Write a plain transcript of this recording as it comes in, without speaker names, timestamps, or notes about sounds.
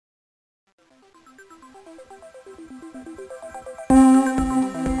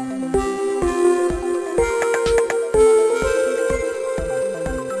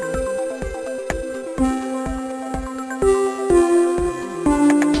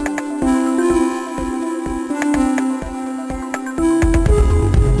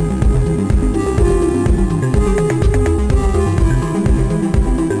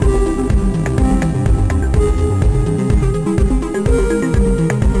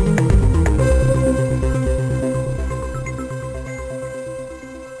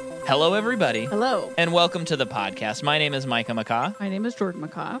Hello, everybody. Hello. And welcome to the podcast. My name is Micah McCaw. My name is Jordan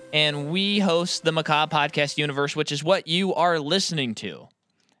McCaw. And we host the McCaw Podcast Universe, which is what you are listening to.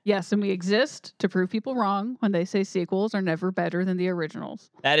 Yes, and we exist to prove people wrong when they say sequels are never better than the originals.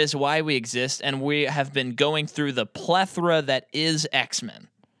 That is why we exist, and we have been going through the plethora that is X-Men.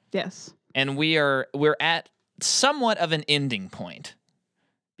 Yes. And we're at somewhat of an ending point.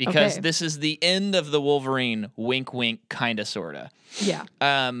 Because this is the end of the Wolverine wink wink kinda sorta. Yeah.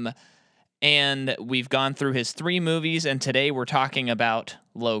 And we've gone through his 3 movies, and today we're talking about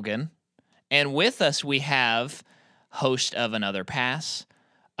Logan. And with us we have host of Another Pass,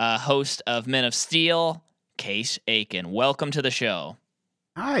 host of Men of Steel, Case Aiken. Welcome to the show.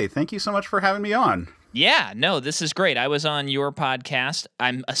 Hi, thank you so much for having me on. Yeah, no, this is great. I was on your podcast.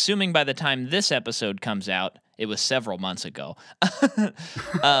 I'm assuming by the time this episode comes out, it was several months ago.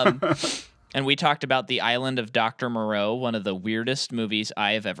 And we talked about The Island of Dr. Moreau, one of the weirdest movies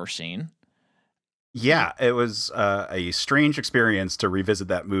I have ever seen. Yeah, it was a strange experience to revisit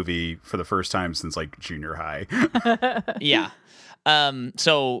that movie for the first time since like junior high. Yeah.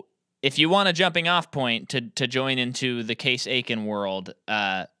 So if you want a jumping off point to join into the Case Aiken world,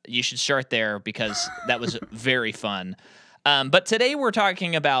 you should start there because that was very fun. But today we're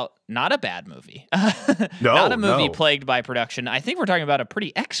talking about not a bad movie. Not a movie plagued by production. I think we're talking about a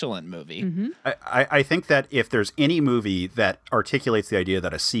pretty excellent movie. Mm-hmm. I think that if there's any movie that articulates the idea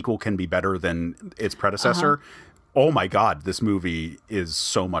that a sequel can be better than its predecessor, oh my God, this movie is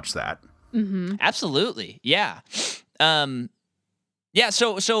so much that. Mm-hmm. Absolutely. Yeah. Yeah,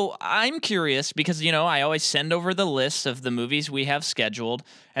 so I'm curious because, you know, I always send over the list of the movies we have scheduled,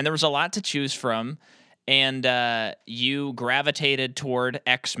 and there was a lot to choose from, and you gravitated toward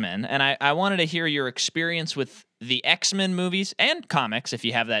X-Men, and I wanted to hear your experience with the X-Men movies and comics, if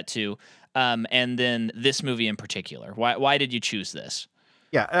you have that too, and then this movie in particular. Why did you choose this?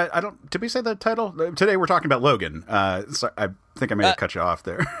 Yeah, did we say the title? Today we're talking about Logan. So I think I may have cut you off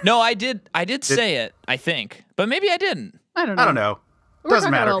there. No, I did say it, I think, but maybe I didn't. I don't know.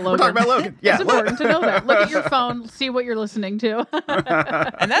 Doesn't matter. We're talking about Logan. Yeah, it's important to know that. Look at your phone, see what you're listening to.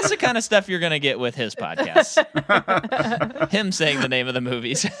 And that's the kind of stuff you're going to get with his podcast. Him saying the name of the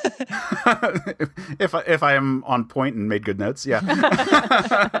movies. If I am on point and made good notes, yeah.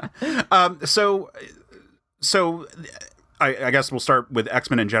 So I guess we'll start with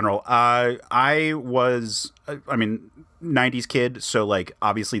X-Men in general. I mean, 90s kid, so like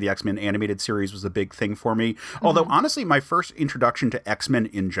obviously the X-Men animated series was a big thing for me. Although honestly, my first introduction to X-Men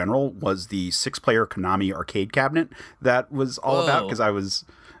in general was the 6-player Konami arcade cabinet that was all about, because I was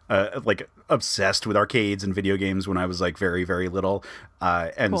like obsessed with arcades and video games when I was like very, very little.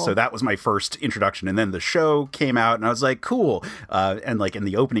 So that was my first introduction. And then the show came out and I was like, cool. And like in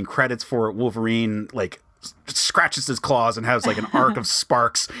the opening credits for it, Wolverine like scratches his claws and has like an arc of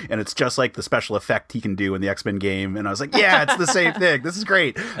sparks, and it's just like the special effect he can do in the X-Men game. And I was like, yeah, it's the same thing. This is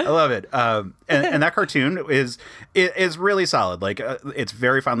great. I love it. And that cartoon is really solid. Like it's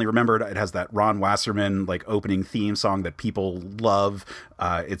very fondly remembered. It has that Ron Wasserman like opening theme song that people love.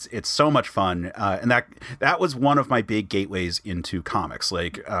 It's so much fun. And that was one of my big gateways into comics.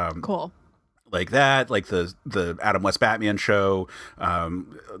 Like Cool. Like that, like the Adam West Batman show.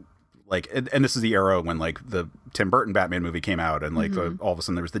 Like, and this is the era when like the Tim Burton Batman movie came out, and like all of a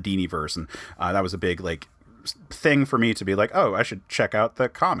sudden there was the Dini-verse, and that was a big like thing for me to be like, oh, I should check out the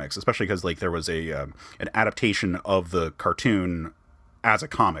comics, especially because like there was an adaptation of the cartoon as a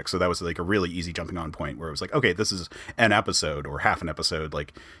comic, so that was like a really easy jumping on point where it was like, okay, this is an episode or half an episode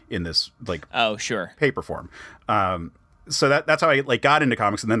like in this like paper form. So that's how I like got into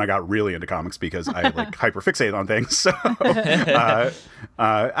comics, and then I got really into comics because I like hyperfixated on things. So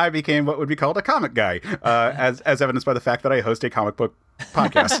I became what would be called a comic guy, as evidenced by the fact that I host a comic book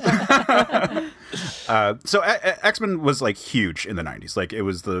podcast. So X-Men was like huge in the 90s. Like it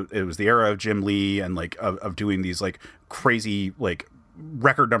was the era of Jim Lee and like of doing these like crazy like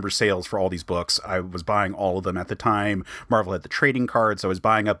record number sales for all these books. I was buying all of them at the time. Marvel had the trading cards, so I was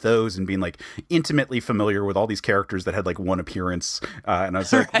buying up those and being like intimately familiar with all these characters that had like one appearance. And I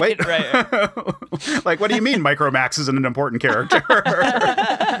was like, wait, like, what do you mean Micromax isn't an important character?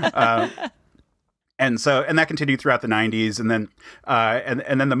 And that continued throughout the 90s, and then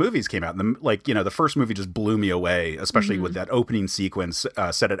and then the movies came out. And like, you know, the first movie just blew me away, especially with that opening sequence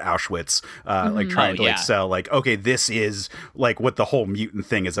set at Auschwitz, like trying to like sell like, okay, this is like what the whole mutant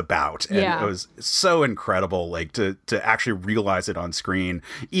thing is about. And it was so incredible, like to actually realize it on screen,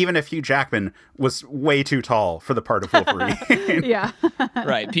 even if Hugh Jackman was way too tall for the part of Wolverine.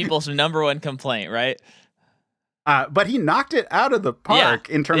 Right. People's number one complaint, right? But he knocked it out of the park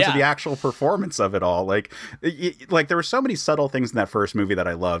in terms of Yeah. the actual performance of it all. Like there were so many subtle things in that first movie that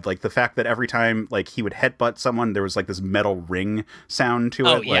I loved. Like the fact that every time like he would headbutt someone, there was like this metal ring sound to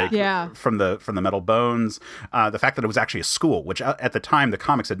it, yeah. like Yeah. from the metal bones. The fact that it was actually a school, which at the time the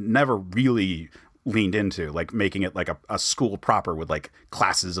comics had never really leaned into, like making it like a school proper with like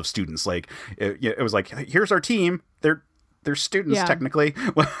classes of students. Like it was like, here's our team. They're students technically.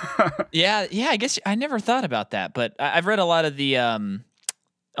 Yeah, I guess I never thought about that, but I've read a lot of the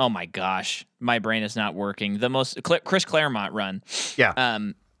oh my gosh, my brain is not working. The most Chris Claremont run. Yeah.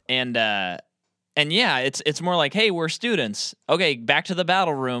 And yeah, it's more like, hey, we're students. Okay, back to the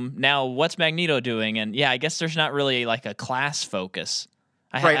battle room. Now, what's Magneto doing? And yeah, I guess there's not really like a class focus.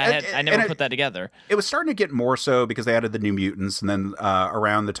 I never put that together. It was starting to get more so because they added the New Mutants, and then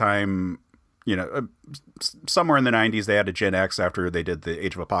around the time, you know, somewhere in the 90s, they added Gen X after they did the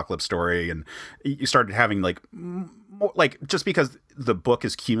Age of Apocalypse story, and you started having like more, like, just because the book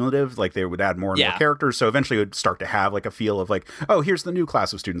is cumulative, like they would add more and more characters, so eventually it would start to have like a feel of like, oh, here's the new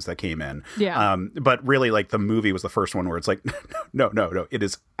class of students that came in. But really, like the movie was the first one where it's like, no, it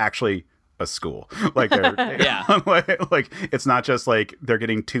is actually a school. Like they're like it's not just like they're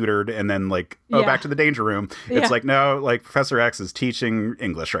getting tutored and then like back to the danger room. It's like, no, like Professor X is teaching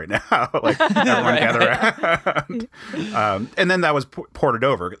English right now. Like everyone gather around. And then that was ported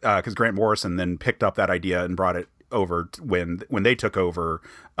over because Grant Morrison then picked up that idea and brought it over when they took over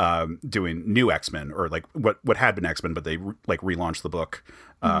doing new X-Men, or like what had been X-Men, but they like relaunched the book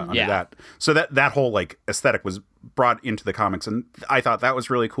under that. So that whole like aesthetic was brought into the comics, and I thought that was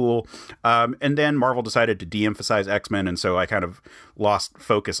really cool. And then Marvel decided to de-emphasize X-Men, and so I kind of lost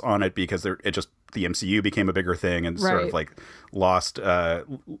focus on it because the MCU became a bigger thing and sort of like lost its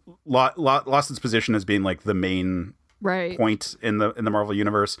position as being like the main point in the Marvel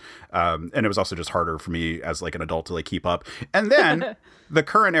universe, and it was also just harder for me as like an adult to like keep up. And then the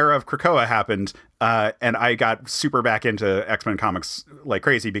current era of Krakoa happened, and I got super back into X-Men comics like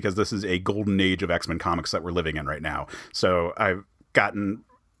crazy, because this is a golden age of X-Men comics that we're living in right now. So I've gotten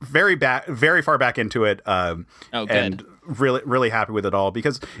very far back into it, and really happy with it all,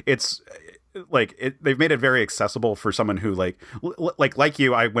 because it's like they've made it very accessible for someone who like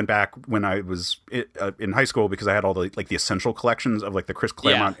you. I went back when I was in high school because I had all the like the essential collections of like the Chris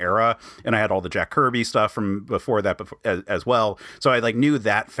Claremont era, and I had all the Jack Kirby stuff from before that as well. So I like knew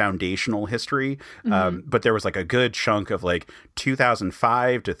that foundational history, but there was like a good chunk of like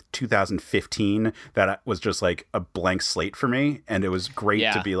 2005 to 2015 that was just like a blank slate for me, and it was great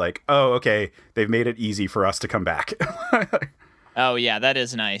to be like, oh, okay, they've made it easy for us to come back. Oh yeah, that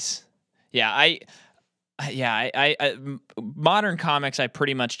is nice. Yeah, I modern comics, I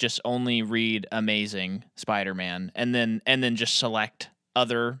pretty much just only read Amazing Spider-Man, and then just select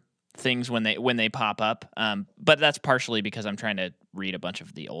other things when they pop up. But that's partially because I'm trying to read a bunch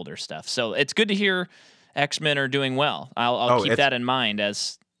of the older stuff. So it's good to hear X-Men are doing well. I'll keep that in mind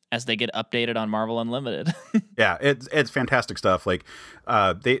as they get updated on Marvel Unlimited. Yeah, it's fantastic stuff. Like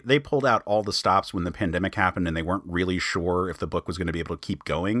they pulled out all the stops when the pandemic happened, and they weren't really sure if the book was going to be able to keep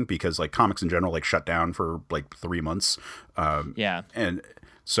going, because like comics in general like shut down for like 3 months. And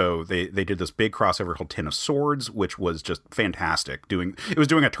so they did this big crossover called Ten of Swords, which was just fantastic. It was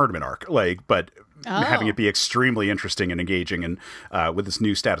doing a tournament arc, like, but having it be extremely interesting and engaging, and with this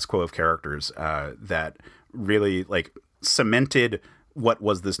new status quo of characters that really like cemented what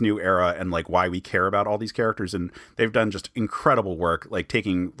was this new era and like why we care about all these characters. And they've done just incredible work, like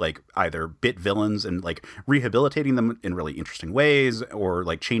taking like either bit villains and like rehabilitating them in really interesting ways, or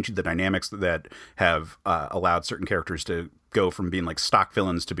like changing the dynamics that have allowed certain characters to go from being like stock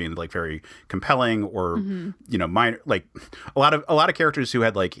villains to being like very compelling, or you know, minor, like a lot of characters who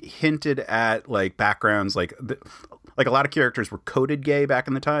had like hinted at like backgrounds, like like a lot of characters were coded gay back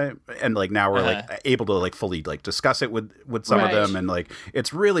in the time, and like now we're like able to like fully like discuss it with some of them, and like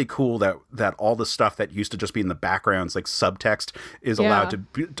it's really cool that all the stuff that used to just be in the backgrounds, like subtext, is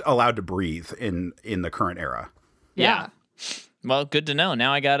allowed to breathe in the current era. Yeah. Well, good to know.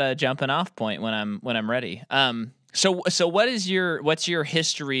 Now I got a jumping off point when I'm ready. So what's your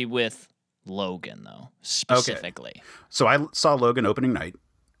history with Logan though, specifically? Okay. So I saw Logan opening night.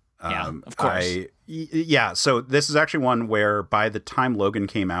 Of course. So this is actually one where by the time Logan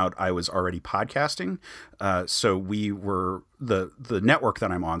came out, I was already podcasting. So we were the network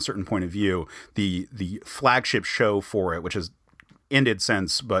that I'm on, Certain Point of View, the flagship show for it, which is ended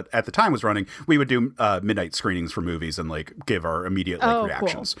since, but at the time was running, we would do midnight screenings for movies and like give our immediate like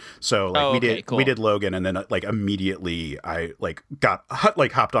reactions. Cool. So like we did Logan, and then like immediately I like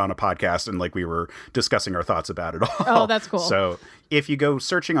hopped on a podcast and like we were discussing our thoughts about it all. Oh, that's cool. So if you go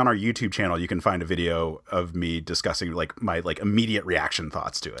searching on our YouTube channel, you can find a video of me discussing like my like immediate reaction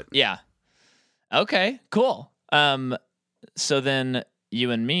thoughts to it. Yeah. Okay, cool. So then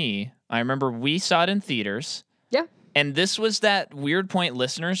you and me, I remember we saw it in theaters. Yeah. And this was that weird point,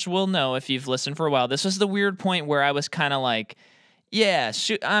 listeners will know if you've listened for a while. This was the weird point where I was kind of like, yeah,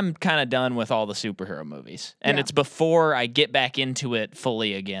 I'm kind of done with all the superhero movies. And it's before I get back into it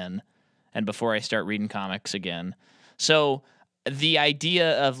fully again and before I start reading comics again. So the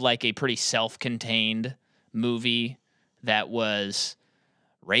idea of like a pretty self-contained movie that was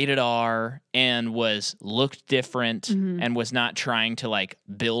rated R and looked different and was not trying to like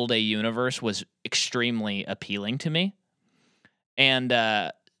build a universe was extremely appealing to me. And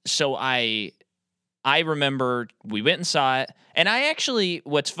so I remember we went and saw it, and I actually,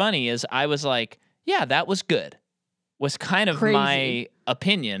 what's funny is I was like, yeah, that was good, was kind of my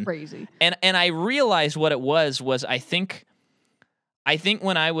opinion. Crazy. And I realized what it was I think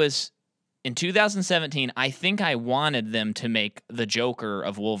when I was in 2017, I think I wanted them to make The Joker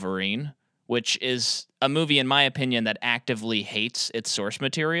of Wolverine, which is a movie, in my opinion, that actively hates its source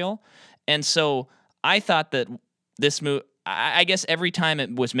material. And so I thought that this movie, I guess every time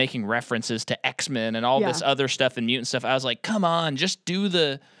it was making references to X-Men and all this other stuff and mutant stuff, I was like, come on, just do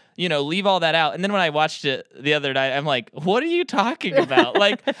leave all that out. And then when I watched it the other night, I'm like, what are you talking about?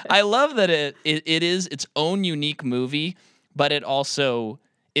 Like, I love that it is its own unique movie, but it also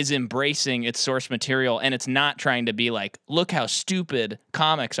is embracing its source material, and it's not trying to be like, look how stupid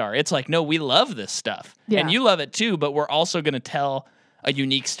comics are. It's like, no, we love this stuff. Yeah. And you love it too, but we're also going to tell a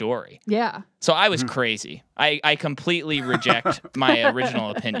unique story. Yeah. So I was crazy. I completely reject my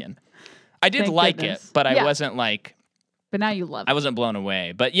original opinion. I did it, but I wasn't like... But now you love it. I wasn't blown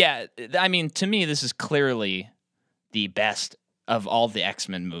away. But yeah, I mean, to me, this is clearly the best of all the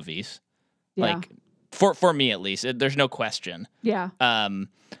X-Men movies. Yeah. Like, for me at least. There's no question. Yeah.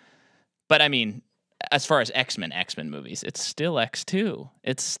 But I mean, as far as X-Men movies, it's still X2.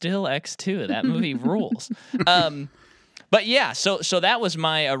 It's still X2. That movie rules. But yeah, so that was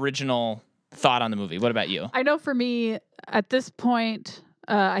my original thought on the movie. What about you? I know for me, at this point,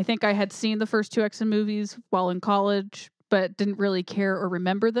 I think I had seen the first two X-Men movies while in college, but didn't really care or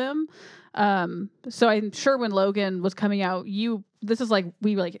remember them. So I'm sure when Logan was coming out, this is like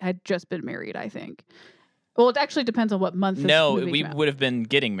we had just been married, I think. Well, it actually depends on what month. We would have been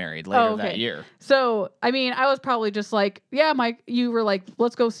getting married later that year. So, I mean, I was probably just like, yeah, Mike, you were like,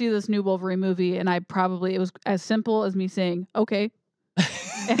 let's go see this new Wolverine movie. And it was as simple as me saying, okay.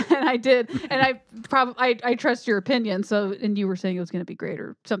 And I did. And I trust your opinion. So, and you were saying it was going to be great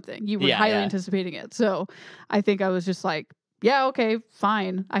or something. You were highly anticipating it. So I think I was just like, yeah, okay,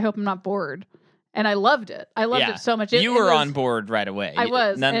 fine. I hope I'm not bored. And I loved it. I loved it so much. You were on board right away. I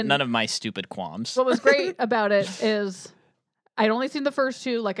was. None of my stupid qualms. What was great about it is I'd only seen the first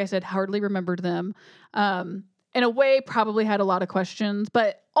two. Like I said, hardly remembered them. In a way, probably had a lot of questions,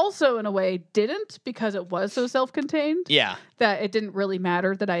 but also in a way didn't, because it was so self-contained. Yeah. That it didn't really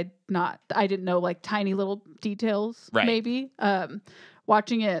matter that I didn't know like tiny little details. Right. Maybe.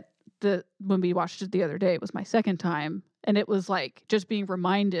 Watching it, when we watched it the other day, it was my second time. And it was like just being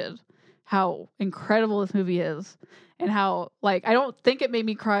reminded how incredible this movie is, and how, like, I don't think it made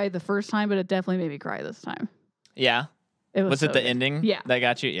me cry the first time, but it definitely made me cry this time. Yeah. Was it the ending? Yeah. That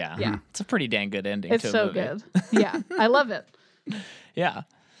got you? Yeah. Yeah. It's a pretty dang good ending. It's so good. Yeah. I love it. Yeah.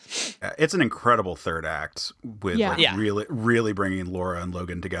 It's an incredible third act with really, really bringing Laura and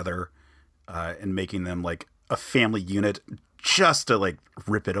Logan together and making them like a family unit just to like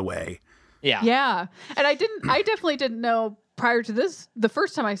rip it away. Yeah. Yeah. And I definitely didn't know prior to this, the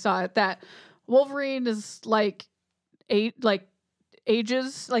first time I saw it, that Wolverine is like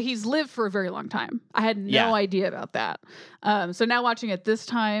ages, like he's lived for a very long time. I had no idea about that. So now watching it this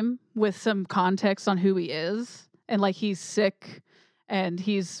time with some context on who he is, and like he's sick and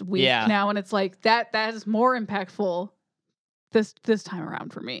he's weak now, and it's like that is more impactful this time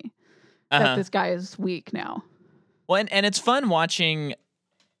around for me. That this guy is weak now. Well, and it's fun watching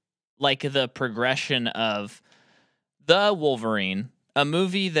like the progression of the Wolverine, a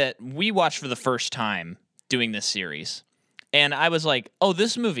movie that we watched for the first time doing this series. And I was like, oh,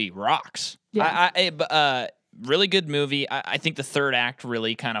 this movie rocks. Yeah. Really good movie. I think the third act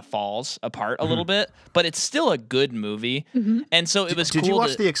really kind of falls apart a little bit, but it's still a good movie. Mm-hmm. And so it was cool. Did you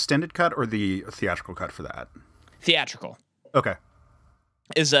watch the extended cut or the theatrical cut for that? Theatrical. Okay.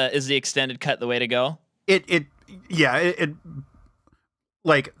 Is the extended cut the way to go? It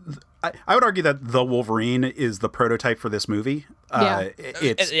like I would argue that the Wolverine is the prototype for this movie. Yeah.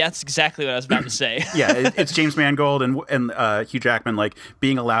 That's exactly what I was about to say. It's James Mangold and Hugh Jackman like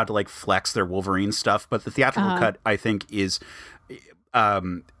being allowed to like flex their Wolverine stuff, but the theatrical cut I think is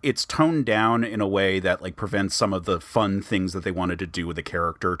it's toned down in a way that like prevents some of the fun things that they wanted to do with the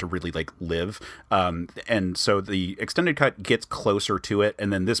character to really like live. And so the extended cut gets closer to it,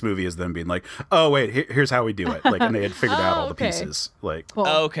 and then this movie is them being like, oh wait, here's how we do it. Like, and they had figured out all the pieces. Like, Cool.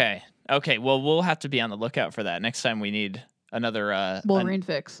 Okay. Well, we'll have to be on the lookout for that next time we need another Wolverine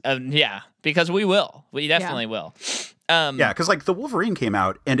fix. Yeah, because we will. We definitely will. because like the Wolverine came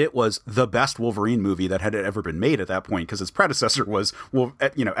out and it was the best Wolverine movie that had ever been made at that point, because its predecessor was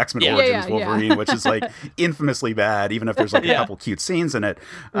X-Men Origins Wolverine, which is like infamously bad, even if there's like a couple cute scenes in it.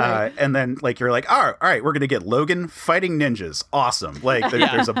 Right. And then like you're like, all right, we're gonna get Logan fighting ninjas, awesome. Like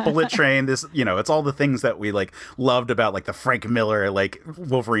there's a bullet train. This it's all the things that we like loved about like the Frank Miller like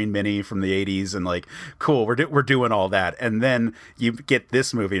Wolverine mini from the 80s, and like cool, we're doing all that. And then you get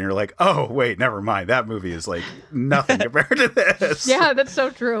this movie and you're like, oh wait, never mind, that movie is like nothing compared to this. Yeah, that's so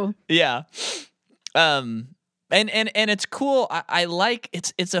true. Yeah. And it's cool. I like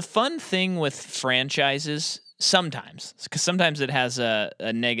it's a fun thing with franchises sometimes, because sometimes it has a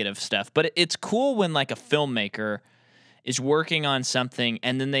negative stuff, but it's cool when like a filmmaker is working on something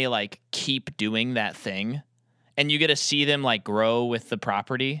and then they like keep doing that thing and you get to see them like grow with the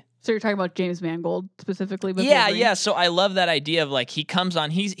property. So you're talking about James Mangold specifically? Yeah. So I love that idea of like he comes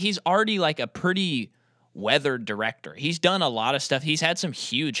on. He's already like a pretty weathered director. He's done a lot of stuff. He's had some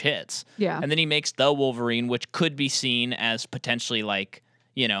huge hits. Yeah. And then he makes The Wolverine, which could be seen as potentially like,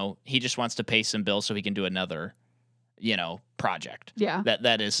 he just wants to pay some bills so he can do another, project. Yeah.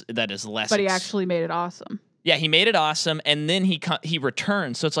 That is less. But he actually made it awesome. Yeah, he made it awesome, and then he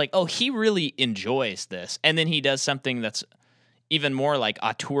returns. So it's like, oh, he really enjoys this. And then he does something that's even more like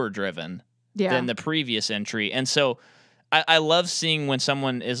auteur driven than the previous entry. And so I love seeing when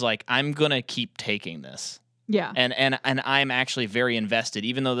someone is like, I'm going to keep taking this. Yeah. And I'm actually very invested,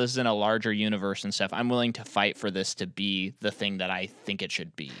 even though this is in a larger universe and stuff. I'm willing to fight for this to be the thing that I think it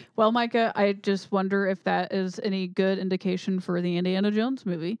should be. Well, Micah, I just wonder if that is any good indication for the Indiana Jones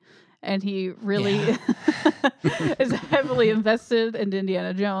movie. And he really is heavily invested in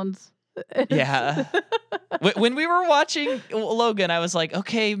Indiana Jones. Yeah. When we were watching Logan, I was like,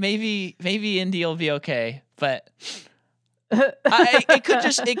 okay, maybe Indy will be okay. But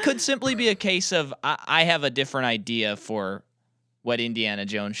it could simply be a case of I have a different idea for what Indiana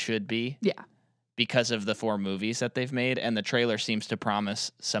Jones should be. Yeah. Because of the 4 movies that they've made, and the trailer seems to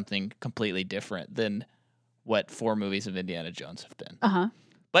promise something completely different than what 4 movies of Indiana Jones have been. Uh-huh.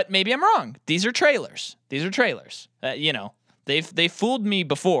 But maybe I'm wrong. These are trailers. They've fooled me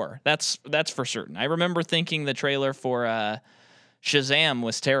before. That's for certain. I remember thinking the trailer for Shazam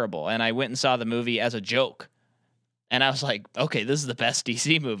was terrible, and I went and saw the movie as a joke. And I was like, okay, this is the best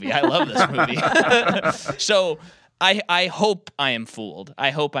DC movie. I love this movie. So I hope I am fooled.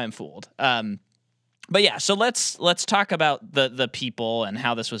 But yeah, so let's talk about the people and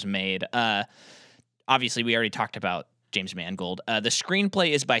how this was made. Obviously, we already talked about James Mangold. The screenplay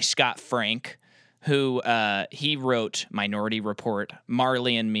is by Scott Frank, who he wrote Minority Report,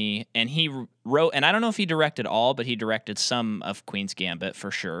 Marley and Me, and he wrote, and I don't know if he directed all, but he directed some of Queen's Gambit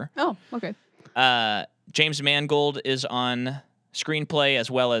for sure. Oh, okay. James Mangold is on screenplay as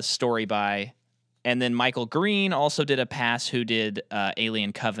well as story by, and then Michael Green also did a pass, who did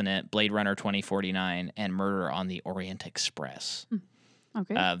Alien Covenant, Blade Runner 2049, and Murder on the Orient Express.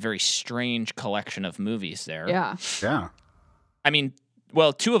 Okay. Very strange collection of movies there. Yeah. Yeah. I mean,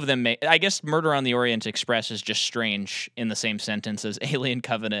 well, 2 of them I guess Murder on the Orient Express is just strange in the same sentence as Alien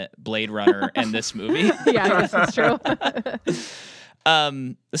Covenant, Blade Runner, and this movie. Yeah, I guess that's true.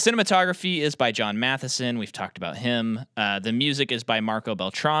 The cinematography is by John Matheson. We've talked about him. The music is by Marco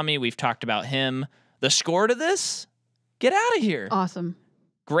Beltrami. We've talked about him. The score to this? Get out of here. Awesome.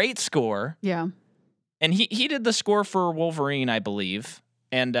 Great score. Yeah. And he did the score for Wolverine, I believe.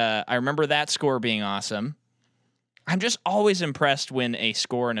 And I remember that score being awesome. I'm just always impressed when a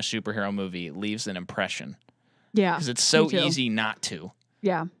score in a superhero movie leaves an impression. Yeah. Because it's so easy not to.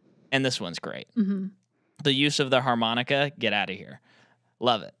 Yeah. And this one's great. Mm-hmm. The use of the harmonica, get out of here.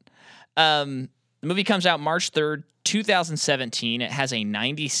 Love it. The movie comes out March 3rd, 2017. It has a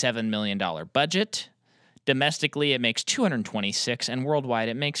 $97 million budget. Domestically, it makes 226, and worldwide,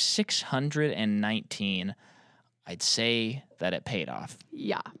 it makes 619. I'd say that it paid off.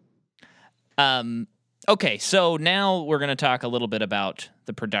 Yeah. Okay, so now we're going to talk a little bit about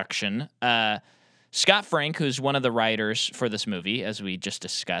the production. Scott Frank, who's one of the writers for this movie, as we just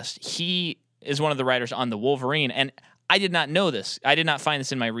discussed, he is one of the writers on The Wolverine, and I did not know this. I did not find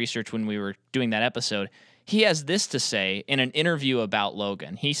this in my research when we were doing that episode. He has this to say in an interview about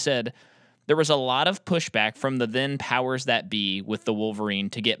Logan. He said, there was a lot of pushback from the then powers that be with the Wolverine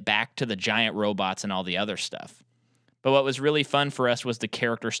to get back to the giant robots and all the other stuff. But what was really fun for us was the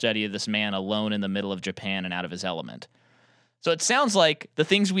character study of this man alone in the middle of Japan and out of his element. So it sounds like the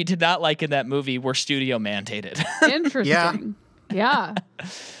things we did not like in that movie were studio mandated. Interesting. Yeah.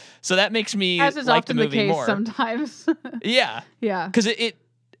 So that makes me as is like often the movie case more. sometimes. Yeah. Yeah. Because it,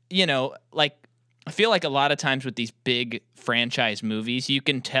 you know, like, I feel like a lot of times with these big franchise movies, you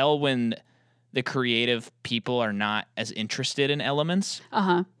can tell when the creative people are not as interested in elements.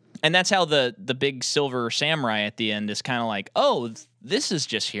 Uh-huh. And that's how the big silver samurai at the end is kind of like, oh, this is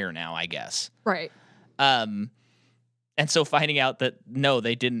just here now, I guess. Right. And so finding out that, no,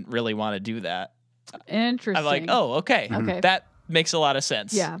 they didn't really want to do that. Interesting. I'm like, oh, okay. Okay. That makes a lot of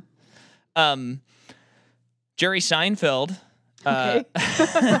sense. Yeah. Jerry Seinfeld. Okay.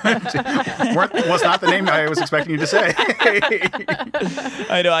 Was not the name I was expecting you to say.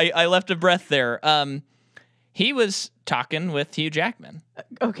 I know. I left a breath there. He was talking with Hugh Jackman.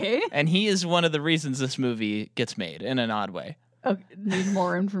 Okay. And he is one of the reasons this movie gets made in an odd way. Okay. Need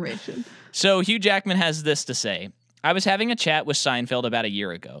more information. So Hugh Jackman has this to say. I was having a chat with Seinfeld about a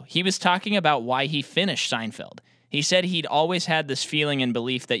year ago. He was talking about why he finished Seinfeld. He said he'd always had this feeling and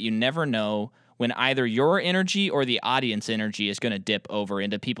belief that you never know when either your energy or the audience energy is going to dip over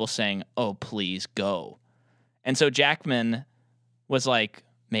into people saying, oh, please go. And so Jackman was like,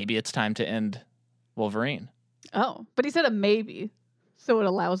 maybe it's time to end Wolverine. Oh, but he said a maybe. So it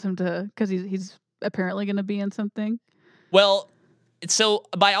allows him to, because he's apparently going to be in something. Well, so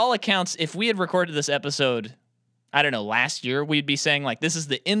by all accounts, if we had recorded this episode, I don't know, last year, we'd be saying like, this is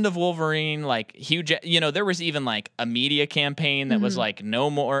the end of Wolverine. Like there was even like a media campaign that was like, no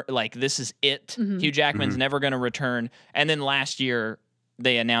more, like this is it. Hugh Jackman's never going to return. And then last year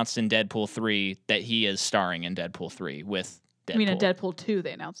they announced in Deadpool 3 that he is starring in Deadpool 3 with Deadpool. I mean, in Deadpool 2,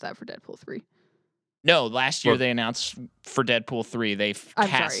 they announced that for Deadpool 3. No, last year they announced for Deadpool 3, they've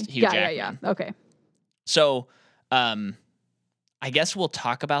cast Hugh Jackman. Yeah. Okay. So, I guess we'll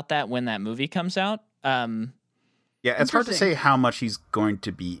talk about that when that movie comes out. Yeah, it's hard to say how much he's going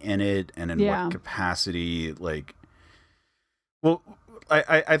to be in it and in what capacity. Like, well,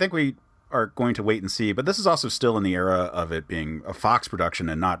 I think we are going to wait and see. But this is also still in the era of it being a Fox production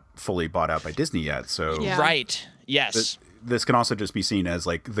and not fully bought out by Disney yet. So right, yes, this can also just be seen as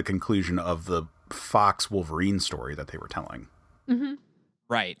like the conclusion of the Fox Wolverine story that they were telling.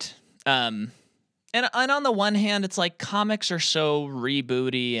 Right. And on the one hand, it's like comics are so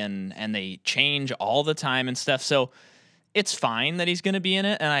rebooty and they change all the time and stuff. So it's fine that he's going to be in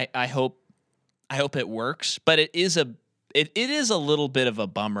it, and I hope it works. But it is a little bit of a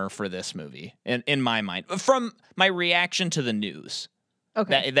bummer for this movie in my mind. From my reaction to the news,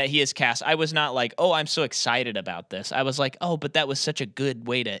 that he is cast, I was not like, oh, I'm so excited about this. I was like, oh, but that was such a good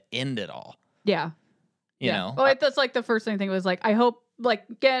way to end it all. Yeah. You know. Oh, that's like the first thing was like, I hope. Like,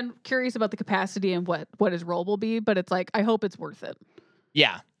 again, curious about the capacity and what his role will be, but it's like, I hope it's worth it.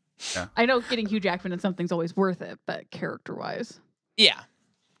 Yeah. I know getting Hugh Jackman in something's always worth it, but character-wise. Yeah.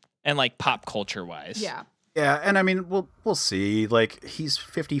 And, like, pop culture-wise. Yeah. Yeah, and I mean, we'll see. Like, he's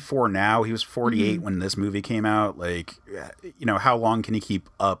 54 now. He was 48 when this movie came out. Like, you know, how long can he keep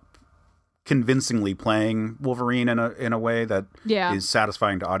up convincingly playing Wolverine in a way that is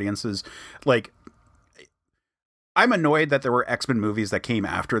satisfying to audiences? Like, I'm annoyed that there were X-Men movies that came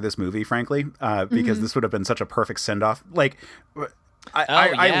after this movie, frankly, because this would have been such a perfect send-off. Like,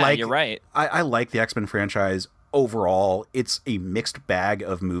 you're right. I like the X-Men franchise overall. It's a mixed bag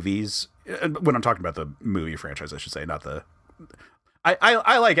of movies. When I'm talking about the movie franchise, I should say, not the.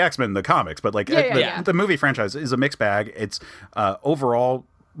 I like X-Men the comics, but like the movie franchise is a mixed bag. It's overall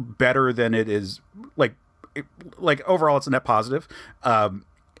better than it is. Like overall, it's a net positive.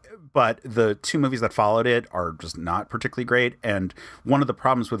 But the two movies that followed it are just not particularly great. And one of the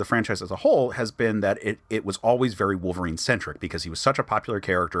problems with the franchise as a whole has been that it was always very Wolverine-centric because he was such a popular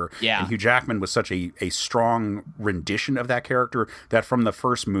character. Yeah. And Hugh Jackman was such a strong rendition of that character that from the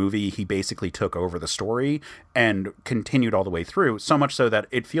first movie, he basically took over the story and continued all the way through. So much so that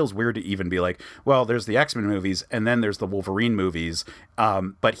it feels weird to even be like, well, there's the X-Men movies and then there's the Wolverine movies.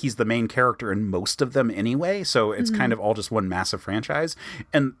 But he's the main character in most of them anyway. So it's kind of all just one massive franchise.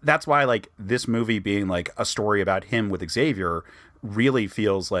 And that's why like this movie being like a story about him with Xavier really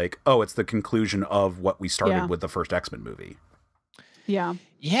feels like, oh, it's the conclusion of what we started with the first X-Men movie. Yeah.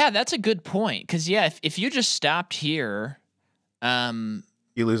 Yeah, that's a good point. Because, if you just stopped here... you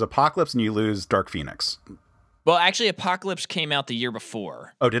lose Apocalypse and you lose Dark Phoenix. Well, actually, Apocalypse came out the year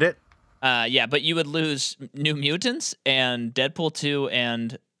before. Oh, did it? Yeah, but you would lose New Mutants and Deadpool 2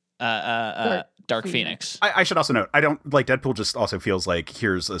 and Dark Phoenix. I should also note, I don't like Deadpool. Just also feels like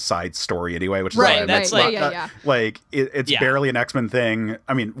here's a side story anyway, which is right. why That's it's barely an X-Men thing.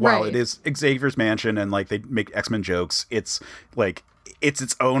 I mean, while it is Xavier's mansion and like they make X-Men jokes, it's like it's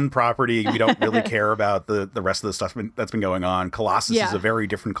its own property. We don't really care about the rest of the stuff that's been going on. Colossus is a very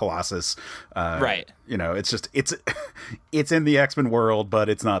different Colossus. Right. You know, it's just it's in the X-Men world, but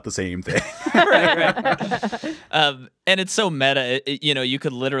it's not the same thing. right. And it's so meta. You know, you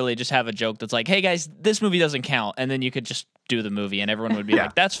could literally just have a joke that's like, "Hey guys, this movie doesn't count," and then you could just do the movie, and everyone would be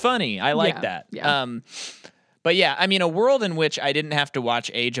like, "That's funny. I like that." Yeah. But yeah, I mean, a world in which I didn't have to watch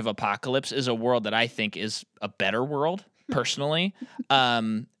Age of Apocalypse is a world that I think is a better world. Personally,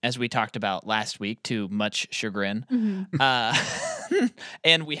 as we talked about last week, to much chagrin.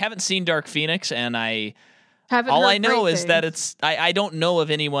 And we haven't seen Dark Phoenix, and I know is that it's I don't know of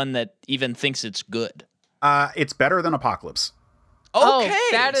anyone that even thinks it's good. It's better than Apocalypse. Okay,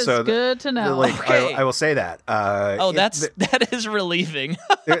 that is good to know. Like, okay. I will say that. That is relieving.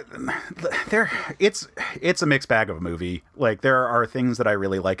 It's a mixed bag of a movie. Like there are things that I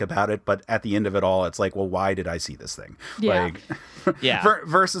really like about it, but at the end of it all, it's like, well, why did I see this thing? Yeah. Like,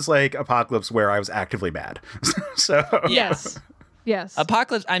 versus like Apocalypse, where I was actively mad. So yes.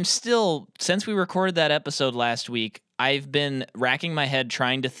 Apocalypse. I'm still, since we recorded that episode last week, I've been racking my head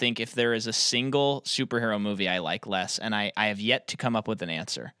trying to think if there is a single superhero movie I like less, and I have yet to come up with an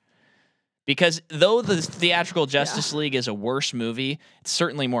answer. Because though the Theatrical Justice League is a worse movie, it's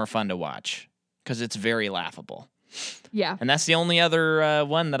certainly more fun to watch because it's very laughable. Yeah. And that's the only other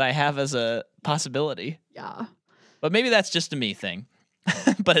one that I have as a possibility. Yeah. But maybe that's just a me thing.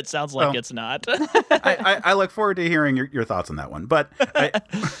 But it sounds like it's not. I look forward to hearing your thoughts on that one. But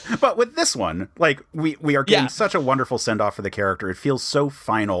but with this one, like we are getting such a wonderful send off for the character. It feels so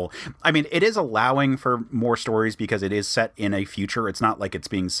final. I mean, it is allowing for more stories because it is set in a future. It's not like it's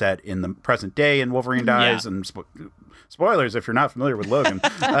being set in the present day and Wolverine dies and spoilers if you're not familiar with Logan.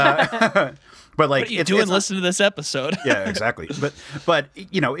 But like, what are you doing? Listen to this episode. Yeah, exactly. But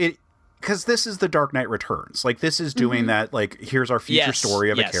you know it. Because this is the Dark Knight Returns. Like, this is doing that, like, here's our future story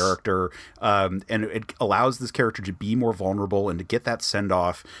of a character, and it allows this character to be more vulnerable and to get that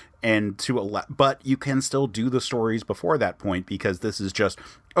send-off, and but you can still do the stories before that point, because this is just,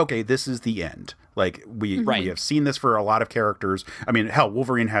 okay, this is the end. Like, we have seen this for a lot of characters. I mean, hell,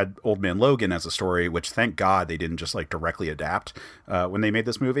 Wolverine had Old Man Logan as a story, which, thank God, they didn't just, like, directly adapt when they made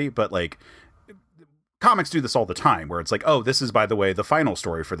this movie, but, like, comics do this all the time, where it's like, oh, this is, by the way, the final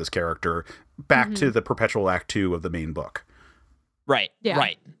story for this character, back to the perpetual act 2 of the main book. Right. Yeah.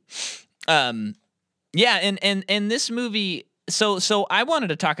 Right. Yeah. And this movie. So I wanted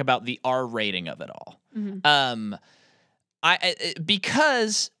to talk about the R rating of it all.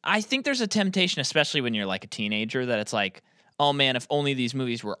 Because I think there's a temptation, especially when you're like a teenager, that it's like, oh man, if only these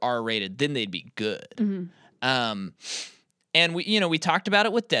movies were R rated, then they'd be good. And we talked about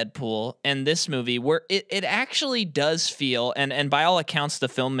it with Deadpool and this movie, where it actually does feel, and by all accounts, the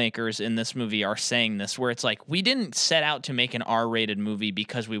filmmakers in this movie are saying this, where it's like, we didn't set out to make an R-rated movie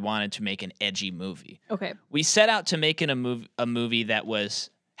because we wanted to make an edgy movie. Okay. We set out to make a movie that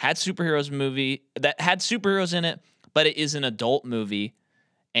had superheroes in it, but it is an adult movie,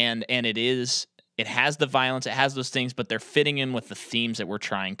 and it has the violence, it has those things, but they're fitting in with the themes that we're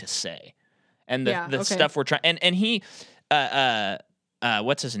trying to say, and the stuff we're trying. And he.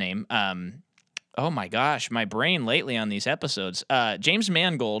 What's his name? Oh my gosh, my brain lately on these episodes. James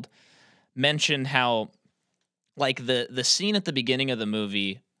Mangold mentioned how, like, the scene at the beginning of the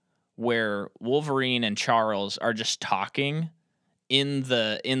movie where Wolverine and Charles are just talking in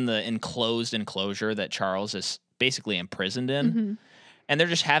the enclosed enclosure that Charles is basically imprisoned in, and they're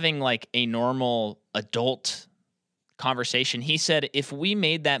just having like a normal adult conversation. He said, if we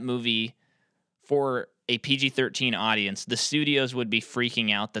made that movie for a PG-13 audience, the studios would be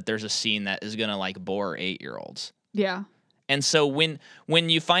freaking out that there's a scene that is going to like bore 8-year-olds. Yeah. And so when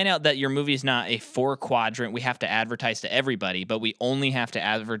you find out that your movie is not a 4-quadrant, we have to advertise to everybody, but we only have to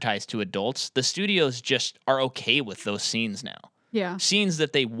advertise to adults, the studios just are okay with those scenes now. Yeah. Scenes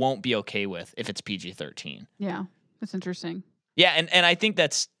that they won't be okay with if it's PG-13. Yeah. That's interesting. Yeah. And I think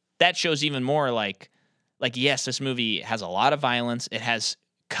that shows even more like yes, this movie has a lot of violence. It has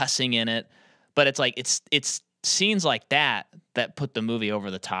cussing in it. But it's like it's scenes like that put the movie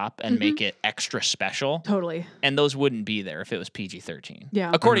over the top and make it extra special. Totally. And those wouldn't be there if it was PG-13.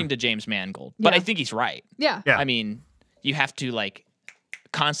 Yeah. According to James Mangold. But I think he's right. Yeah. Yeah. I mean, you have to like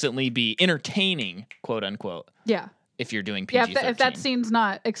constantly be entertaining, quote unquote. Yeah. if you're doing Yeah, PG-13. if that scene's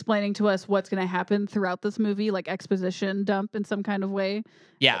not explaining to us what's going to happen throughout this movie, like exposition dump in some kind of way,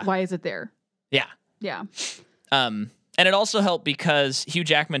 yeah, why is it there? yeah. Yeah. And it also helped because Hugh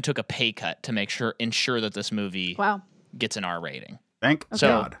Jackman took a pay cut to ensure that this movie Wow. gets an R rating. Thank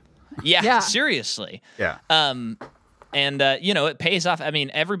God. Yeah, seriously. Yeah. And it pays off. I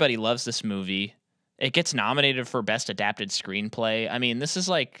mean, everybody loves this movie. It gets nominated for Best Adapted Screenplay. I mean, this is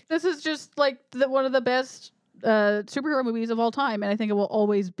just like one of the best superhero movies of all time, and I think it will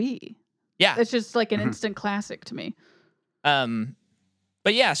always be. Yeah. It's just like an instant classic to me.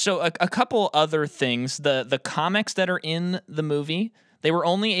 But yeah, so a couple other things. The comics that are in the movie, they were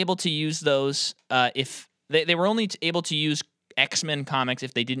only able to use those if they were only able to use X-Men comics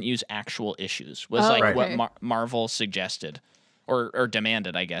if they didn't use actual issues. Was what Marvel suggested or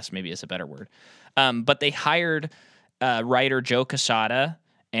demanded, I guess maybe is a better word. But they hired writer Joe Quesada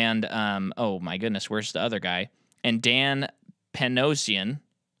and oh my goodness, where's the other guy? And Dan Panosian.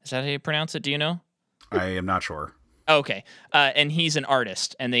 Is that how you pronounce it? Do you know? I am not sure. Okay. And he's an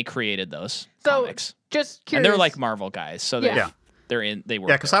artist, and they created those comics. Just curious. And they're like Marvel guys, so they work.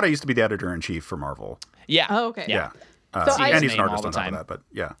 Yeah, Quesada used to be the editor-in-chief for Marvel. Yeah. Oh, okay. Yeah. So and he's an artist on top of that, but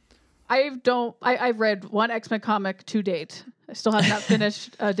yeah. I've read one X-Men comic to date. I still have not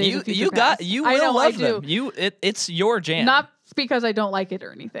finished Days of Future Past. You will love them. It's your jam. Not because I don't like it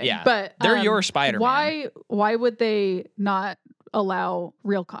or anything. Yeah. But they're your Spider-Man. Why would they not allow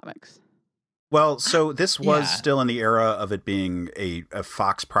real comics? Well, so this was still in the era of it being a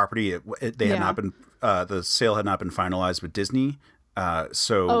Fox property. They had not been the sale had not been finalized with Disney.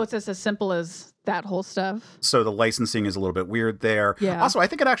 So it's just as simple as that whole stuff. So the licensing is a little bit weird there. Yeah. Also, I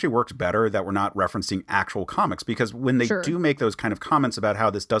think it actually works better that we're not referencing actual comics, because when they do make those kind of comments about how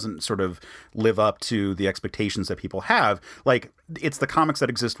this doesn't sort of live up to the expectations that people have, like it's the comics that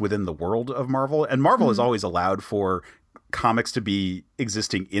exist within the world of Marvel, and Marvel is always allowed for comics to be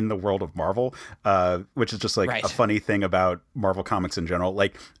existing in the world of Marvel, which is just like a funny thing about Marvel comics in general.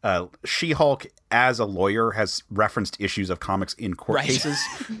 Like She-Hulk as a lawyer has referenced issues of comics in court cases,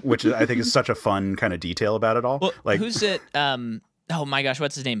 which I think is such a fun kind of detail about it all. Well, like who's it? Oh my gosh,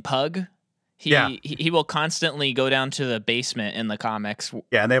 what's his name? Pug? He will constantly go down to the basement in the comics.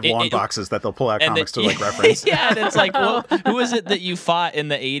 Yeah, and they have long boxes that they'll pull out comics to like reference. Yeah, and it's like, who is it that you fought in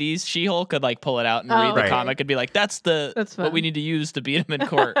the 80s? She-Hulk could like pull it out and read the comic and be like, that's what we need to use to beat him in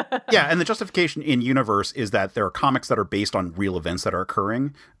court. Yeah, and the justification in universe is that there are comics that are based on real events that are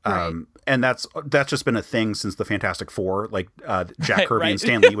occurring. And that's just been a thing since the Fantastic Four. Like Jack Kirby and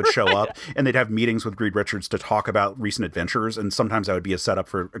Stan Lee would show up, and they'd have meetings with Reed Richards to talk about recent adventures. And sometimes that would be a setup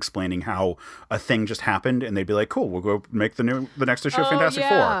for explaining how a thing just happened, and they'd be like, "Cool, we'll go make the next issue of Fantastic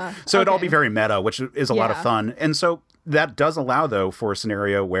Four." So it'd all be very meta, which is a lot of fun. And so that does allow, though, for a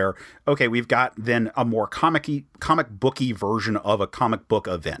scenario where, okay, we've got then a more comic booky version of a comic book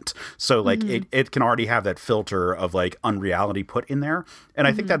event. So like it can already have that filter of like unreality put in there. And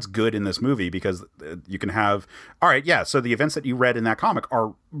I think that's good in this movie, because you can have, all right, yeah, so the events that you read in that comic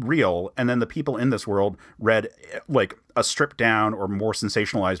are real, and then the people in this world read like a stripped down or more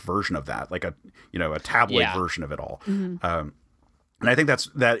sensationalized version of that, like a tabloid version of it all. And I think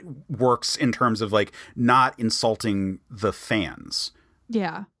that works in terms of like not insulting the fans.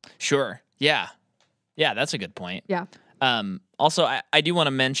 Yeah. Sure. Yeah. Yeah, that's a good point. Yeah. Also, I do want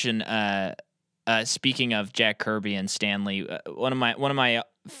to mention, speaking of Jack Kirby and Stan Lee, one of my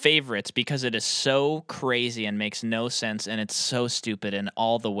favorites, because it is so crazy and makes no sense, and it's so stupid in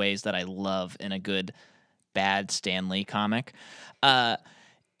all the ways that I love in a good bad Stan Lee comic.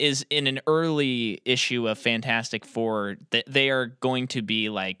 Is in an early issue of Fantastic Four that they are going to be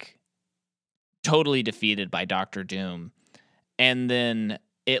like totally defeated by Doctor Doom, and then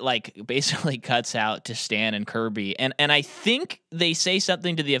it like basically cuts out to Stan and Kirby, and I think they say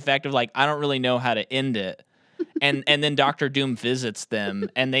something to the effect of like, I don't really know how to end it, and then Doctor Doom visits them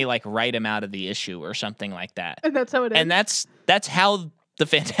and they like write him out of the issue or something like that, and that's how it ends. And that's how the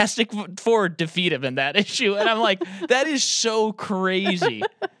Fantastic Four defeat him in that issue, and I'm like, that is so crazy.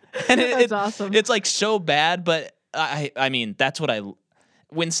 And that's awesome. It's like so bad, but I mean, that's what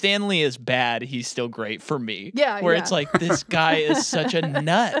when Stan Lee is bad, he's still great for me. Yeah, where it's like, this guy is such a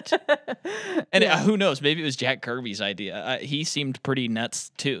nut. And who knows? Maybe it was Jack Kirby's idea. He seemed pretty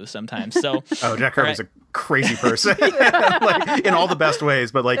nuts too sometimes. So Jack Kirby's a crazy person, like in all the best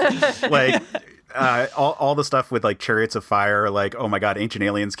ways. But like all the stuff with like Chariots of Fire, like, oh my God, ancient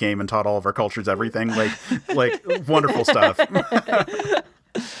aliens came and taught all of our cultures everything. Like wonderful stuff.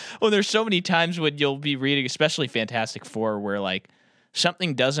 Well, there's so many times when you'll be reading, especially Fantastic Four, where like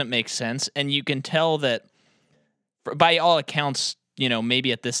something doesn't make sense, and you can tell that, by all accounts,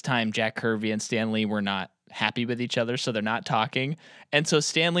 maybe at this time Jack Kirby and Stan Lee were not happy with each other, so they're not talking. And so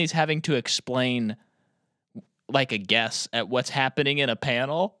Stanley's having to explain like a guess at what's happening in a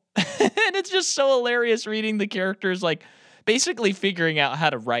panel. And it's just so hilarious reading the characters like basically figuring out how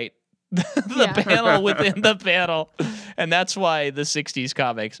to write the panel within the panel. And that's why the 60s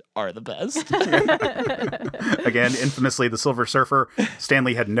comics are the best. Again, infamously, the Silver Surfer.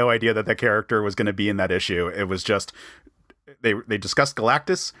 Stanley had no idea that character was going to be in that issue. It was just they discussed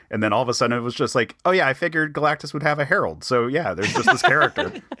Galactus, and then all of a sudden it was just like, oh yeah, I figured Galactus would have a herald. So yeah, there's just this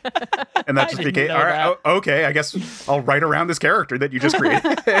character. And that just became, all right, okay, I guess I'll write around this character that you just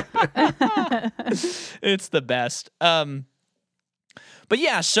created. It's the best. But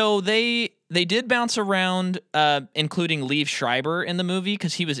yeah, so they did bounce around, including Liev Schreiber in the movie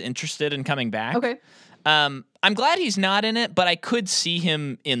because he was interested in coming back. Okay. I'm glad he's not in it, but I could see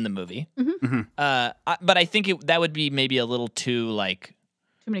him in the movie. Mm-hmm. But I think that would be maybe a little too like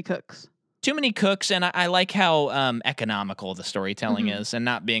too many cooks. Too many cooks, and I like how economical the storytelling is, and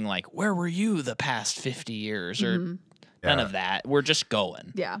not being like, "Where were you the past 50 years?" or none of that. We're just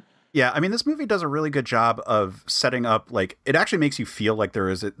going. Yeah. Yeah, I mean, this movie does a really good job of setting up, like, it actually makes you feel like there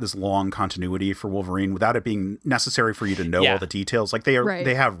is this long continuity for Wolverine without it being necessary for you to know all the details. Like, they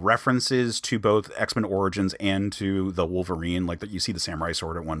have references to both X-Men Origins and to the Wolverine, like, that you see the samurai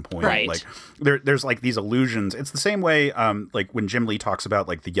sword at one point. Right. Like, there's, like, these allusions. It's the same way, like, when Jim Lee talks about,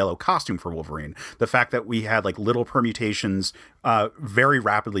 like, the yellow costume for Wolverine. The fact that we had, like, little permutations very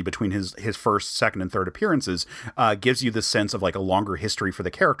rapidly between his first, second, and third appearances gives you this sense of, like, a longer history for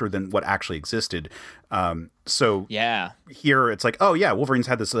the character than what actually existed. So here it's like, oh yeah, Wolverine's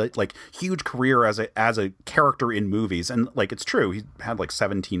had this like huge career as a character in movies, and like it's true, he had like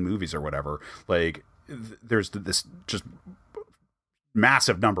 17 movies or whatever. Like there's this just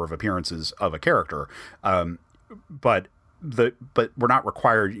massive number of appearances of a character, but we're not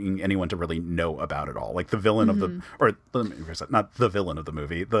requiring anyone to really know about it all. Like the villain of the, or not the villain of the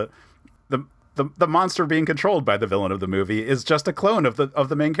movie, the monster being controlled by the villain of the movie is just a clone of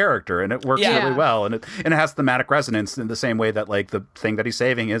the main character, and it works really well, and it has thematic resonance in the same way that like the thing that he's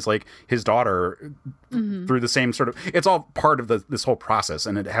saving is like his daughter through the same sort of, it's all part of this whole process,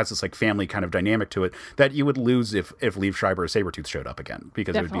 and it has this like family kind of dynamic to it that you would lose if Liev Schreiber or Sabretooth showed up again,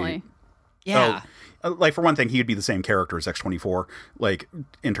 because it would be like for one thing, he would be the same character as X-24, like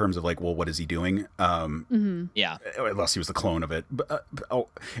in terms of like, well, what is he doing? Unless he was the clone of it.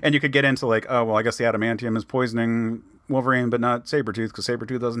 And you could get into like, oh, well, I guess the adamantium is poisoning Wolverine, but not Sabretooth, because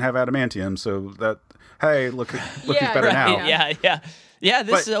Sabretooth doesn't have adamantium. So that, hey, look who's better now. Yeah,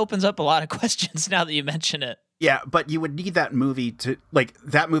 this opens up a lot of questions now that you mention it. Yeah, but you would need that movie to, like,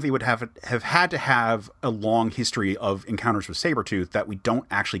 that movie would have had to have a long history of encounters with Sabretooth that we don't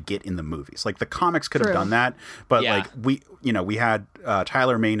actually get in the movies. Like, the comics could have done that, but, like, we had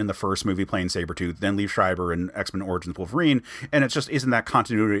Tyler Mane in the first movie playing Sabretooth, then Liev Schreiber in X-Men Origins Wolverine, and it just isn't that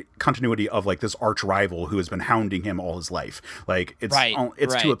continuity of, like, this arch rival who has been hounding him all his life. Like, it's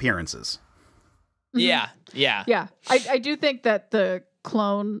two appearances. Yeah. I do think that the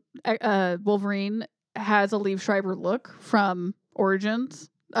clone Wolverine has a Liev Schreiber look from Origins.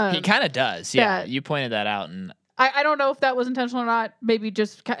 He kind of does. Yeah, you pointed that out, and I don't know if that was intentional or not. Maybe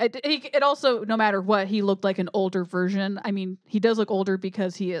just it also, no matter what, he looked like an older version. I mean, he does look older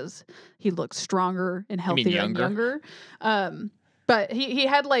because he looks stronger and healthier and younger. But he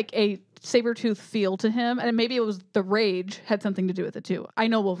had like a Sabretooth feel to him, and maybe it was the rage had something to do with it too. I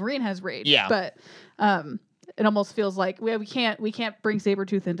know Wolverine has rage, but it almost feels like we can't bring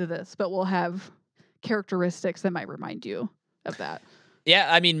Sabretooth into this, but we'll have characteristics that might remind you of that. Yeah,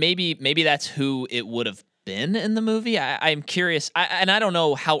 I mean, maybe that's who it would have been in the movie. I'm curious, and I don't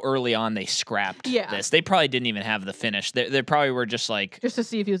know how early on they scrapped this. They probably didn't even have the finish. They probably were just to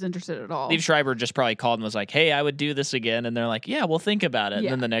see if he was interested at all. Liev Schreiber just probably called and was like, "Hey, I would do this again," and they're like, "Yeah, we'll think about it." And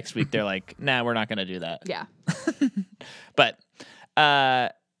then the next week they're like, "Nah, we're not going to do that." Yeah. But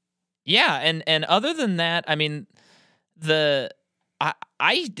and other than that, I mean,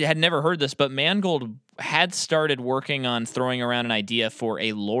 I had never heard this, but Mangold had started working on throwing around an idea for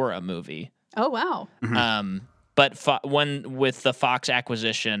a Laura movie. Oh, wow. But with the Fox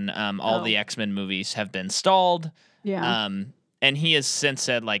acquisition, all the X-Men movies have been stalled. Yeah. And he has since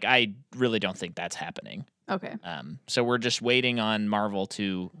said, like, I really don't think that's happening. Okay. So we're just waiting on Marvel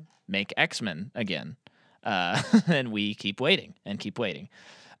to make X-Men again. And we keep waiting and keep waiting.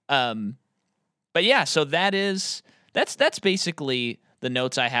 But yeah, so that's basically the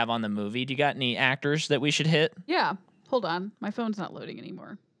notes I have on the movie. Do you got any actors that we should hit? Yeah. Hold on. My phone's not loading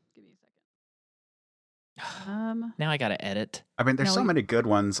anymore. Give me a second. Now I got to edit. I mean, there's so many good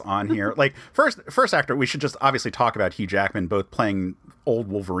ones on here. Like, first actor, we should just obviously talk about Hugh Jackman, both playing old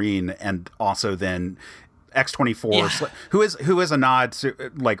Wolverine and also then X-24, who is a nod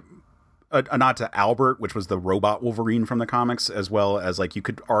to like a nod to Albert, which was the robot Wolverine from the comics, as well as like you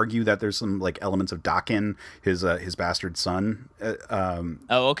could argue that there's some like elements of Dakin, his bastard son.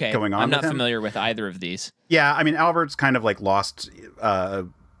 Okay. Going on. I'm not familiar with either of these. Yeah, I mean Albert's kind of like lost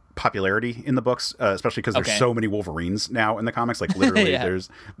popularity in the books, especially because there's so many Wolverines now in the comics. Like literally,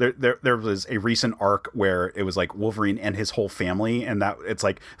 there was a recent arc where it was like Wolverine and his whole family, and that it's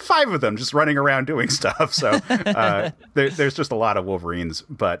like 5 of them just running around doing stuff. So there's just a lot of Wolverines,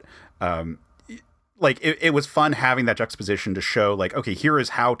 but. Like it was fun having that juxtaposition to show like, okay, here is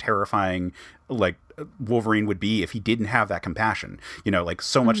how terrifying like Wolverine would be if he didn't have that compassion. You know, like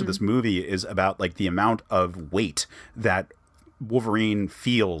so much of this movie is about like the amount of weight that Wolverine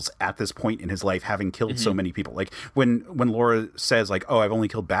feels at this point in his life, having killed so many people. Like when Laura says like, oh, I've only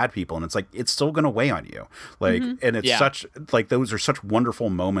killed bad people, and it's like it's still gonna weigh on you. Like and it's such like those are such wonderful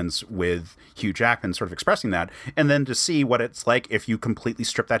moments with Hugh Jackman sort of expressing that, and then to see what it's like if you completely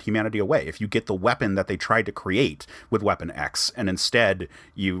strip that humanity away, if you get the weapon that they tried to create with Weapon X and instead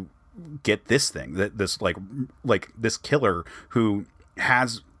you get this thing, that this like this killer who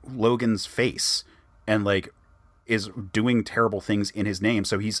has Logan's face and like is doing terrible things in his name.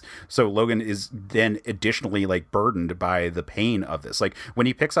 So Logan is then additionally like burdened by the pain of this. Like when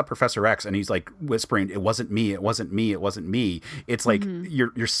he picks up Professor X and he's like whispering, "It wasn't me, it wasn't me, it wasn't me." It's like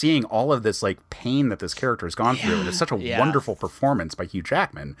you're seeing all of this like pain that this character has gone through. And it's such a wonderful performance by Hugh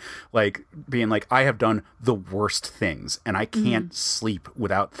Jackman. Like being like, I have done the worst things and I can't sleep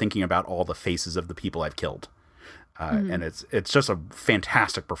without thinking about all the faces of the people I've killed. And it's just a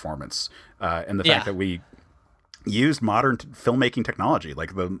fantastic performance. And the fact that we used modern filmmaking technology,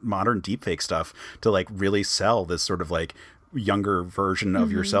 like the modern deepfake stuff, to like really sell this sort of like younger version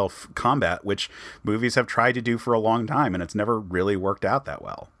of yourself combat, which movies have tried to do for a long time, and it's never really worked out that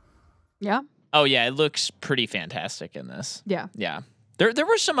well. Yeah. Oh yeah, it looks pretty fantastic in this. Yeah. Yeah. There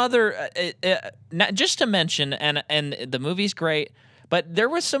were some other not just to mention, and the movie's great. But there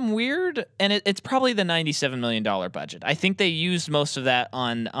was some weird, and it's probably the $97 million budget. I think they used most of that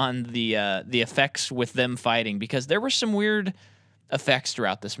on the effects with them fighting, because there were some weird effects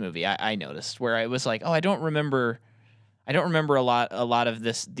throughout this movie. I noticed where I was like, oh, I don't remember a lot of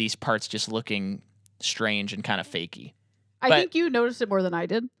these parts just looking strange and kind of fakey. I think you noticed it more than I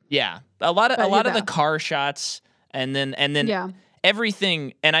did. Yeah, a lot of the car shots, and then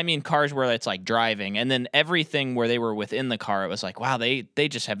everything, and I mean cars where it's like driving, and then everything where they were within the car, it was like, wow, they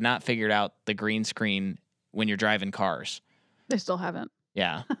just have not figured out the green screen when you're driving cars. They still haven't.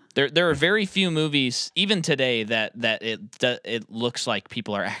 Yeah, there are very few movies even today that it looks like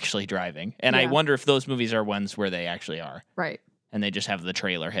people are actually driving, and I wonder if those movies are ones where they actually are. Right. And they just have the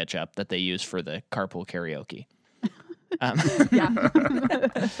trailer hitch up that they use for the carpool karaoke.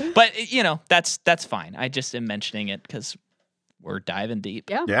 But you know, that's fine. I just am mentioning it because we're diving deep.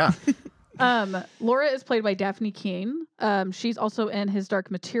 Yeah. Laura is played by Daphne Keane. She's also in His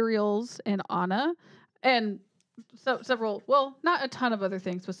Dark Materials and Anna, and several. Well, not a ton of other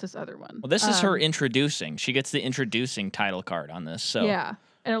things, but this other one. Well, this is her introducing. She gets the introducing title card on this. So yeah,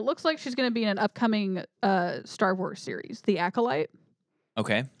 and it looks like she's going to be in an upcoming Star Wars series, The Acolyte.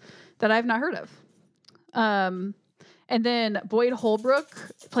 Okay. That I've not heard of. And then Boyd Holbrook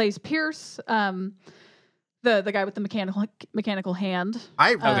plays Pierce. The guy with the mechanical hand.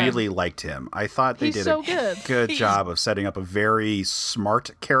 I really liked him. I thought they did a good job of setting up a very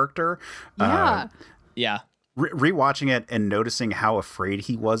smart character. Yeah. Rewatching it and noticing how afraid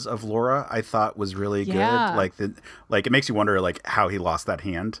he was of Laura, I thought was really good. Like it makes you wonder like how he lost that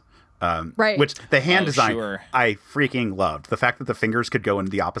hand. Right. Which the hand design I freaking loved. The fact that the fingers could go in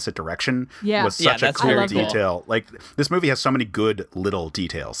the opposite direction was such a cool detail. Like this movie has so many good little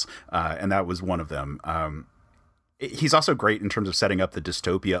details, and that was one of them. He's also great in terms of setting up the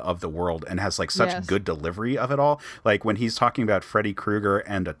dystopia of the world and has like such good delivery of it all. Like when he's talking about Freddy Krueger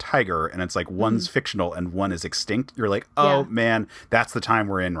and a tiger, and it's like one's fictional and one is extinct. You're like, oh man, that's the time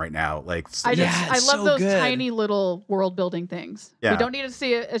we're in right now. Like, I love those tiny little world building things. Yeah. We don't need to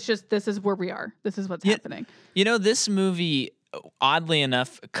see it. It's just, this is where we are. This is what's happening. You know, this movie, oddly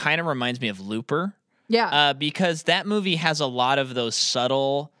enough, kind of reminds me of Looper. Yeah. Because that movie has a lot of those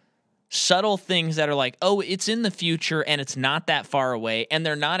subtle things that are like, oh, it's in the future and it's not that far away, and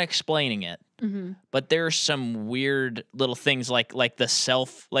they're not explaining it. But there's some weird little things like the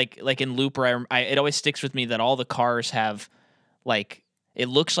self, like in Looper, it always sticks with me that all the cars have like, it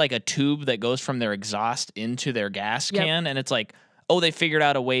looks like a tube that goes from their exhaust into their gas can, and it's like, oh, they figured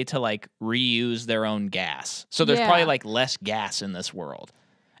out a way to like reuse their own gas. So there's probably like less gas in this world.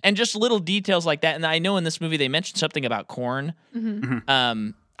 And just little details like that. And I know in this movie they mentioned something about corn.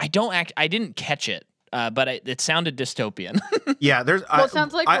 I didn't catch it but it sounded dystopian. Yeah, there's. Well, it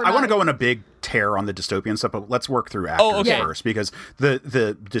sounds like I we're want to not- go on a big tear on the dystopian stuff, but let's work through actors okay. first, because the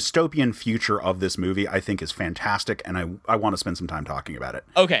dystopian future of this movie I think is fantastic, and I want to spend some time talking about it.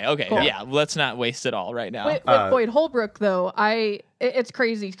 Okay, Cool. yeah, let's not waste it all right now. With Boyd Holbrook, though, it's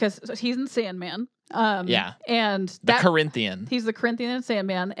crazy because he's in Sandman. Yeah. And The Corinthian. He's the Corinthian in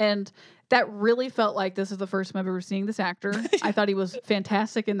Sandman, and that really felt like this is the first time I've ever seen this actor. I thought he was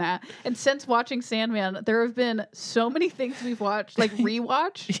fantastic in that. And since watching Sandman, there have been so many things we've watched, like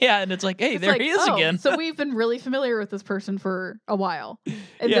rewatch. Yeah, and it's like, hey, It's there like, he is oh, again. So we've been really familiar with this person for a while.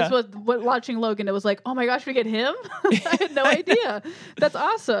 And Yeah. this was watching Logan. It was like, oh my gosh, we get him? I had no idea. That's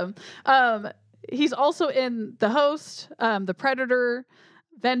awesome. He's also in The Host, The Predator,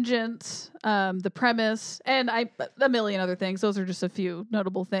 Vengeance, The Premise, and a million other things. Those are just a few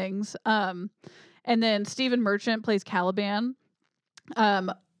notable things. And then Stephen Merchant plays Caliban.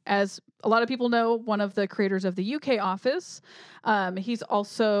 As a lot of people know, one of the creators of the UK office. He's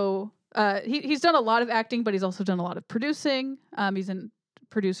also he's done a lot of acting, but he's also done a lot of producing. He's a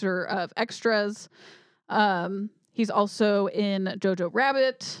producer of extras. He's also in Jojo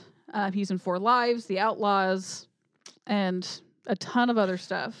Rabbit. He's in Four Lives, The Outlaws, and a ton of other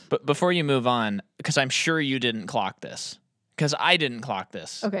stuff. But before you move on, because I'm sure you didn't clock this, because I didn't clock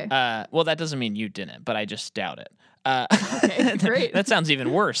this. Okay. Well, that doesn't mean you didn't, but I just doubt it. Okay, great. That sounds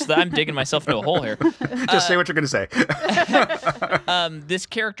even worse. I'm digging myself into a hole here. Just say what you're going to say. This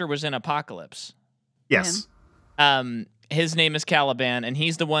character was in Apocalypse. Yes. His name is Caliban, and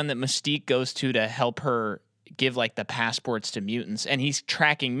he's the one that Mystique goes to help her give like the passports to mutants, and he's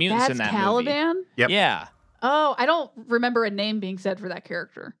tracking mutants That's in that Caliban? movie. Yep. Yeah. Oh, I don't remember a name being said for that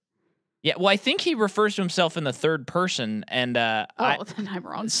character. Yeah. Well, I think he refers to himself in the third person, and Then I'm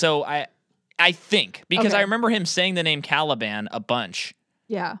wrong. so I think because Okay. I remember him saying the name Caliban a bunch.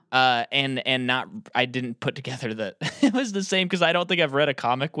 Yeah. And not I didn't put together that it was the same because I don't think I've read a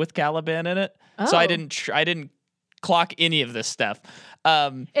comic with Caliban in it, so I Oh. didn't clock any of this stuff.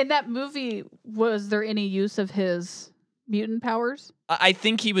 In that movie, was there any use of his mutant powers? I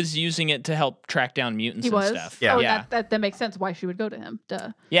think he was using it to help track down mutants He and was. stuff. Yeah. Oh, yeah, that makes sense. Why she would go to him? Duh.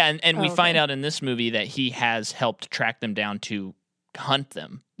 yeah. And we Oh, find okay. out in this movie that he has helped track them down to hunt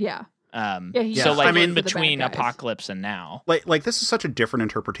them. Yeah. Yeah, So he's like I mean- in for the bad between guys. Apocalypse and now. Like this is such a different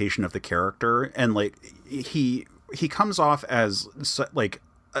interpretation of the character, and like he comes off as like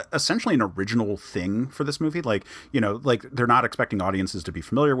essentially an original thing for this movie. Like, you know, like they're not expecting audiences to be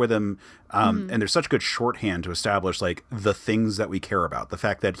familiar with him, and there's such good shorthand to establish like the things that we care about, the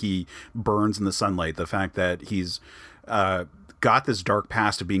fact that he burns in the sunlight, the fact that he's got this dark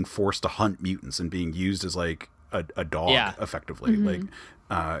past of being forced to hunt mutants and being used as like a dog, Yeah. effectively.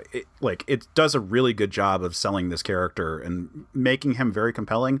 It does a really good job of selling this character and making him very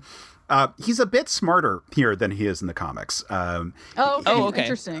compelling. He's a bit smarter here than he is in the comics. okay.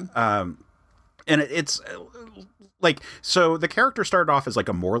 Interesting. And it's like, so the character started off as like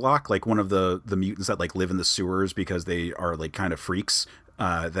a Morlock, like one of the mutants that like live in the sewers because they are like kind of freaks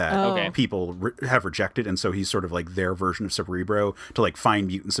that Okay. people have rejected. And so he's sort of like their version of Cerebro to like find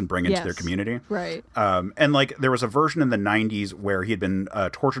mutants and bring into their Yes. community. Right. And like there was a version in the 90s where he had been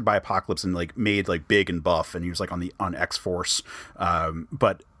tortured by Apocalypse and like made like big and buff, and he was like on X-Force,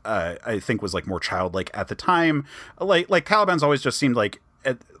 but I think was like more childlike at the time. Like Caliban's always just seemed like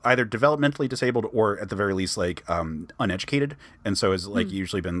either developmentally disabled or at the very least like uneducated, and so has like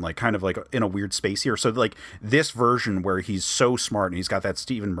usually been like kind of like in a weird space here. So like this version where he's so smart and he's got that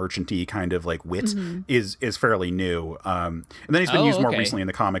Stephen Merchant-y kind of like wit is fairly new, and then he's been used more recently in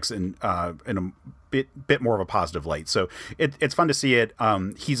the comics in a bit more of a positive light. So it's fun to see it.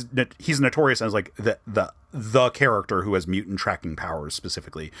 He's notorious as like the character who has mutant tracking powers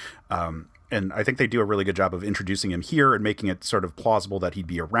specifically. And I think they do a really good job of introducing him here and making it sort of plausible that he'd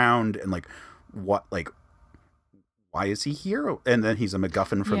be around, and like why is he here? And then he's a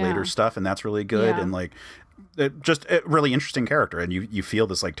MacGuffin for later stuff, and that's really good. Yeah. And like just a really interesting character, and you feel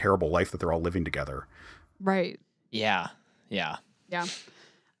this like terrible life that they're all living together. Right. Yeah. Yeah.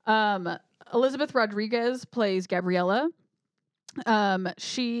 Elizabeth Rodriguez plays Gabriella.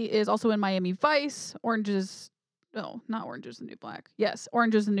 She is also in Miami Vice, not Orange is the New Black. Yes,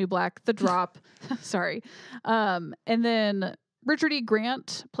 Orange is the New Black, The Drop. Sorry. And then Richard E.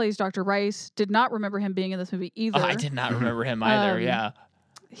 Grant plays Dr. Rice. Did not remember him being in this movie either. Oh, I did not remember him either. Yeah.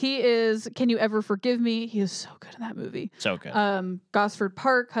 He is Can You Ever Forgive Me? He is so good in that movie. So good. Gosford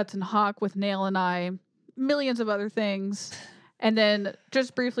Park, Hudson Hawk with Nail and I, millions of other things. And then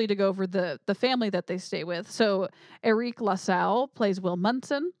just briefly to go over the family that they stay with. So Eric LaSalle plays Will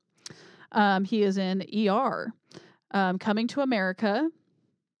Munson. He is in ER. Coming to America,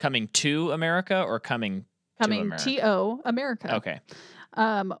 Coming to America or coming to Coming America? T.O. America. Okay.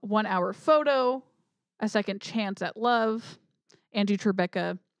 1 Hour Photo, A Second Chance at Love, Angie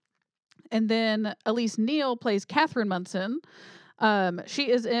Tribeca. And then Elise Neal plays Catherine Munson. She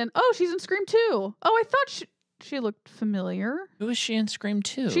is in, she's in Scream 2. Oh, I thought she looked familiar. Who is she in Scream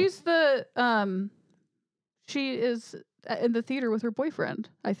 2? She's she is in the theater with her boyfriend,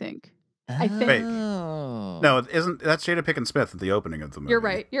 I think. I think. Wait. Oh. No, isn't that's Jada Pinkett Smith at the opening of the movie? You're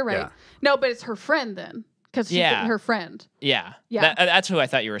right. Yeah. No, but it's her friend then. Because she's her friend. Yeah. Yeah. That's who I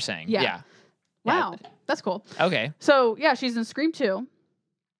thought you were saying. Yeah. Wow. That's cool. Okay. So, yeah, she's in Scream 2.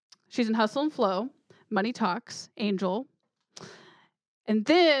 She's in Hustle and Flow, Money Talks, Angel. And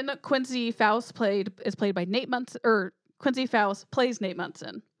then Quincy Faust is played by Nate Munson, or Quincy Faust plays Nate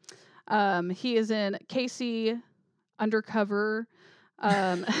Munson. He is in Casey Undercover,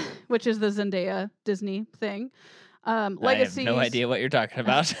 which is the Zendaya Disney thing. Legacies. I have no idea what you're talking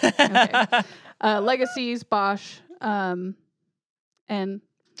about. Okay. Legacies, Bosch, and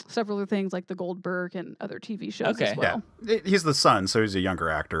several other things like The Goldberg and other TV shows as well. Yeah, he's the son, so he's a younger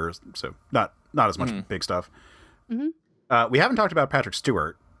actor, so not as much big stuff. Mm-hmm. We haven't talked about Patrick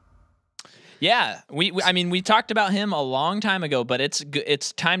Stewart. Yeah, we talked about him a long time ago, but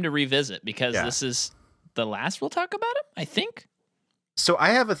it's time to revisit because this is the last we'll talk about him, I think. So I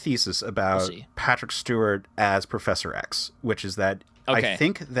have a thesis about Patrick Stewart as Professor X, which is that I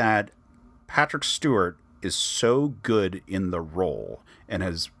think that Patrick Stewart is so good in the role and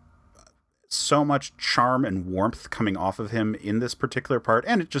has so much charm and warmth coming off of him in this particular part,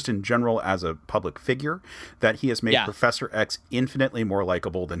 and just in general as a public figure, that he has made Professor X infinitely more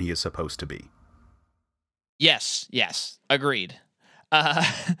likable than he is supposed to be. Yes, agreed.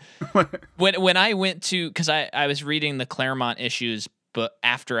 When I went to, because I was reading the Claremont issues, but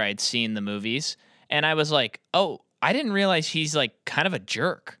after I'd seen the movies, and I was like, oh, I didn't realize he's like kind of a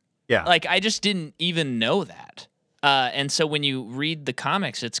jerk. Yeah. Like I just didn't even know that. And so when you read the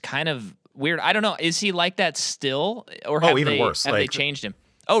comics, it's kind of weird. I don't know. Is he like that still, or have worse? Have they changed him?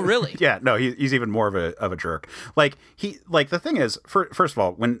 Oh, really? Yeah. No, he's even more of a jerk. Like the thing is, first of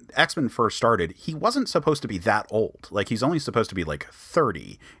all, when X-Men first started, he wasn't supposed to be that old. Like he's only supposed to be like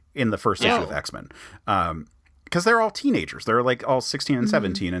 30 in the first issue of X-Men. Because they're all teenagers. They're like all 16 and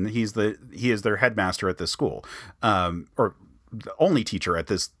 17, and he is their headmaster at this school, or the only teacher at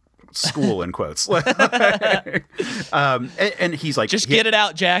this school in quotes. And he's like, just get it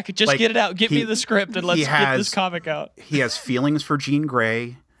out, Jack. Just get it out. Get me the script and let's get this comic out. He has feelings for Jean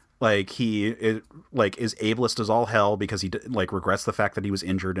Grey. Like he is ableist as all hell because he regrets the fact that he was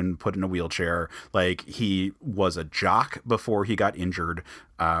injured and put in a wheelchair. Like he was a jock before he got injured.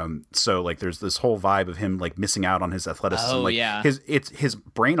 So like there's this whole vibe of him like missing out on his athleticism. Oh, like his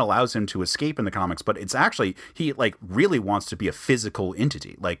brain allows him to escape in the comics, but it's actually he like really wants to be a physical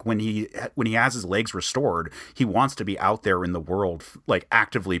entity. Like when he has his legs restored, he wants to be out there in the world, like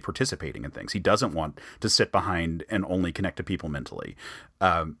actively participating in things. He doesn't want to sit behind and only connect to people mentally.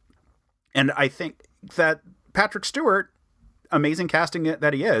 And I think that Patrick Stewart, amazing casting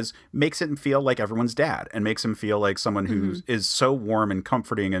that he is, makes him feel like everyone's dad and makes him feel like someone who is so warm and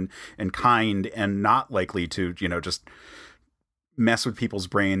comforting and kind and not likely to, just mess with people's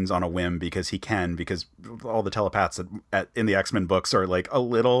brains on a whim because all the telepaths in the X-Men books are like a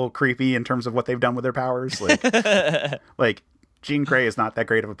little creepy in terms of what they've done with their powers. Like Jean Grey is not that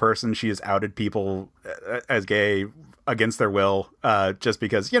great of a person. She has outed people as gay against their will, just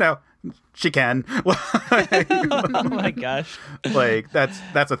because, she can. Oh my gosh. Like that's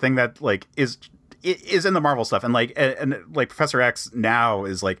a thing that like is in the Marvel stuff, and like Professor X now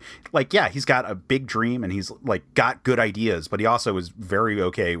is like yeah, he's got a big dream and he's like got good ideas, but he also is very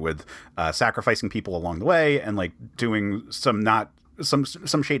okay with sacrificing people along the way and like doing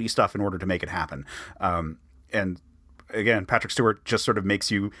some shady stuff in order to make it happen. And again, Patrick Stewart just sort of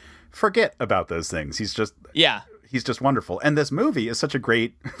makes you forget about those things. He's just wonderful. And this movie is such a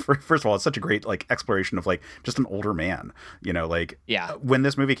great, first of all, it's such a great like exploration of like just an older man, when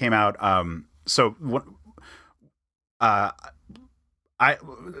this movie came out. I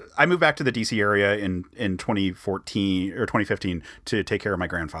moved back to the DC area in 2014 or 2015 to take care of my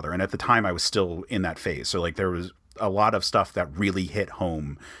grandfather. And at the time I was still in that phase. So like there was a lot of stuff that really hit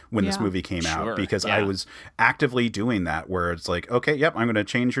home when this movie came out, because I was actively doing that, where it's like, okay, yep, I'm going to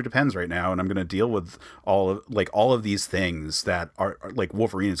change your Depends right now. And I'm going to deal with all of these things that are like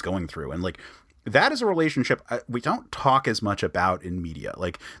Wolverine is going through. And like, that is a relationship we don't talk as much about in media.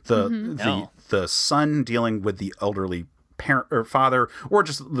 Like the son dealing with the elderly parent or father, or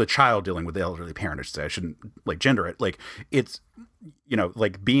just the child dealing with the elderly parent. I shouldn't like gender it. Like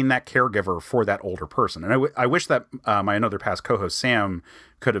like being that caregiver for that older person. And I wish that my Another Past co-host Sam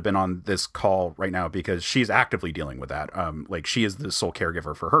could have been on this call right now, because she's actively dealing with that. Like, she is the sole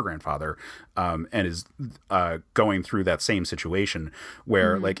caregiver for her grandfather, and is going through that same situation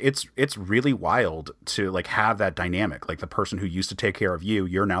where like it's really wild to like have that dynamic. Like, the person who used to take care of you,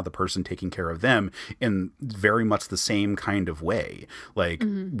 you're now the person taking care of them in very much the same kind of way. Like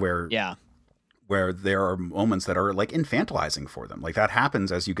where there are moments that are like infantilizing for them. Like, that happens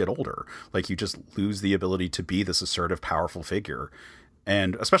as you get older. Like, you just lose the ability to be this assertive, powerful figure.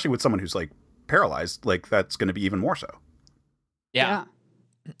 And especially with someone who's like paralyzed, like that's going to be even more so. Yeah.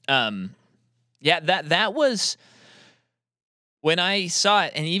 That was when I saw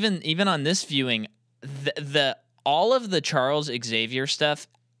it. And even on this viewing, the all of the Charles Xavier stuff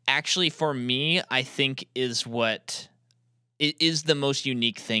actually, for me, I think is what is the most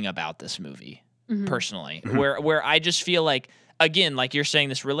unique thing about this movie. Personally, where I just feel like, again, like you're saying,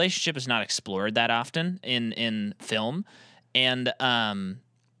 this relationship is not explored that often in film, and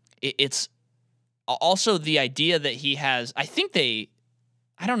it's also the idea that he has. I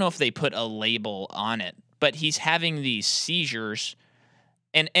don't know if they put a label on it, but he's having these seizures,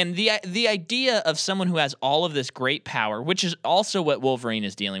 and the idea of someone who has all of this great power, which is also what Wolverine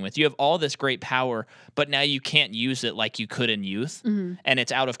is dealing with. You have all this great power, but now you can't use it like you could in youth, and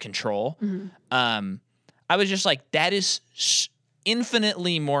it's out of control. I was just like, that is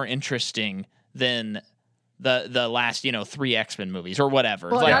infinitely more interesting than the last 3 X-Men movies or whatever.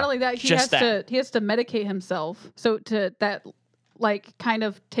 Well, like, not only that, he has to medicate himself, so that like kind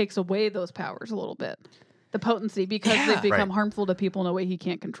of takes away those powers a little bit. The potency, because they've become harmful to people in a way he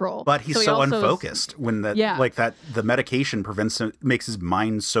can't control. But he's so unfocused when the medication makes his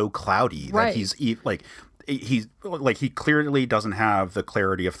mind so cloudy that he clearly doesn't have the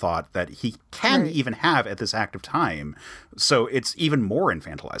clarity of thought that he can even have at this active time. So it's even more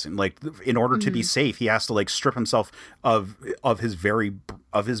infantilizing. Like, in order to be safe, he has to like strip himself of his brain.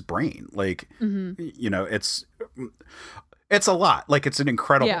 Like, it's a lot. Like, it's an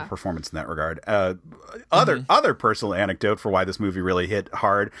incredible performance in that regard. Other personal anecdote for why this movie really hit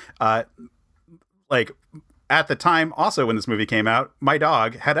hard. Like, at the time, also when this movie came out, my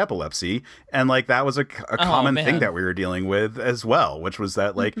dog had epilepsy, and like that was a common thing that we were dealing with as well, which was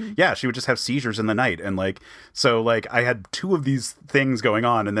that like she would just have seizures in the night, and like so like I had 2 of these things going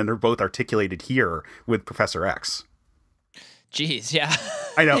on, and then they're both articulated here with Professor X. Jeez, yeah.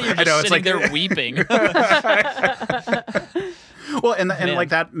 I know. You're I know. It's like they're weeping. Well, and like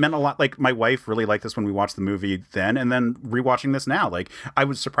that meant a lot. Like, my wife really liked this when we watched the movie then, and then rewatching this now. Like, I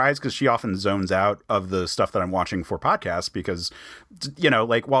was surprised because she often zones out of the stuff that I'm watching for podcasts, because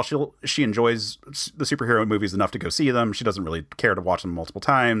like, while she enjoys the superhero movies enough to go see them, she doesn't really care to watch them multiple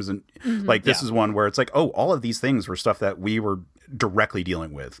times. And like, this is one where it's like, oh, all of these things were stuff that we were directly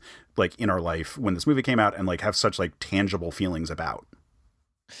dealing with, like, in our life when this movie came out, and like have such like tangible feelings about.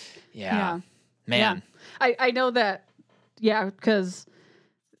 Yeah. Man. Yeah. I know that. Yeah, because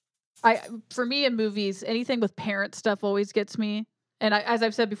for me in movies, anything with parent stuff always gets me. And as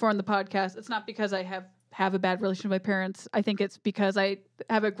I've said before on the podcast, it's not because I have a bad relationship with my parents. I think it's because I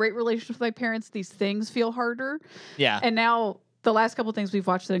have a great relationship with my parents. These things feel harder. Yeah. And now the last couple of things we've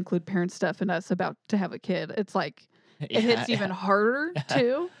watched that include parent stuff and us about to have a kid, it's like it hits even harder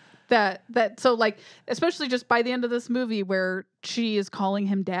too. So like, especially just by the end of this movie where she is calling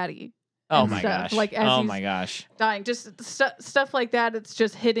him daddy. Oh my gosh! Like, as my gosh! Dying, just stuff like that. It's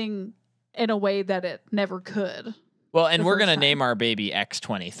just hitting in a way that it never could. Well, and we're gonna name our baby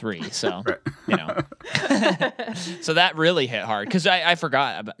X-23, so so that really hit hard because I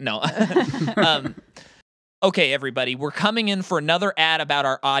forgot about Okay, everybody, we're coming in for another ad about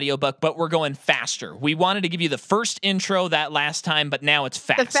our audiobook, but we're going faster. We wanted to give you the first intro that last time, but now it's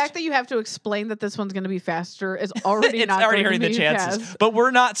fast. The fact that you have to explain that this one's going to be faster is already it's already hurting the chances, fast. But we're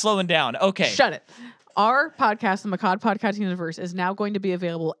not slowing down. Okay. Shut it. Our podcast, the Macabre Podcast Universe, is now going to be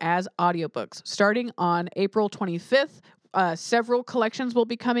available as audiobooks starting on April 25th. Several collections will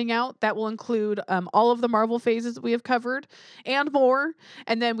be coming out that will include all of the Marvel phases that we have covered and more.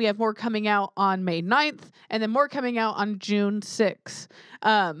 And then we have more coming out on May 9th and then more coming out on June 6th.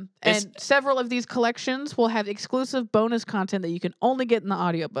 And several of these collections will have exclusive bonus content that you can only get in the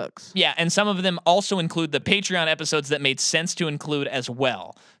audiobooks. Yeah, and some of them also include the Patreon episodes that made sense to include as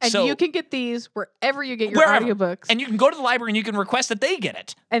well. And so, you can get these wherever you get your audiobooks. And you can go to the library and you can request that they get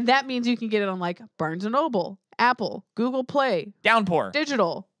it. And that means you can get it on like Barnes & Noble, Apple, Google Play, Downpour,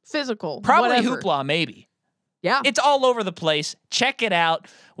 digital, physical, probably whatever. Hoopla, maybe. Yeah, it's all over the place. Check it out.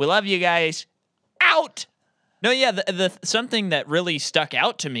 We love you guys. Out. No, yeah. The something that really stuck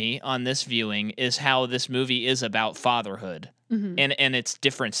out to me on this viewing is how this movie is about fatherhood and it's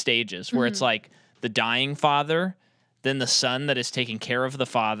different stages where it's like the dying father, then the son that is taking care of the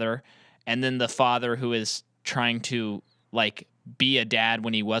father, and then the father who is trying to like be a dad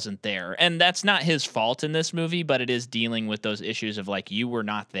when he wasn't there. And that's not his fault in this movie, but it is dealing with those issues of like, you were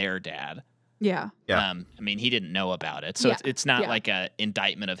not there, dad. Yeah. Yeah. I mean, he didn't know about it. So it's not like a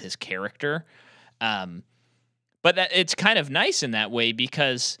indictment of his character. But it's kind of nice in that way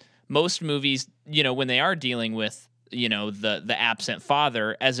because most movies, you know, when they are dealing with, you know, the absent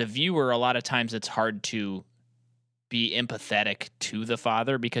father, as a viewer, a lot of times it's hard to be empathetic to the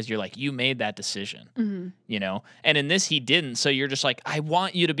father because you're like, you made that decision, you know? And in this, he didn't. So you're just like, I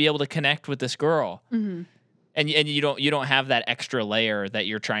want you to be able to connect with this girl. And you don't have that extra layer that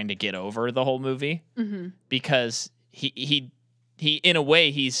you're trying to get over the whole movie because he in a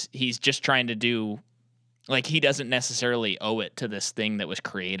way he's just trying to do, like, he doesn't necessarily owe it to this thing that was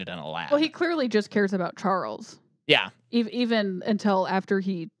created in a lab. Well, he clearly just cares about Charles. Yeah. Even until after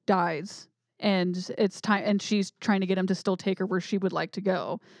he dies. And it's time, and she's trying to get him to still take her where she would like to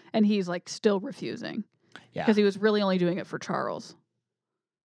go, and he's like still refusing, because he was really only doing it for Charles.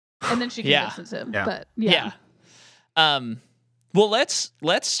 And then she convinces him. But well, let's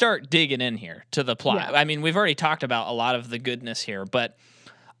start digging in here to the plot. Yeah. I mean, we've already talked about a lot of the goodness here, but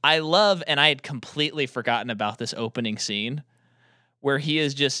I love, and I had completely forgotten about this opening scene where he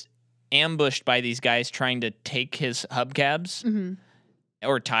is just ambushed by these guys trying to take his hubcaps.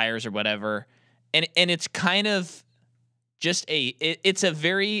 Or tires or whatever. And it's kind of just it's a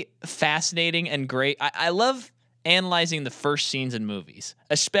very fascinating and great. I love analyzing the first scenes in movies,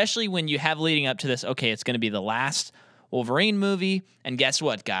 especially when you have leading up to this. Okay, it's going to be the last Wolverine movie. And guess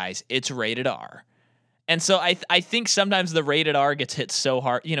what, guys? It's rated R. And so I think sometimes the rated R gets hit so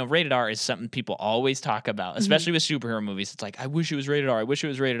hard. You know, rated R is something people always talk about, especially with superhero movies. It's like, I wish it was rated R. I wish it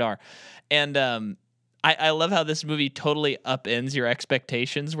was rated R. And, I love how this movie totally upends your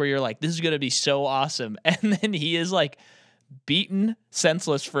expectations where you're like, this is going to be so awesome. And then he is like beaten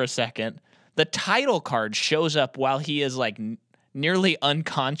senseless for a second. The title card shows up while he is like nearly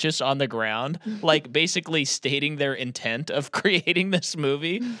unconscious on the ground, like basically stating their intent of creating this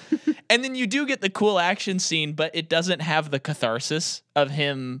movie. And then you do get the cool action scene, but it doesn't have the catharsis of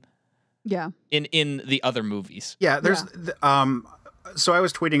him in the other movies. Yeah, there's so I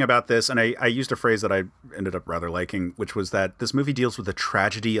was tweeting about this, and I used a phrase that I ended up rather liking, which was that this movie deals with the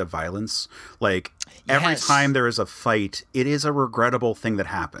tragedy of violence. Like, every time there is a fight, it is a regrettable thing that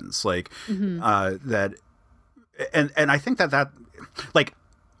happens. Like, that, and I think that, like,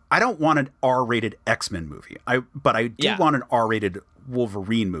 I don't want an R-rated X-Men movie, but I do want an R-rated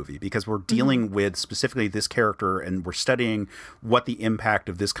Wolverine movie, because we're dealing with specifically this character, and we're studying what the impact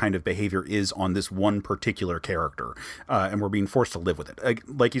of this kind of behavior is on this one particular character, and we're being forced to live with it.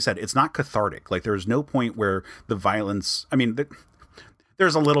 Like you said, it's not cathartic. Like, there's no point where the violence, I mean,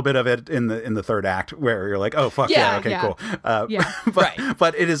 there's a little bit of it in the third act where you're like, oh, fuck, cool.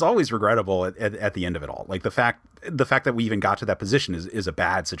 But it is always regrettable at the end of it all. Like, the fact that we even got to that position is a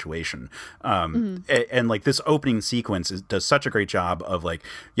bad situation. And like, this opening sequence does such a great job of like,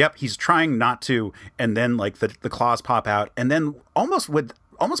 yep, he's trying not to, and then like the claws pop out, and then almost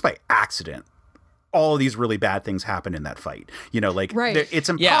by accident, all of these really bad things happen in that fight. You know, like, it's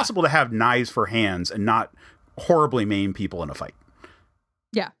impossible to have knives for hands and not horribly maim people in a fight.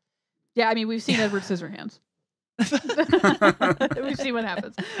 Yeah, I mean, we've seen Edward Scissorhands. We've seen what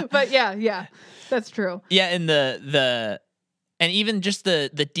happens. But yeah, that's true. Yeah, and and even just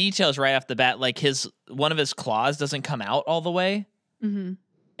the details right off the bat, like one of his claws doesn't come out all the way. And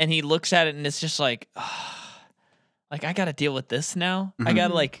he looks at it and it's just like, like, I got to deal with this now. I got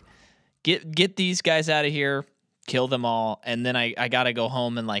to like get these guys out of here, kill them all, and then I gotta go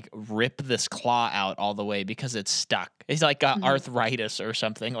home and like rip this claw out all the way because it's stuck. He's like got arthritis or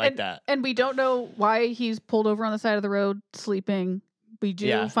something like that. And we don't know why he's pulled over on the side of the road sleeping. We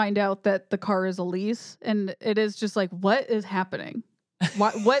do find out that the car is a lease, and it is just like, what is happening?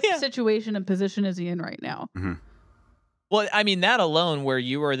 What situation and position is he in right now? Well, I mean, that alone, where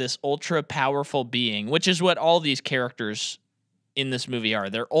you are this ultra powerful being, which is what all these characters in this movie are.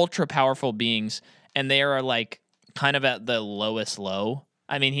 They're ultra powerful beings, and they are like kind of at the lowest low.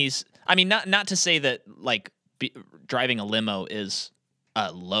 I mean, not to say that like driving a limo is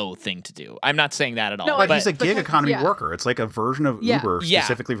a low thing to do. I'm not saying that at all. No, but he's a gig economy worker. It's like a version of Uber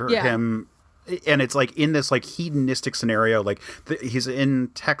specifically for him and it's like in this like hedonistic scenario, like he's in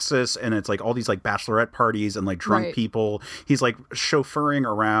Texas, and it's like all these like bachelorette parties and like drunk people. He's like chauffeuring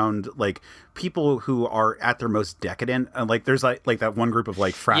around like people who are at their most decadent, and like there's like that one group of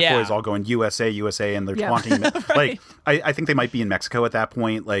like frat boys all going USA, and they're taunting like I think they might be in Mexico at that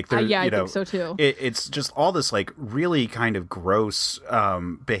point. Like they're I think so too. It's just all this like really kind of gross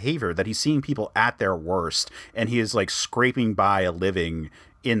behavior that he's seeing people at their worst, and he is like scraping by a living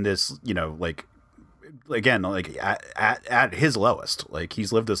in this, you know, like again, like at his lowest. Like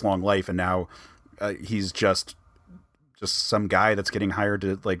he's lived this long life, and now he's just some guy that's getting hired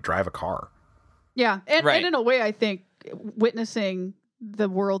to like drive a car. Yeah, and in a way, I think witnessing the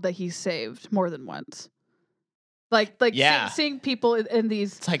world that he saved more than once, like seeing people in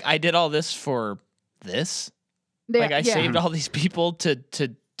these. It's like, I did all this for this. Like I saved all these people to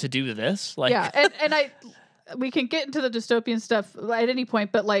do this. Like and we can get into the dystopian stuff at any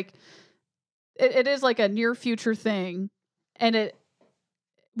point, but like it is like a near future thing, and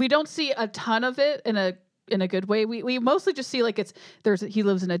we don't see a ton of it in a good way. We mostly just see like he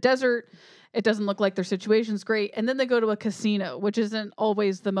lives in a desert. It doesn't look like their situation's great. And then they go to a casino, which isn't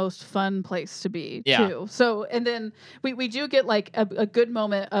always the most fun place to be, too. So, and then we do get like a good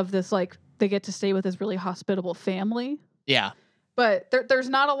moment of this, like they get to stay with this really hospitable family. Yeah. But there's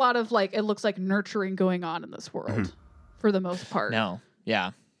not a lot of like, it looks like nurturing going on in this world for the most part. No.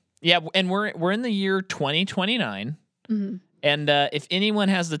 Yeah. Yeah. And we're in the year 2029. Mm-hmm. And if anyone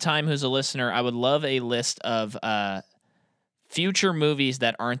has the time who's a listener, I would love a list of future movies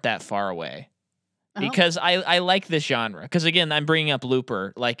that aren't that far away, because I like this genre. Because again, I'm bringing up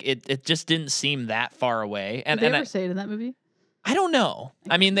Looper. Like it just didn't seem that far away. And did they ever say it in that movie? I don't know.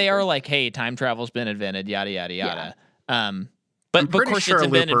 I mean, they are like, hey, time travel's been invented, yada yada yada. But of course, sure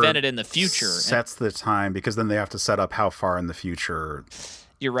it's been invented in the future. Sets the time, because then they have to set up how far in the future.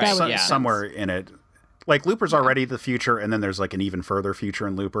 You're right. Somewhere in it, like Looper's already the future, and then there's like an even further future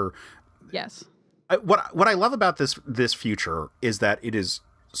in Looper. Yes. What I love about this future is that it is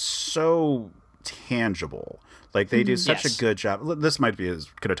so tangible. Like they do such a good job. This might be as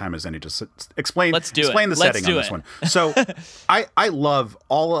good a time as any to explain. Explain the setting on this one. So I love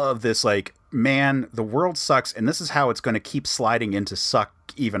all of this. Like, man, the world sucks, and this is how it's going to keep sliding into suck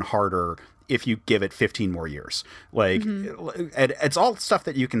even harder if you give it 15 more years. Like, and it's all stuff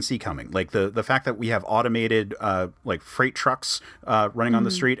that you can see coming. Like the fact that we have automated like freight trucks running on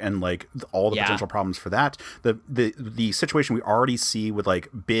the street, and like all the potential problems for that. The situation we already see with like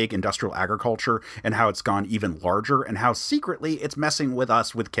big industrial agriculture, and how it's gone even larger, and how secretly it's messing with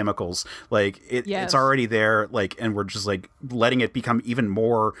us with chemicals. Like it's already there. Like, and we're just like letting it become even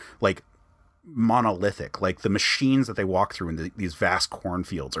more like monolithic. Like the machines that they walk through in these vast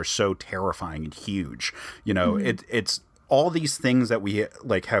cornfields are so terrifying and huge. You know, it's all these things that we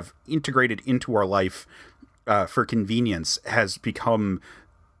like have integrated into our life for convenience has become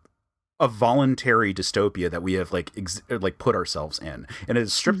a voluntary dystopia that we have like put ourselves in, and it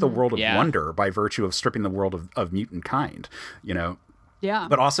has stripped the world of wonder by virtue of stripping the world of mutant kind. You know,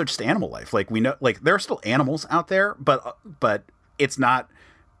 but also just animal life. Like we know, like there are still animals out there, but it's not.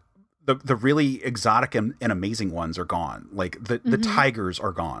 The really exotic and amazing ones are gone. Like the tigers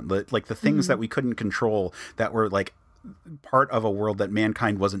are gone. Like the things that we couldn't control, that were like part of a world that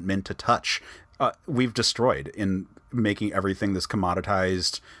mankind wasn't meant to touch, we've destroyed in making everything this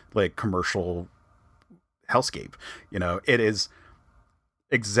commoditized, like commercial hellscape. You know, it is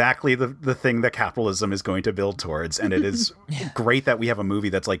exactly the thing that capitalism is going to build towards. And it is great that we have a movie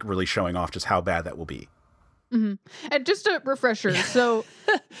that's like really showing off just how bad that will be. And just a refresher. So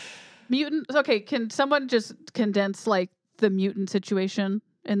mutant. Okay, can someone just condense like the mutant situation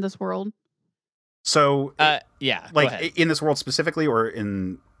in this world? So, like in this world specifically, or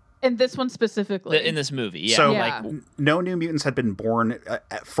in this one specifically, in this movie. Yeah. So, like, no new mutants had been born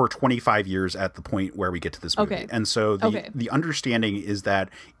for 25 years at the point where we get to this movie, and so the understanding is that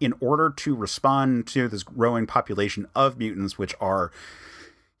in order to respond to this growing population of mutants, which are,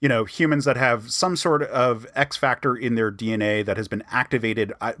 you know, humans that have some sort of X factor in their DNA that has been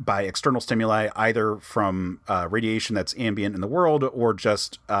activated by external stimuli, either from radiation that's ambient in the world, or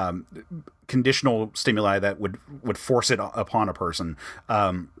just conditional stimuli that would force it upon a person.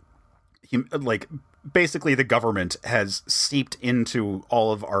 Like basically the government has seeped into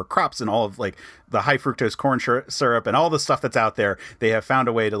all of our crops and all of like the high fructose corn syrup and all the stuff that's out there. They have found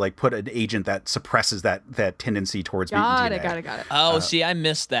a way to like put an agent that suppresses that tendency towards mutant DNA. Got it. Oh, see, I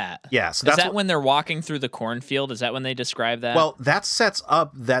missed that. Yeah. So is that when they're walking through the cornfield? Is that when they describe that? Well, that sets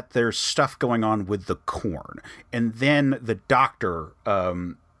up that there's stuff going on with the corn. And then the doctor,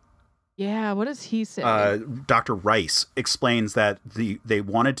 Yeah, what does he say? Dr. Rice explains that they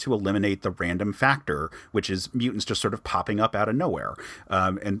wanted to eliminate the random factor, which is mutants just sort of popping up out of nowhere,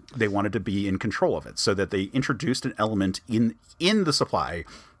 and they wanted to be in control of it, so that they introduced an element in the supply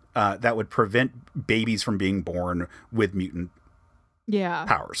that would prevent babies from being born with mutant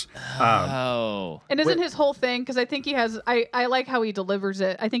powers. And isn't his whole thing, because I think he has, I like how he delivers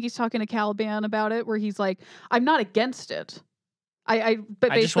it. I think he's talking to Caliban about it, where he's like, I'm not against it.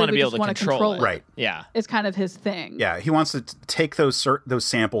 But I just want to be able to control it. Right. Yeah. It's kind of his thing. Yeah, he wants to take those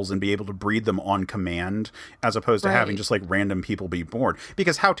samples and be able to breed them on command, as opposed to having just like random people be born.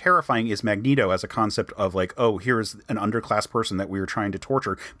 Because how terrifying is Magneto as a concept of like, oh, here's an underclass person that we were trying to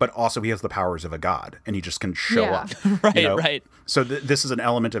torture, but also he has the powers of a god and he just can show up. Right. So this is an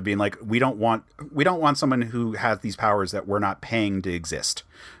element of being like, we don't want someone who has these powers that we're not paying to exist.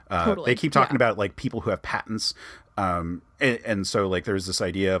 Totally. They keep talking about like people who have patents. And so like there's this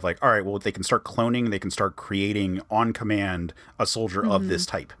idea of like, all right, well, they can start cloning, they can start creating on command a soldier of this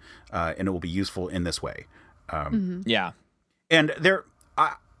type, and it will be useful in this way. Yeah. And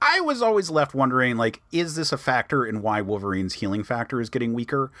I was always left wondering, like, is this a factor in why Wolverine's healing factor is getting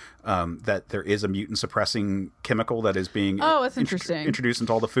weaker? That there is a mutant suppressing chemical that is being that's interesting. Introduced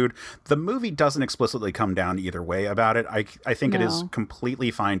into all the food. The movie doesn't explicitly come down either way about it. I think it is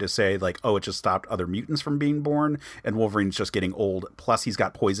completely fine to say, like, oh, it just stopped other mutants from being born, and Wolverine's just getting old. Plus, he's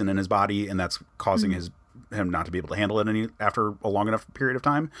got poison in his body, and that's causing him not to be able to handle it after a long enough period of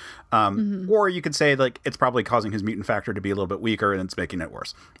time. Or you could say like it's probably causing his mutant factor to be a little bit weaker and it's making it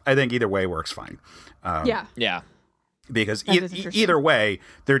worse. I think either way works fine. Yeah. Because either way,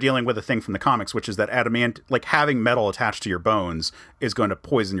 they're dealing with a thing from the comics, which is that like having metal attached to your bones is going to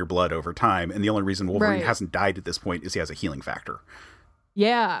poison your blood over time. And the only reason Wolverine hasn't died at this point is he has a healing factor.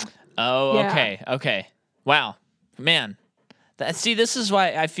 Yeah. Oh, yeah. Okay. Wow, man. This is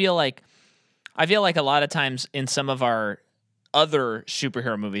why I feel like a lot of times in some of our other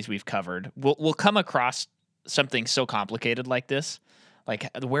superhero movies we've covered, we'll come across something so complicated like this, like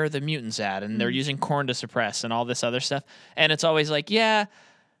where are the mutants at, and they're using corn to suppress and all this other stuff, and it's always like,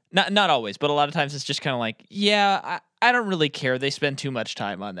 not always, but a lot of times it's just kind of like, I don't really care. They spend too much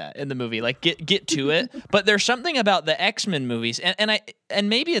time on that in the movie. Like get to it. But there's something about the X-Men movies, and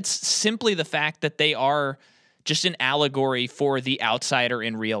maybe it's simply the fact that they are just an allegory for the outsider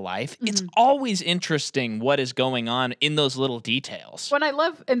in real life. It's always interesting what is going on in those little details. When I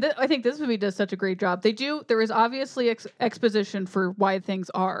love, and I think this movie does such a great job. There is obviously exposition for why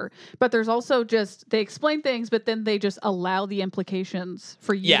things are, but there's also just, they explain things, but then they just allow the implications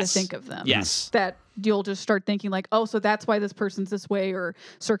for you to think of them. Yes. That you'll just start thinking like, oh, so that's why this person's this way or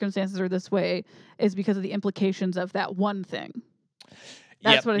circumstances are this way, is because of the implications of that one thing.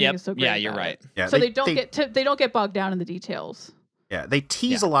 That's what I think is so great. Yeah, you're right. Yeah, so they don't get bogged down in the details. Yeah, they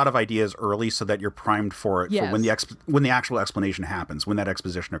tease a lot of ideas early so that you're primed for it for when the actual explanation happens, when that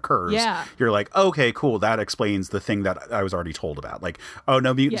exposition occurs. Yeah. You're like, okay, cool, that explains the thing that I was already told about. Like, oh,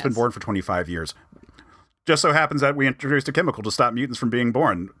 no, mutants been born for 25 years. Just so happens that we introduced a chemical to stop mutants from being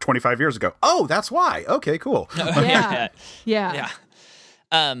born 25 years ago. Oh, that's why. Okay, cool. Yeah.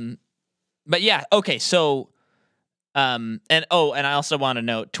 But yeah, okay, so and I also want to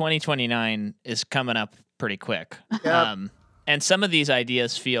note 2029 is coming up pretty quick. Yep. And some of these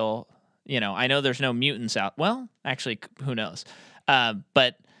ideas feel, I know there's no mutants out. Well, actually, who knows?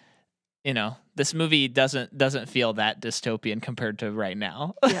 But this movie doesn't feel that dystopian compared to right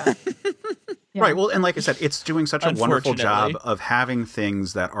now. Yeah. Yeah. Right. Well, and like I said, it's doing such a wonderful job of having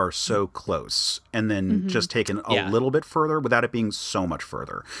things that are so close and then just taken a little bit further without it being so much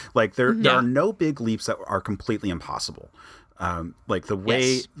further. Like there are no big leaps that are completely impossible. Like the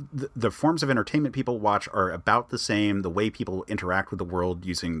way the forms of entertainment people watch are about the same. The way people interact with the world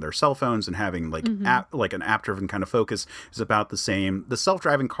using their cell phones and having like an app-driven kind of focus is about the same. The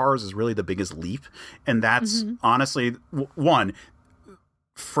self-driving cars is really the biggest leap, and that's honestly one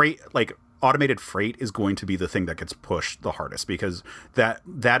freight like. Automated freight is going to be the thing that gets pushed the hardest because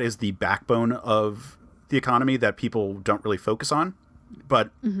that is the backbone of the economy that people don't really focus on, but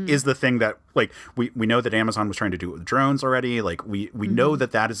is the thing that like we know that Amazon was trying to do it with drones already. Like we know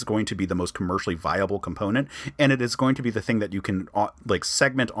that is going to be the most commercially viable component, and it is going to be the thing that you can like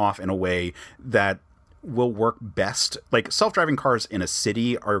segment off in a way that will work best. Like self-driving cars in a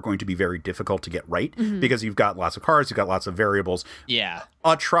city are going to be very difficult to get right because you've got lots of cars, you've got lots of variables. Yeah.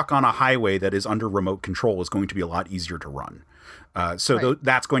 A truck on a highway that is under remote control is going to be a lot easier to run.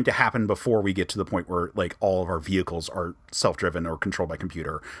 That's going to happen before we get to the point where like all of our vehicles are self-driven or controlled by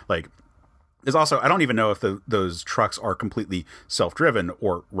computer. Like there's also, I don't even know if those trucks are completely self-driven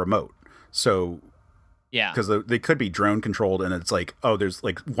or remote. So Yeah. Because they could be drone controlled, and it's like, oh, there's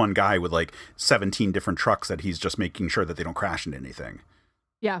like one guy with like 17 different trucks that he's just making sure that they don't crash into anything.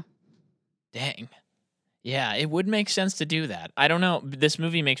 Yeah. Dang. Yeah, it would make sense to do that. I don't know. This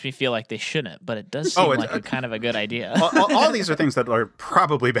movie makes me feel like they shouldn't, but it does seem like a kind of a good idea. All these are things that are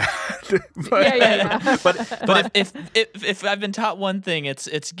probably bad. But, Yeah. But if I've been taught one thing,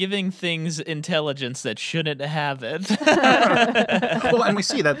 it's giving things intelligence that shouldn't have it. Well, and we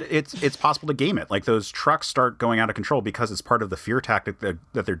see that it's possible to game it. Like those trucks start going out of control because it's part of the fear tactic that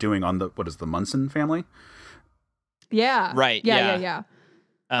they're doing on the Munson family. Yeah. Right. Yeah.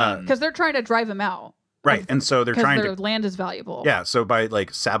 Because they're trying to drive him out. Right, and so they're trying their land is valuable. Yeah, so by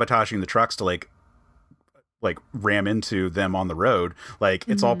like sabotaging the trucks to like ram into them on the road, like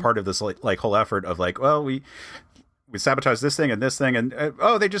it's all part of this like whole effort of like, well, we sabotaged this thing and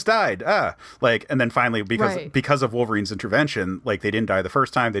oh, they just died. Like, and then finally because of Wolverine's intervention, like they didn't die the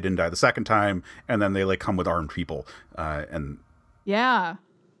first time, they didn't die the second time, and then they like come with armed people, and yeah.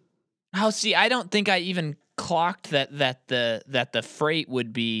 Oh, see, I don't think I even clocked that the freight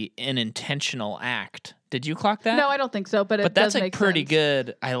would be an intentional act. Did you clock that? No, I don't think so, but that's like make pretty sense.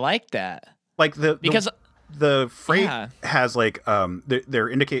 good. I like that. Like because the freight has like they're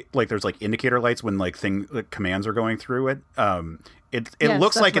indicate like there's like indicator lights when like commands are going through it. It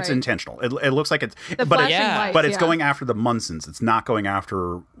looks like it's intentional. It looks like it's but it's going after the Munsons. It's not going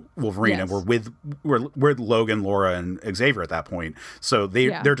after Wolverine, and we're with Logan, Laura, and Xavier at that point. So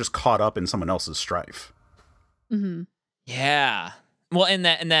they're just caught up in someone else's strife. Mm-hmm. Yeah. Well,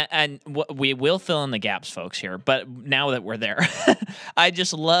 and we will fill in the gaps, folks, here. But now that we're there, I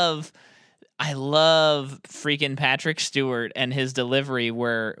love freaking Patrick Stewart and his delivery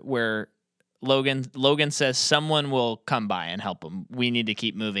where Logan says someone will come by and help him. We need to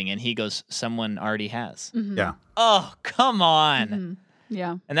keep moving, and he goes, someone already has. Mm-hmm. Yeah. Oh, come on. Mm-hmm.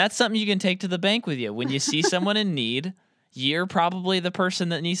 Yeah. And that's something you can take to the bank with you when you see someone in need. You're probably the person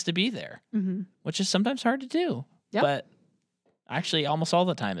that needs to be there, which is sometimes hard to do. Yep. But actually, almost all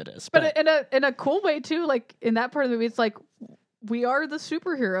the time it is. But in a cool way too, like in that part of the movie, it's like we are the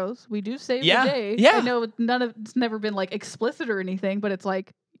superheroes. We do save the day. Yeah. I know it's never been like explicit or anything, but it's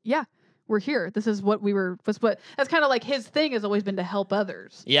like, yeah, we're here. This is what that's kind of like his thing has always been to help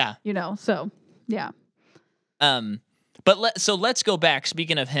others. Yeah. You know, so yeah. But let's go back.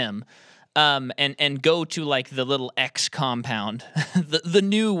 Speaking of him, and go to like the little X compound, the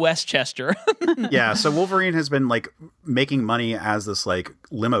new Westchester. Yeah, so Wolverine has been like making money as this like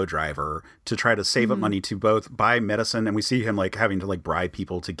limo driver to try to save up money to both buy medicine, and we see him like having to like bribe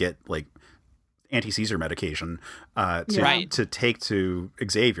people to get like anti-seizure medication to take to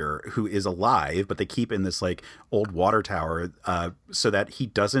Xavier, who is alive, but they keep in this like old water tower so that he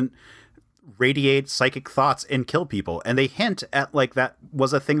doesn't radiate psychic thoughts and kill people. And they hint at like that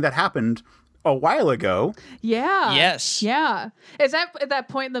was a thing that happened a while ago. Yeah. Yes. Yeah. Is that at that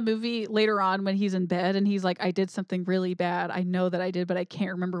point in the movie later on when he's in bed and he's like, I did something really bad. I know that I did, but I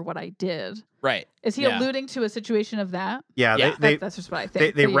can't remember what I did. Right. Is he alluding to a situation of that? Yeah. That's just what I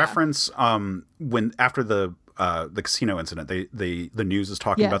think. They reference when after the casino incident, the news is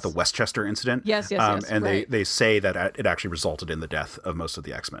talking about the Westchester incident. Yes. And they say that it actually resulted in the death of most of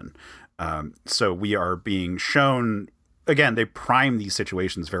the X-Men. So we are being shown. Again, they prime these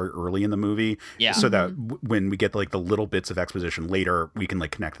situations very early in the movie, so that when we get like the little bits of exposition later, we can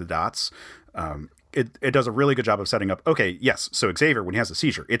like connect the dots. It does a really good job of setting up. Okay, yes. So Xavier, when he has a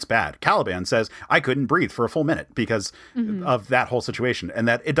seizure, it's bad. Caliban says, "I couldn't breathe for a full minute because of that whole situation," and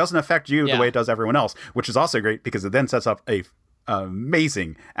that it doesn't affect you the way it does everyone else, which is also great because it then sets up a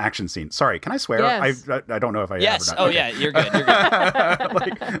amazing action scene. Sorry, can I swear? Yes. I don't know if I yes. have or not. Oh okay. yeah, you're good.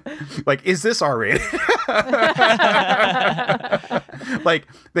 You're good. like is this R-rated? Like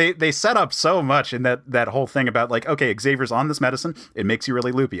they set up so much in that whole thing about like, okay, Xavier's on this medicine, it makes you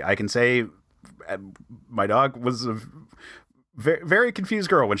really loopy. I can say my dog was a very, very confused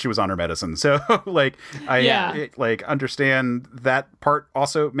girl when she was on her medicine. So like I understand that part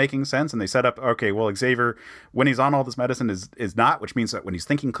also making sense. And they set up, okay, well, Xavier, when he's on all this medicine is not, which means that when he's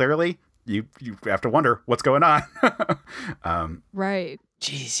thinking clearly, you have to wonder what's going on. Right.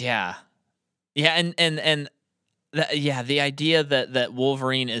 Jeez, yeah. Yeah, and the idea that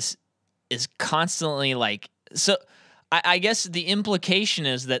Wolverine is constantly like, so I guess the implication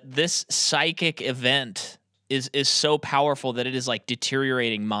is that this psychic event is so powerful that it is like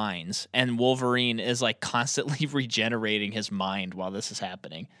deteriorating minds, and Wolverine is like constantly regenerating his mind while this is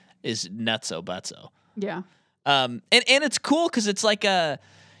happening. Is nutso butso. Yeah. And it's cool because it's like in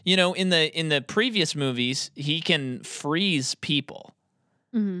the previous movies he can freeze people.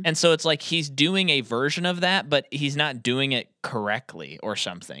 And so it's like he's doing a version of that, but he's not doing it correctly or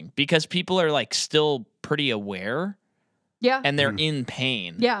something, because people are like still pretty aware Yeah. and they're in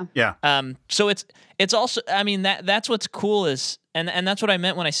pain. Yeah. Yeah. So it's also, I mean, that's what's cool is, and that's what I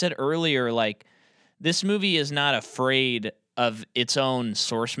meant when I said earlier, like, this movie is not afraid of its own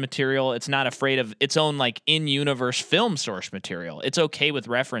source material. It's not afraid of its own, like, in-universe film source material. It's okay with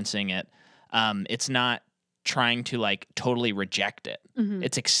referencing it. It's not trying to, like, totally reject it. Mm-hmm.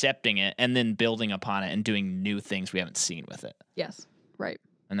 It's accepting it and then building upon it and doing new things we haven't seen with it. Yes. Right.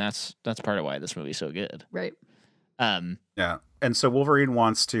 And that's part of why this movie's so good. Right. Yeah. And so Wolverine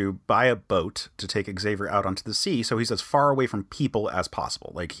wants to buy a boat to take Xavier out onto the sea, so he's as far away from people as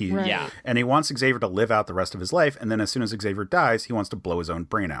possible. Like Right. Yeah. And he wants Xavier to live out the rest of his life, and then as soon as Xavier dies, he wants to blow his own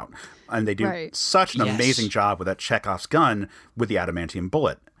brain out. And they do Right. such an Yes. amazing job with that Chekhov's gun with the adamantium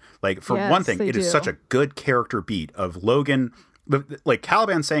bullet. Like, for Yes, one thing, they it is do. such a good character beat of Logan. Like,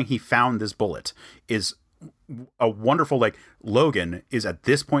 Caliban saying he found this bullet is a wonderful, like, Logan is at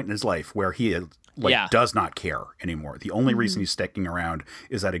this point in his life where he does not care anymore. The only reason he's sticking around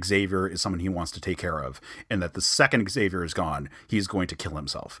is that Xavier is someone he wants to take care of, and that the second Xavier is gone, he's going to kill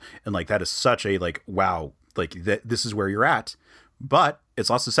himself. And, like, that is such a, like, wow, like, this is where you're at. But it's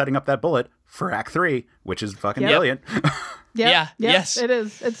also setting up that bullet for Act 3, which is fucking brilliant. Yep. Yeah, Yep. yes. It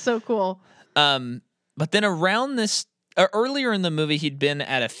is. It's so cool. But then around this, earlier in the movie, he'd been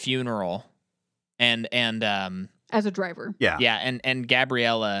at a funeral, and As a driver. Yeah. and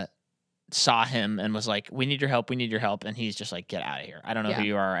Gabriella saw him and was like, "We need your help. We need your help." And he's just like, "Get out of here. I don't know who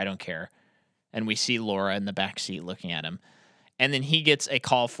you are. I don't care." And we see Laura in the back seat looking at him, and then he gets a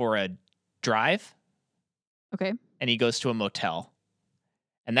call for a drive, Okay. and he goes to a motel,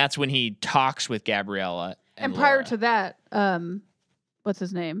 and that's when he talks with Gabriella. And prior Laura. to that, what's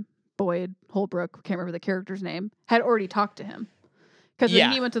his name? Boyd Holbrook, can't remember the character's name, had already talked to him. Because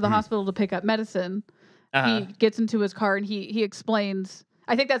when he went to the hospital to pick up medicine, he gets into his car and he explains.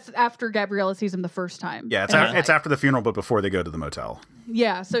 I think that's after Gabriella sees him the first time. Yeah, And it's after the funeral, but before they go to the motel.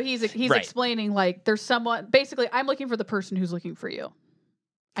 Yeah, so he's Right. explaining, like, there's someone, basically, I'm looking for the person who's looking for you.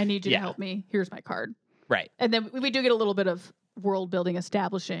 I need you to help me. Here's my card. Right. And then we do get a little bit of world building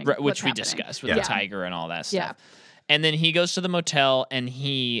establishing. Right, what's which we happening. discussed with the tiger and all that stuff. Yeah. And then he goes to the motel and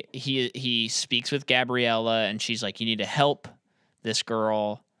he speaks with Gabriella, and she's like, "You need to help this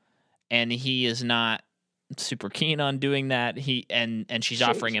girl," and he is not super keen on doing that. And she's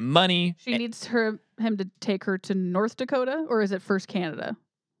offering him money. She needs him to take her to North Dakota, or is it first Canada?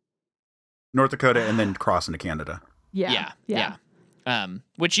 North Dakota and then cross into Canada. Yeah.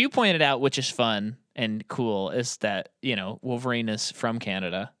 Which you pointed out, which is fun and cool, is that, you know, Wolverine is from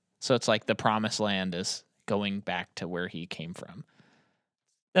Canada, so it's like the promised land is going back to where he came from.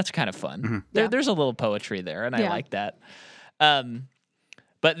 That's kind of fun. Mm-hmm. There's a little poetry there, and I like that.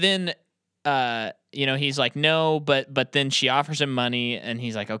 But then, you know, he's like, no, but then she offers him money, and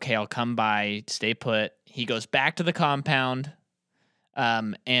he's like, okay, I'll come by, stay put. He goes back to the compound,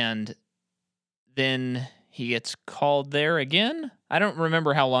 and then he gets called there again. I don't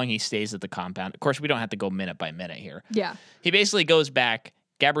remember how long he stays at the compound. Of course, we don't have to go minute by minute here. Yeah. He basically goes back.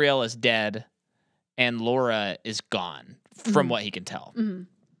 Gabriella's dead, and Laura is gone, from what he can tell. Mm-hmm.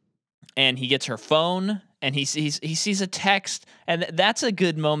 And he gets her phone, and he sees a text, and that's a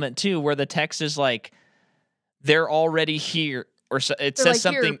good moment too, where the text is like, "They're already here," or so, it They're says like,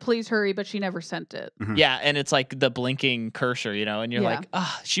 something. "Here, please hurry," but she never sent it. Mm-hmm. Yeah, and it's like the blinking cursor, you know, and you're like,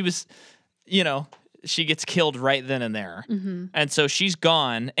 she was, you know, she gets killed right then and there, and so she's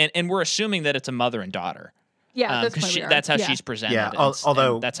gone, and we're assuming that it's a mother and daughter. Yeah, that's how she's presented. Yeah, and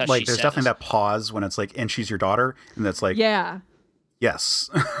although that's how like she there's says. definitely that pause when it's like, and she's your daughter, and that's like, Yeah. yes.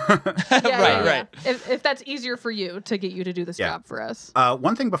 Right. If that's easier for you to get you to do this job for us.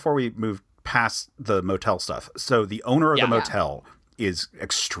 One thing before we move past the motel stuff. So the owner of the motel is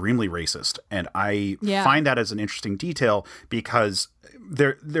extremely racist, and I find that as an interesting detail because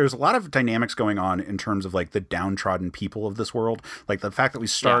there's a lot of dynamics going on in terms of like the downtrodden people of this world, like the fact that we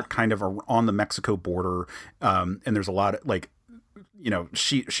start kind of on the Mexico border, and there's a lot of like, you know,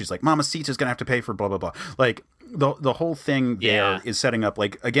 she's like, Mamacita's gonna have to pay for blah blah blah, like the whole thing there is setting up,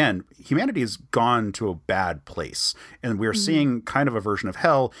 like, again, humanity has gone to a bad place, and we're seeing kind of a version of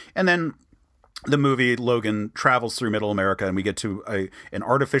hell. And then the movie Logan travels through middle America, and we get to an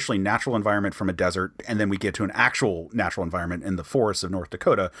artificially natural environment from a desert, and then we get to an actual natural environment in the forests of North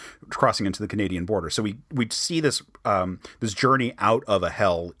Dakota, crossing into the Canadian border. So we see this this journey out of a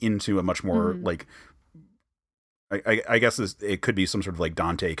hell into a much more like, I guess it could be some sort of like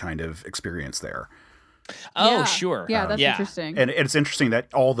Dante kind of experience there. Oh, Yeah. sure. Yeah, that's Yeah. interesting. And it's interesting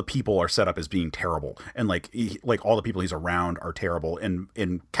that all the people are set up as being terrible, and like all the people he's around are terrible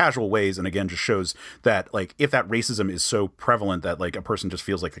in casual ways. And again, just shows that like if that racism is so prevalent that like a person just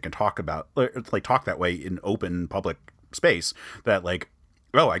feels like they can talk that way in open public space, that like,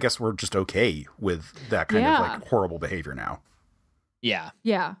 oh, I guess we're just okay with that kind of like horrible behavior now. Yeah.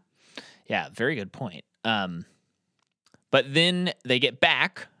 Yeah. Yeah. Very good point. But then they get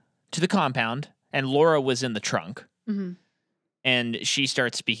back to the compound, and Laura was in the trunk, and she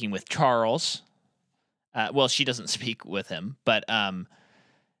starts speaking with Charles. Well, she doesn't speak with him, but and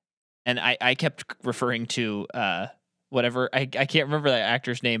I kept referring to whatever I can't remember that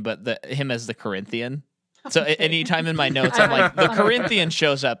actor's name, but him as the Corinthian. So anytime in my notes, I'm like, the Corinthian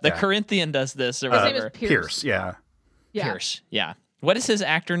shows up. The Corinthian does this or His whatever. name is Pierce, yeah. Pierce, yeah. What is his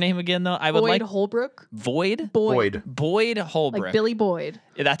actor name again, though? I would Boyd like Holbrook. Void. Boyd Holbrook. Like Billy Boyd.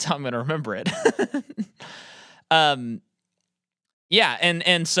 Yeah, that's how I'm going to remember it. Yeah,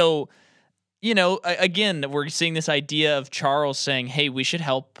 and so, you know, again, we're seeing this idea of Charles saying, "Hey, we should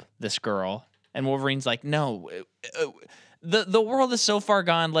help this girl," and Wolverine's like, "No, the world is so far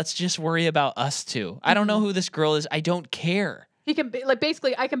gone. Let's just worry about us two. I don't know who this girl is. I don't care." He can like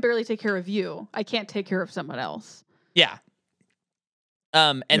basically, I can barely take care of you. I can't take care of someone else. Yeah.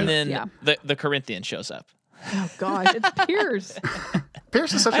 And then the Corinthian shows up. Oh gosh, it's Pierce.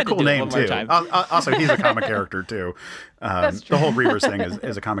 Pierce is such a cool name too. Also, he's a comic character too. That's true. The whole Reavers thing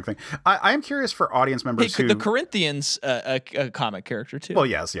is a comic thing. I am curious for audience members who the Corinthian's a comic character too. Well,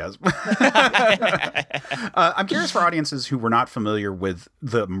 yes. I'm curious for audiences who were not familiar with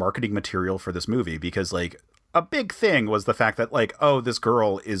the marketing material for this movie, because like a big thing was the fact that like, oh, this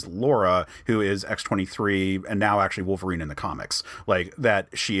girl is Laura, who is X-23 and now actually Wolverine in the comics. Like that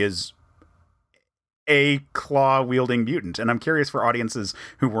she is a claw-wielding mutant. And I'm curious for audiences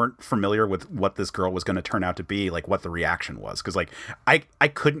who weren't familiar with what this girl was going to turn out to be, like what the reaction was. Because like I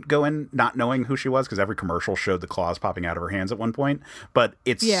couldn't go in not knowing who she was, because every commercial showed the claws popping out of her hands at one point. But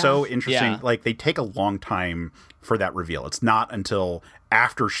it's so interesting. Yeah. Like they take a long time for that reveal. It's not until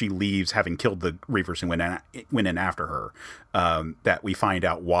after she leaves, having killed the Reavers who went in after her, that we find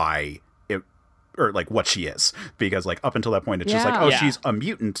out why or like what she is, because like up until that point it's just like, oh, she's a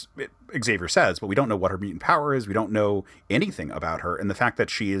mutant, Xavier says, but we don't know what her mutant power is. We don't know anything about her, and the fact that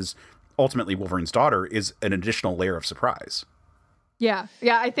she is ultimately Wolverine's daughter is an additional layer of surprise. Yeah.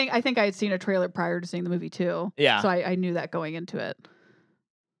 I think I had seen a trailer prior to seeing the movie too. Yeah. So I knew that going into it.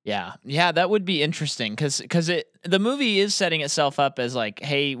 Yeah, that would be interesting because the movie is setting itself up as like,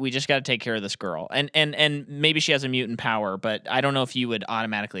 hey, we just got to take care of this girl, and maybe she has a mutant power, but I don't know if you would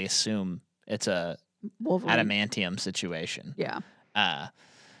automatically assume it's a Wolverine. adamantium situation. Yeah.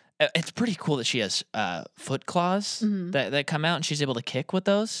 It's pretty cool that she has foot claws that come out, and she's able to kick with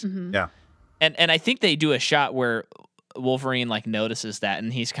those. Mm-hmm. Yeah. And I think they do a shot where Wolverine like notices that,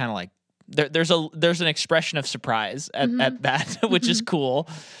 and he's kind of like, there's an expression of surprise at that, which is cool.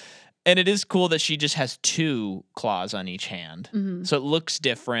 And it is cool that she just has two claws on each hand. So it looks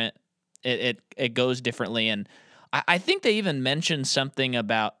different. It goes differently. And I think they even mentioned something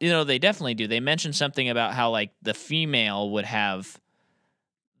about, they definitely do. They mentioned something about how like the female would have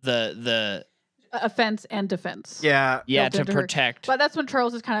the offense and defense. Yeah. Yeah, to protect. But that's when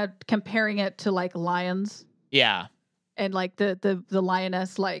Charles is kind of comparing it to like lions. Yeah. And like the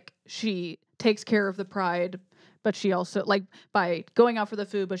lioness, like she takes care of the pride, but she also like by going out for the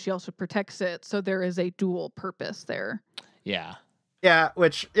food, but she also protects it. So there is a dual purpose there. Yeah. Yeah,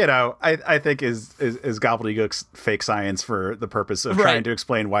 which, I think is gobbledygook's fake science for the purpose of trying to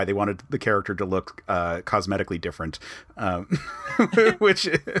explain why they wanted the character to look cosmetically different. Which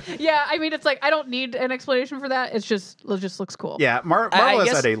yeah, I mean, it's like I don't need an explanation for that. It just looks cool. Yeah, Marvel has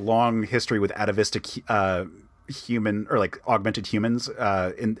had a long history with atavistic human or like augmented humans,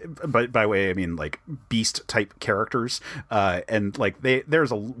 but by way I mean like beast type characters, and like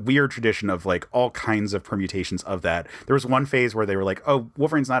there's a weird tradition of like all kinds of permutations of that. There was one phase where they were like, oh,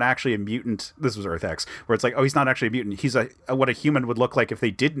 Wolverine's not actually a mutant. This was Earth X, where it's like, oh, he's not actually a mutant. He's what a human would look like if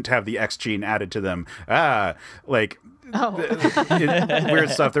they didn't have the X gene added to them. Weird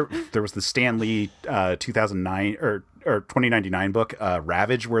stuff. There was the Stan Lee 2009 or 2099 book,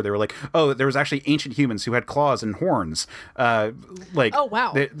 Ravage, where they were like, oh, there was actually ancient humans who had claws and horns. Oh,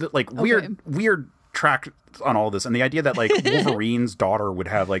 wow. Weird track on all this. And the idea that like Wolverine's daughter would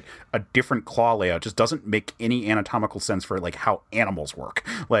have like a different claw layout just doesn't make any anatomical sense for like how animals work.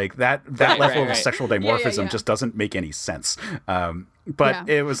 Like that level of sexual dimorphism just doesn't make any sense. But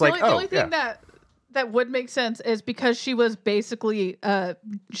it was like, the only thing that would make sense is because she was basically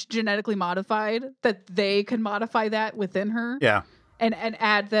genetically modified, that they could modify that within her. Yeah. And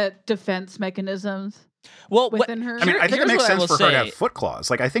add the defense mechanisms Well, within her. I mean, I think it Here's makes what I sense will for her to say. have foot claws.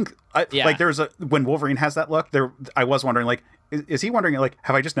 Like, I think, Yeah. like, there's when Wolverine has that look, I was wondering, like, is he wondering, like,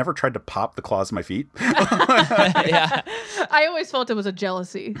 have I just never tried to pop the claws in my feet? Yeah. I always felt it was a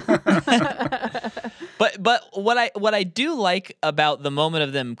jealousy. But what I do like about the moment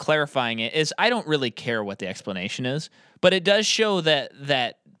of them clarifying it is I don't really care what the explanation is, but it does show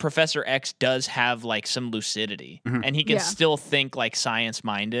that Professor X does have like some lucidity, and he can Yeah. still think like science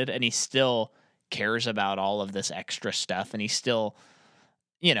minded, and he still cares about all of this extra stuff, and he's still,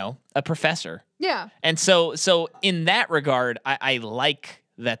 a professor. Yeah. And so in that regard, I like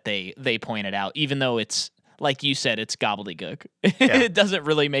that they point it out, even though it's like you said, it's gobbledygook. It doesn't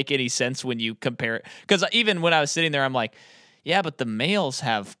really make any sense when you compare it. Because even when I was sitting there, I'm like, yeah, but the males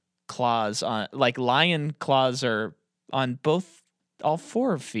have claws on, like lion claws are on all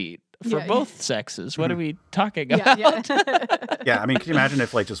 4 feet for Yeah, both sexes. What are we talking Yeah. about? Yeah. Yeah, I mean, can you imagine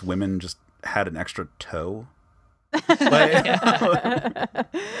if, like, just women just had an extra toe? Like,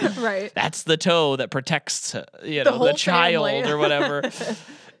 Right. That's the toe that protects, the whole child family. or whatever.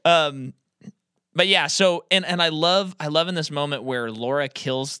 But yeah, so and I love in this moment where Laura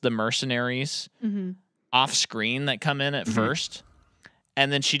kills the mercenaries off screen that come in at first,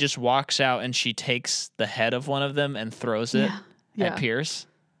 and then she just walks out and she takes the head of one of them and throws it at Pierce.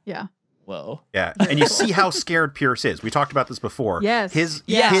 Yeah. Whoa. yeah, and you see how scared Pierce is. We talked about this before. Yes. His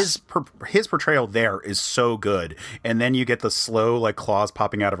portrayal there is so good, and then you get the slow, like, claws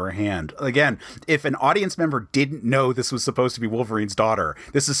popping out of her hand. Again, if an audience member didn't know this was supposed to be Wolverine's daughter,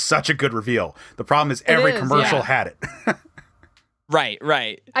 this is such a good reveal. The problem is every commercial had it.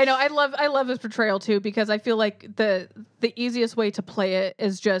 Right. I know. I love his portrayal too, because I feel like the easiest way to play it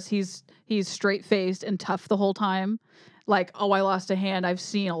is just he's straight faced and tough the whole time. Like, oh, I lost a hand. I've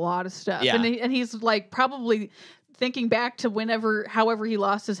seen a lot of stuff. Yeah. And he's like probably thinking back to however he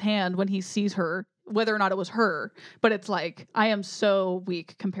lost his hand when he sees her, whether or not it was her. But it's like, I am so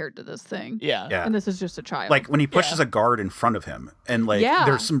weak compared to this thing. Yeah. And this is just a child. Like when he pushes a guard in front of him, and like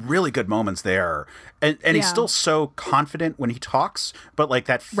there's some really good moments there, and he's still so confident when he talks, but like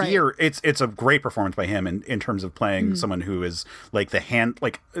that fear, it's a great performance by him in terms of playing someone who is like the hand,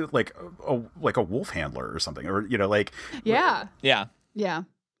 like a wolf handler or something, or like yeah, yeah,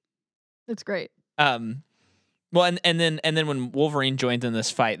 it's great. Well, and then when Wolverine joins in this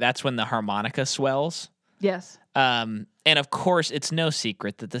fight, that's when the harmonica swells. Yes. And of course, it's no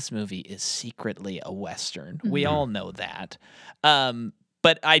secret that this movie is secretly a Western. We all know that.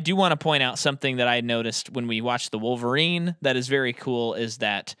 But I do want to point out something that I noticed when we watched the Wolverine that is very cool is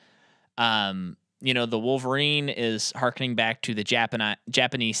that, the Wolverine is harkening back to the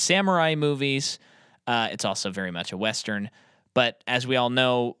Japanese samurai movies. It's also very much a Western. But as we all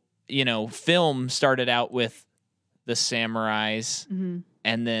know, film started out with the samurais,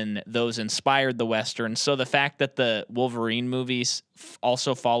 and then those inspired the Western. So the fact that the Wolverine movies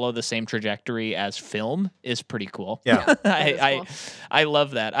also follow the same trajectory as film is pretty cool. Yeah. I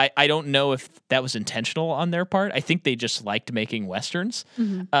love that. I don't know if that was intentional on their part. I think they just liked making Westerns,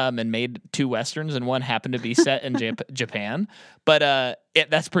 and made 2 Westerns, and one happened to be set in Japan. But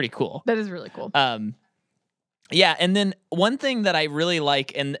that's pretty cool. That is really cool. Yeah, and then one thing that I really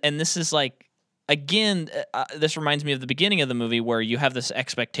like, and this is like, again, this reminds me of the beginning of the movie where you have this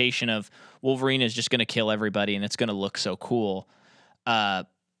expectation of Wolverine is just going to kill everybody and it's going to look so cool. But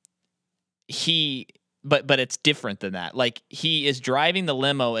it's different than that. Like, he is driving the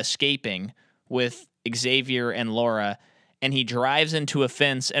limo, escaping with Xavier and Laura, and he drives into a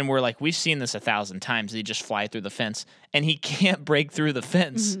fence, and we're like, we've seen this 1,000 times. They just fly through the fence, and he can't break through the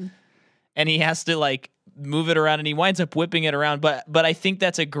fence, and he has to like move it around, and he winds up whipping it around. But I think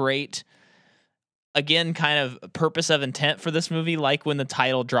that's a great, again, kind of purpose of intent for this movie, like when the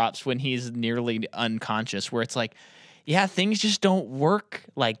title drops when he's nearly unconscious, where it's like, yeah, things just don't work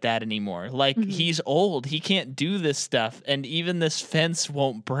like that anymore. Like, he's old. He can't do this stuff, and even this fence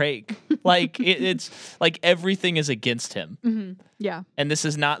won't break. Like, it's like everything is against him. Yeah. And this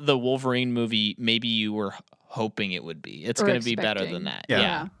is not the Wolverine movie maybe you were hoping it would be. It's going to be better than that.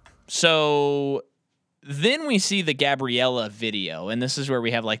 Yeah. So then we see the Gabriella video, and this is where we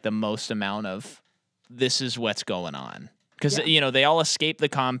have like the most amount of this is what's going on. Because, they all escape the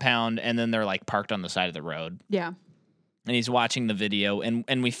compound, and then they're like parked on the side of the road. Yeah. And he's watching the video,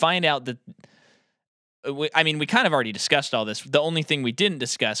 and we find out that, we kind of already discussed all this. The only thing we didn't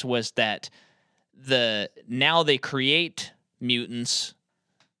discuss was that now they create mutants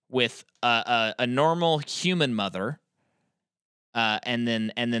with a normal human mother, and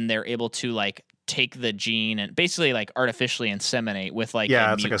then they're able to like take the gene and basically like artificially inseminate with like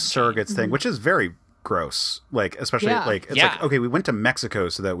it's like a surrogates thing, which is very gross. Like, especially like it's like, okay, we went to Mexico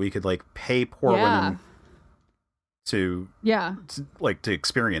so that we could like pay poor women to to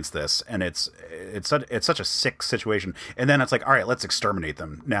experience this, and it's such a sick situation. And then it's like, all right, let's exterminate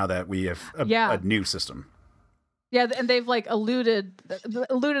them now that we have a new system. Yeah, and they've like alluded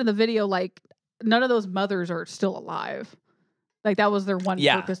in the video, like none of those mothers are still alive. Like that was their one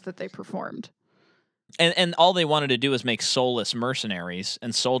purpose that they performed. And all they wanted to do was make soulless mercenaries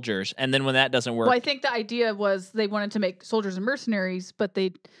and soldiers. And then when that doesn't work... Well, I think the idea was they wanted to make soldiers and mercenaries, but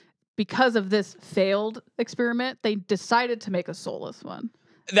because of this failed experiment, they decided to make a soulless one.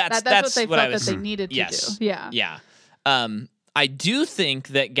 That's what they felt that they needed to do. Yeah. Yeah. I do think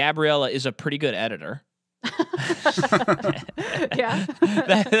that Gabriella is a pretty good editor. Yeah.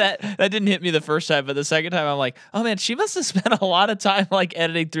 that didn't hit me the first time, but the second time I'm like, oh man, she must have spent a lot of time like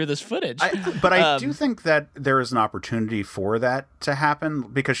editing through this footage. But I do think that there is an opportunity for that to happen,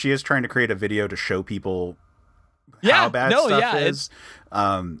 because she is trying to create a video to show people how bad stuff is.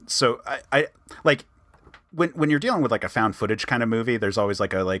 So I like when you're dealing with like a found footage kind of movie, there's always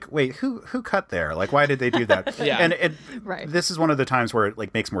like wait, who cut there? Like, why did they do that? And this is one of the times where it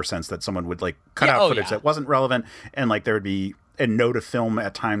like makes more sense that someone would like cut out footage that wasn't relevant, and like there would be a no to film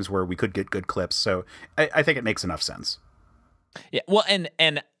at times where we could get good clips. So I think it makes enough sense. Yeah. Well,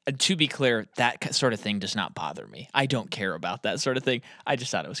 and to be clear, that sort of thing does not bother me. I don't care about that sort of thing. I just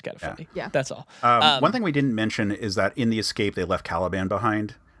thought it was kind of funny. Yeah. That's all. One thing we didn't mention is that in the escape, they left Caliban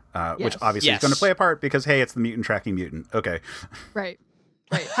behind. Which obviously is going to play a part, because, hey, it's the mutant tracking mutant. Okay. Right.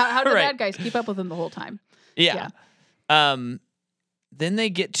 How did the bad guys keep up with him the whole time? Yeah. Then they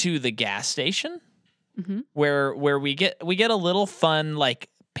get to the gas station, where we get a little fun like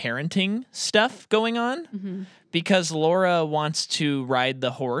parenting stuff going on, because Laura wants to ride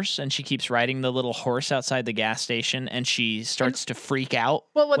the horse, and she keeps riding the little horse outside the gas station, and she starts to freak out.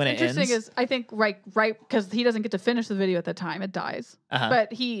 Well, what's interesting is, I think right because he doesn't get to finish the video at the time, it dies.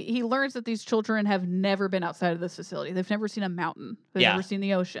 But he learns that these children have never been outside of this facility. They've never seen a mountain. They've never seen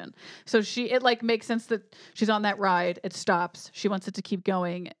the ocean. So it like makes sense that she's on that ride. It stops. She wants it to keep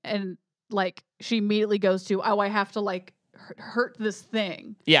going, and like she immediately goes to, I have to like hurt this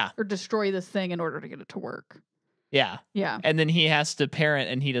thing, or destroy this thing in order to get it to work. Yeah. And then he has to parent,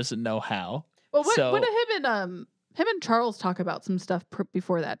 and he doesn't know how. Well, what did him and Charles talk about some stuff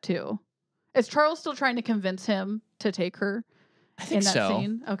before that too? Is Charles still trying to convince him to take her? I think in that so.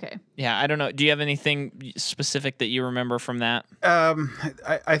 Scene? Okay. Yeah, I don't know. Do you have anything specific that you remember from that?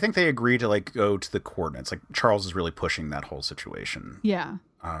 I think they agree to like go to the coordinates. Like Charles is really pushing that whole situation. Yeah.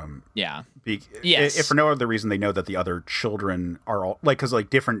 If for no other reason, they know that the other children are all like, because like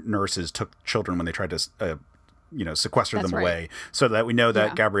different nurses took children when they tried to sequester them away, so that we know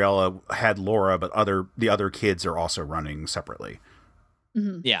that Gabriella had Laura, but the other kids are also running separately.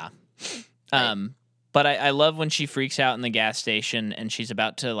 Yeah. But I love when she freaks out in the gas station, and she's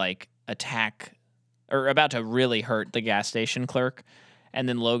about to like attack, or about to really hurt the gas station clerk. And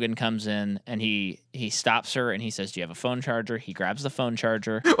then Logan comes in, and he stops her, and he says, "Do you have a phone charger?" He grabs the phone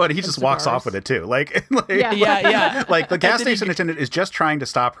charger. Well, and he just walks off with it too. Like yeah. Like the gas station attendant is just trying to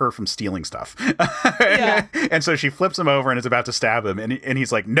stop her from stealing stuff. And so she flips him over and is about to stab him, and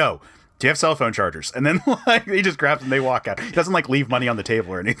he's like, "No. Do you have cell phone chargers?" And then like he just grabs them, they walk out. He doesn't like leave money on the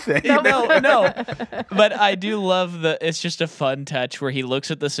table or anything. No. But I do love it's just a fun touch where he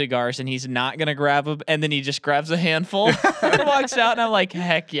looks at the cigars, and he's not gonna grab them, and then he just grabs a handful and walks out, and I'm like,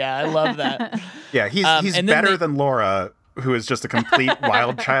 heck yeah, I love that. Yeah, he's better than Laura, who is just a complete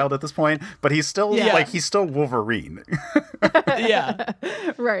wild child at this point, but he's still he's still Wolverine. Yeah.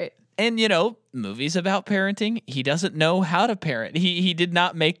 Right. And, movies about parenting, he doesn't know how to parent. He did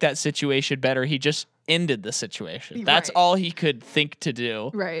not make that situation better. He just ended the situation. That's all he could think to do.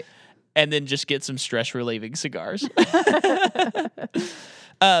 Right. And then just get some stress-relieving cigars. But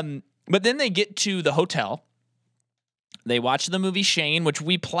then they get to the hotel. They watch the movie Shane, which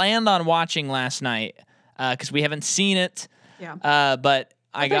we planned on watching last night because we haven't seen it. Yeah. But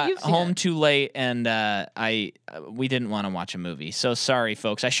I got home too late, and we didn't want to watch a movie. So sorry,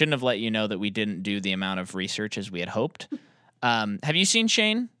 folks. I shouldn't have let you know that we didn't do the amount of research as we had hoped. Have you seen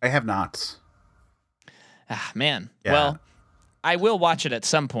Shane? I have not. Ah, man. Yeah. Well, I will watch it at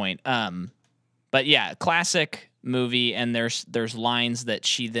some point. But yeah, classic movie, and there's lines that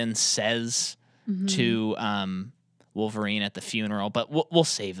she then says to Wolverine at the funeral, but we'll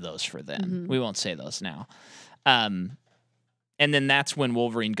save those for then. We won't say those now. And then that's when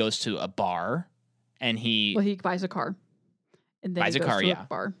Wolverine goes to a bar, and he buys a car, and then buys he goes a car, to a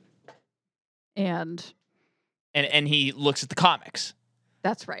bar, and he looks at the comics.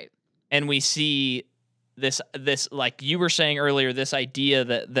 That's right. And we see this like you were saying earlier, this idea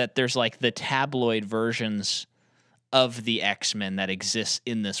that there's like the tabloid versions of the X-Men that exist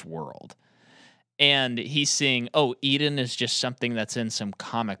in this world. and he's seeing, oh, Eden is just something that's in some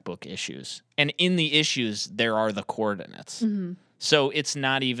comic book issues. And in the issues, there are the coordinates. Mm-hmm. So it's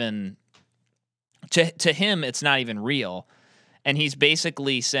not even, to him, it's not even real. And he's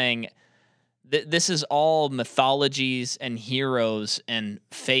basically saying, this is all mythologies and heroes and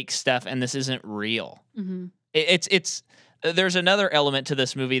fake stuff, and this isn't real. Mm-hmm. It's there's another element to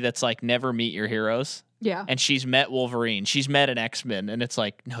this movie that's like, never meet your heroes. Yeah. And she's met Wolverine. She's met an X-Men. And it's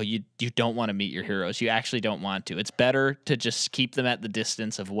like, no, you don't want to meet your heroes. You actually don't want to. It's better to just keep them at the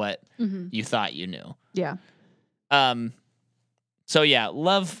distance of what you thought you knew. Yeah. So yeah,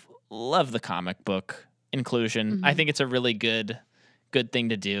 love the comic book inclusion. I think it's a really good thing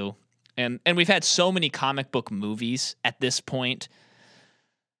to do. And we've had so many comic book movies at this point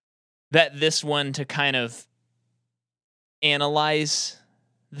that this one, to kind of analyze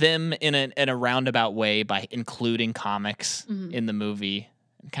them in a roundabout way by including comics in the movie,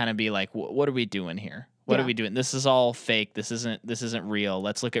 and kind of be like, what are we doing here? What are we doing? This is all fake. This isn't real.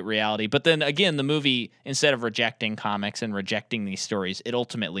 Let's look at reality. But then again, the movie, instead of rejecting comics and rejecting these stories, it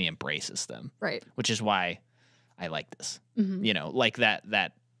ultimately embraces them. Right. Which is why I like this. You know, like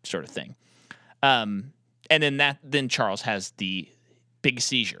that sort of thing. And then Charles has the big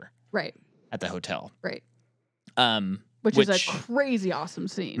seizure. Right. At the hotel. Right. Which is a crazy awesome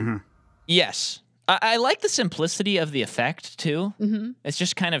scene. Yes. I like the simplicity of the effect too. It's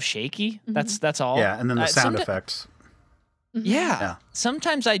just kind of shaky. That's all. Yeah, and then the sound effects. Yeah.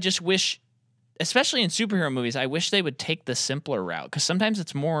 Sometimes I just wish, especially in superhero movies, I wish they would take the simpler route, because sometimes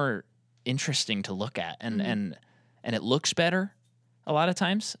it's more interesting to look at, and it looks better a lot of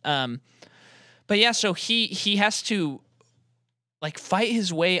times. But yeah, so he has to like fight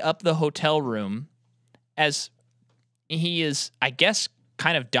his way up the hotel room as he is, I guess,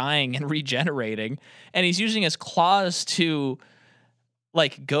 kind of dying and regenerating, and he's using his claws to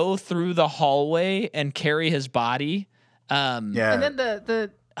like go through the hallway and carry his body. And then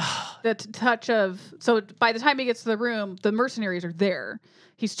the touch of, so by the time he gets to the room, the mercenaries are there.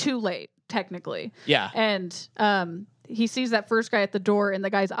 He's too late, technically. Yeah. And he sees that first guy at the door, and the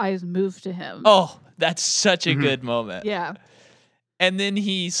guy's eyes move to him. Oh, that's such a good moment. Yeah. And then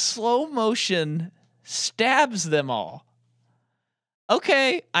he slow motion stabs them all.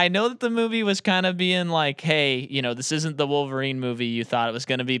 Okay, I know that the movie was kind of being like, hey, you know, this isn't the Wolverine movie you thought it was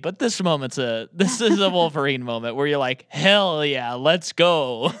going to be, but this is a Wolverine moment where you're like, hell yeah, let's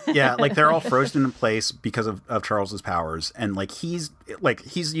go. Yeah, like they're all frozen in place because of Charles's powers, and like he's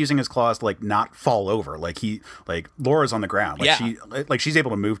using his claws to like not fall over. Like Laura's on the ground. Like she's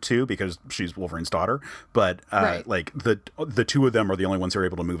able to move too because she's Wolverine's daughter, but like the two of them are the only ones who are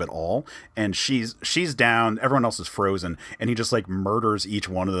able to move at all, and she's down, everyone else is frozen, and he just like murders each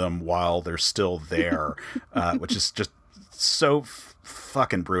one of them while they're still there, which is just so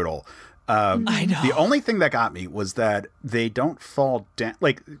fucking brutal. I know. The only thing that got me was that they don't fall down,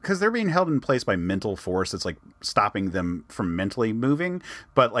 like, because they're being held in place by mental force that's like stopping them from mentally moving.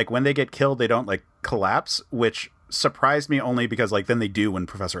 But like when they get killed, they don't like collapse, which surprised me only because like then they do when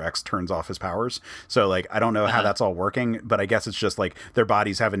Professor X turns off his powers. So like I don't know how that's all working, but I guess it's just like their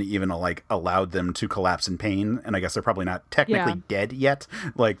bodies haven't even like allowed them to collapse in pain, and I guess they're probably not technically dead yet.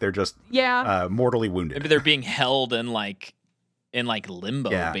 Like they're just mortally wounded. Maybe they're being held in like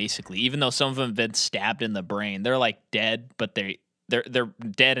limbo, basically. Even though some of them have been stabbed in the brain, they're like dead, but they're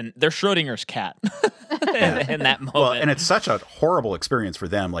dead, and they're Schrodinger's cat in that moment. Well, and it's such a horrible experience for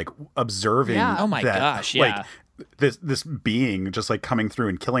them, like observing. Oh my gosh, yeah. Like, this being just like coming through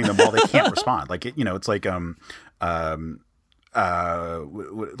and killing them while they can't respond. Like it's like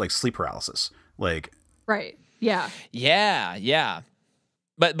like sleep paralysis. Like right, yeah.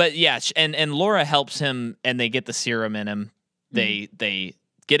 But yeah, and Laura helps him, and they get the serum in him. They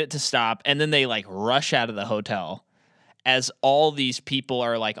get it to stop, and then they like rush out of the hotel as all these people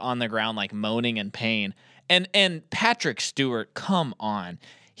are like on the ground, like moaning in pain. And Patrick Stewart, come on.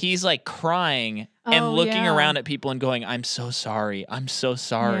 He's like crying and looking around at people and going, I'm so sorry. I'm so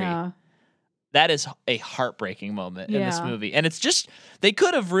sorry. Yeah. That is a heartbreaking moment in this movie. And it's just, they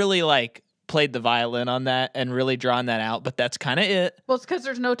could have really like played the violin on that and really drawn that out, but that's kind of it. Well, it's because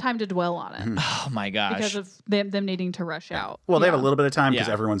there's no time to dwell on it. Oh my gosh. Because of them needing to rush out. Well, they have a little bit of time because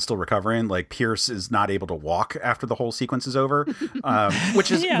everyone's still recovering. Like Pierce is not able to walk after the whole sequence is over, which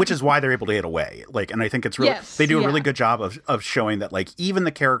is why they're able to get away. Like, and I think it's really, they do a really good job of showing that like even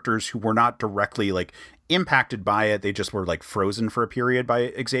the characters who were not directly like impacted by it, they just were like frozen for a period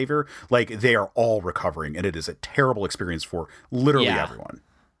by Xavier. Like they are all recovering, and it is a terrible experience for literally everyone.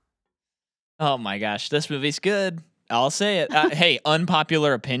 Oh my gosh, this movie's good. I'll say it. Hey,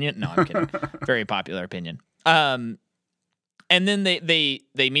 unpopular opinion. No, I'm kidding. Very popular opinion. And then they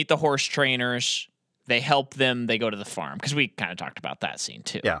meet the horse trainers, they help them. They go to the farm because we kind of talked about that scene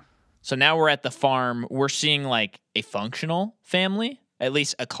too. Yeah. So now we're at the farm. We're seeing like a functional family, at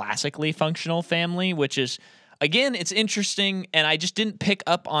least a classically functional family, which is, again, it's interesting. And I just didn't pick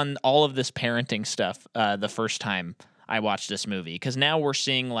up on all of this parenting stuff the first time I watched this movie, because now we're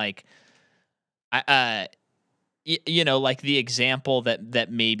seeing like, like the example that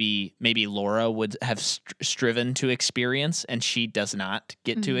maybe Laura would have striven to experience, and she does not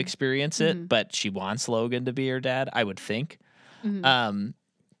get to experience it, but she wants Logan to be her dad, I would think.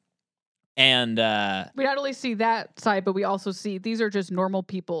 And we not only see that side, but we also see these are just normal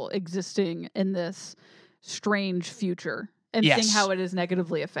people existing in this strange future and seeing how it is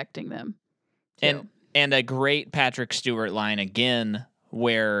negatively affecting them too. And a great Patrick Stewart line again,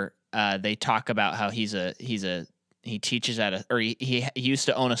 where they talk about how he teaches at he used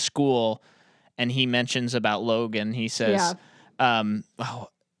to own a school, and he mentions about Logan. He says,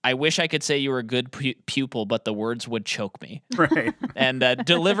 I wish I could say you were a good pupil, but the words would choke me. Right. And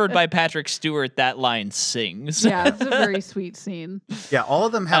delivered by Patrick Stewart, that line sings. Yeah, it's a very sweet scene. Yeah, all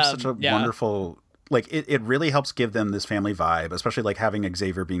of them have such a wonderful, like, it really helps give them this family vibe, especially like having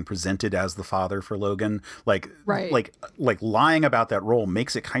Xavier being presented as the father for Logan. Like, like lying about that role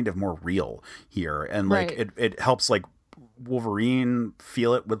makes it kind of more real here. And like, it helps like Wolverine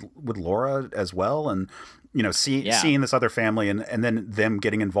feel it with Laura as well. And, you know, seeing this other family and then them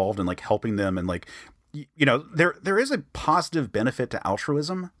getting involved and like helping them, and like, you know, there is a positive benefit to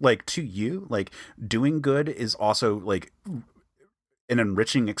altruism, like to you, like doing good is also like an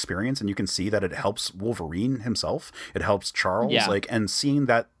enriching experience, and you can see that it helps Wolverine himself, it helps Charles, like, and seeing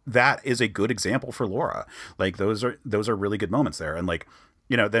that is a good example for Laura. Like those are really good moments there. And like,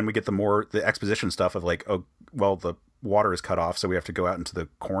 you know, then we get the exposition stuff of like, oh well, the water is cut off, so we have to go out into the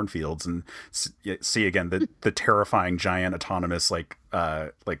cornfields and see again the terrifying giant autonomous like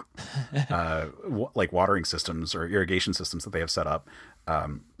watering systems or irrigation systems that they have set up,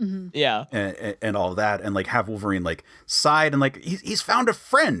 and all of that, and like have Wolverine like sighed and like he's found a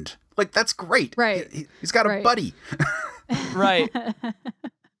friend, like that's great, right? He's got a buddy. Right.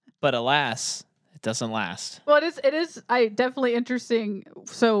 But alas, it doesn't last. Well, it is definitely interesting.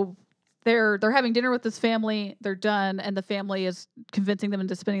 So they're having dinner with this family, they're done, and the family is convincing them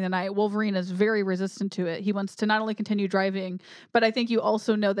into spending the night. Wolverine is very resistant to it. He wants to not only continue driving, but I think you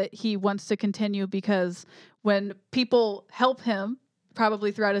also know that he wants to continue because when people help him,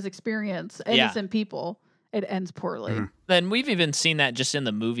 probably throughout his experience, innocent people, it ends poorly. Then we've even seen that just in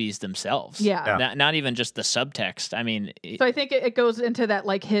the movies themselves. Not even just the subtext. I mean, so I think it goes into that,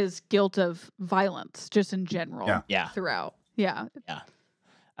 like his guilt of violence just in general throughout.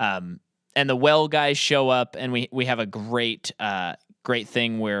 And the well guys show up, and we have a great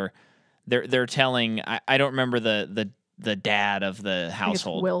thing where they're telling, I don't remember the dad of the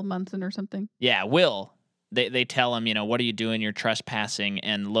household, Will Munson or something. Yeah, Will. They tell him, you know, what are you doing? You're trespassing.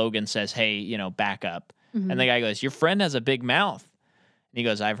 And Logan says, hey, you know, back up. And the guy goes, your friend has a big mouth. And he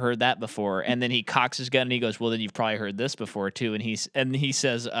goes, I've heard that before. And then he cocks his gun and he goes, well, then you've probably heard this before too. And he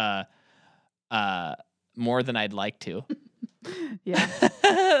says, more than I'd like to.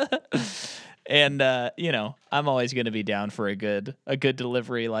 And you know, I'm always going to be down for a good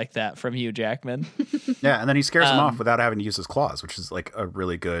delivery like that from Hugh Jackman. And then he scares him off without having to use his claws, which is like a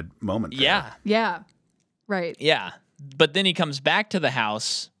really good moment there. But then he comes back to the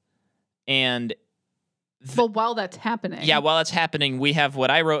house, and while that's happening, we have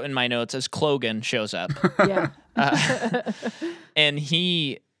what I wrote in my notes as Logan shows up. And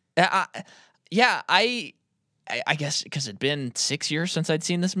he I guess because it'd been 6 years since I'd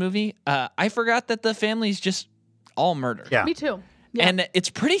seen this movie, I forgot that the family's just all murdered. Yeah, me too. And it's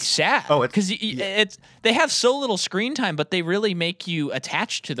pretty sad. Because they have so little screen time, but they really make you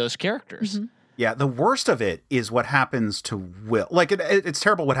attached to those characters. Yeah, the worst of it is what happens to Will. Like, it's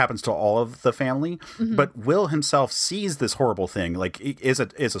terrible what happens to all of the family, but Will himself sees this horrible thing, like, is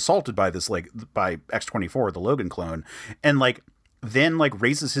assaulted by this, like, by X-24, the Logan clone, and, like, then, like,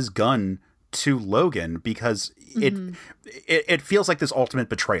 raises his gun to Logan because it feels like this ultimate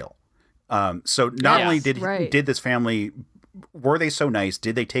betrayal. So not only did this family, were they so nice?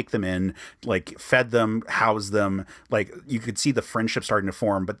 Did they take them in, like, fed them, housed them? Like, you could see the friendship starting to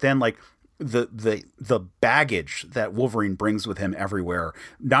form, but then, like, the baggage that Wolverine brings with him everywhere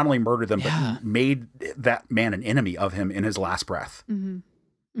not only murdered them, but made that man an enemy of him in his last breath. And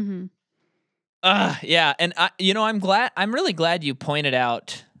I'm really glad you pointed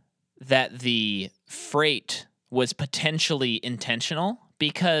out that the freight was potentially intentional,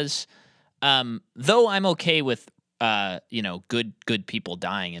 because though I'm okay with good people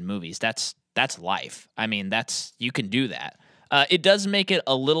dying in movies, that's life. I mean, you can do that. It does make it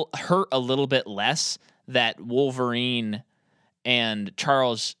hurt a little bit less that Wolverine and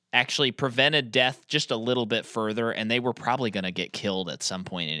Charles actually prevented death just a little bit further, and they were probably going to get killed at some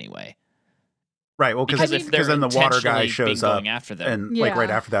point anyway. Right, well, because then the water guy shows up after them. and like right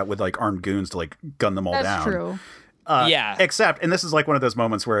after that with like armed goons to like gun them all down. That's true. Yeah. Except, and this is like one of those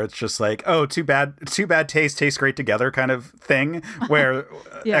moments where it's just like, oh, too bad taste great together kind of thing, where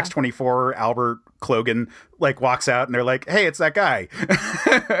X-24 Albert Logan like walks out and they're like, hey, it's that guy.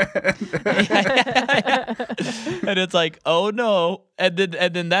 And it's like, oh no. And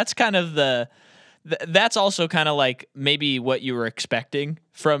then that's kind of that's also kind of like maybe what you were expecting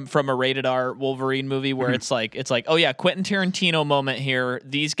from a rated R Wolverine movie, where it's like, oh yeah, Quentin Tarantino moment here.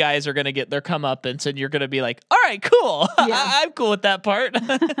 These guys are gonna get their comeuppance, and you're gonna be like, all right, cool. Yeah. I'm cool with that part.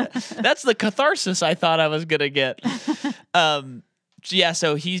 That's the catharsis I thought I was gonna get.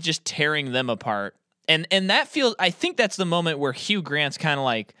 So he's just tearing them apart, and that feels. I think that's the moment where Hugh Grant's kind of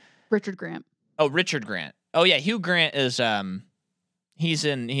like Richard Grant. Oh, Richard Grant. Oh yeah, Hugh Grant is he's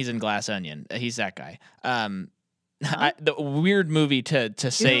in Glass Onion. He's that guy. The weird movie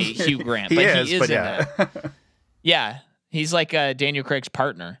to say Hugh Grant, but he is in that. Yeah, he's like Daniel Craig's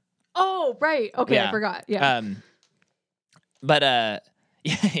partner. Oh, right. Okay, I forgot. Yeah.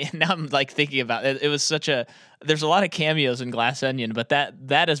 Yeah, now I'm like thinking about it. It was there's a lot of cameos in Glass Onion, but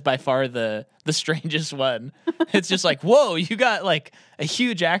that is by far the strangest one. It's just like, whoa, you got like a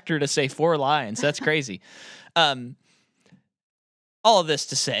huge actor to say 4 lines. That's crazy. All of this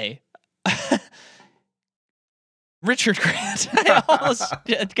to say, Richard Grant. I almost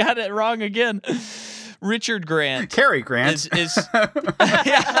got it wrong again. Richard Grant. Cary Grant. Is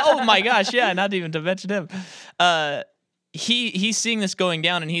yeah, oh my gosh, yeah, not even to mention him. He's seeing this going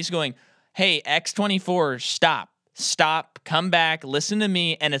down, and he's going, hey, X-24, stop, come back, listen to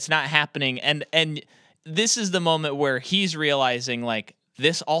me, and it's not happening. And this is the moment where he's realizing, like,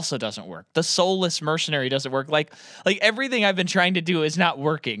 this also doesn't work. The soulless mercenary doesn't work. Like everything I've been trying to do is not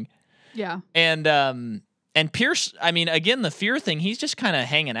working. Yeah. And Pierce, I mean, again, the fear thing, he's just kind of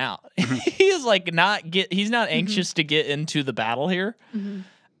hanging out. He is like he's not anxious to get into the battle here. Mm-hmm.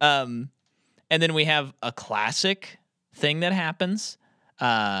 And then we have a classic thing that happens.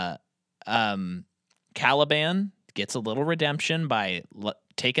 Caliban gets a little redemption by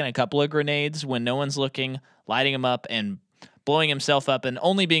taking a couple of grenades when no one's looking, lighting them up, and blowing himself up, and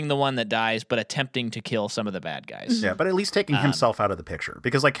only being the one that dies, but attempting to kill some of the bad guys. Yeah, but at least taking himself out of the picture,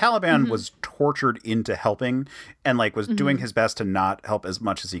 because like Caliban was tortured into helping, and like was doing his best to not help as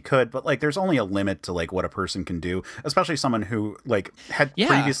much as he could. But like, there's only a limit to like what a person can do, especially someone who like had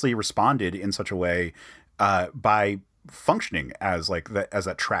previously responded in such a way by functioning as like as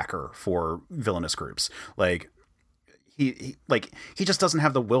a tracker for villainous groups. Like, he just doesn't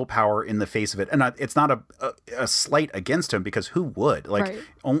have the willpower in the face of it, and it's not a slight against him, because who would? Like,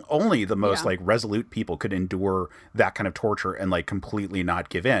 only the most like resolute people could endure that kind of torture and like completely not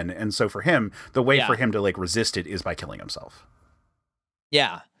give in. And so for him, the way for him to like resist it is by killing himself.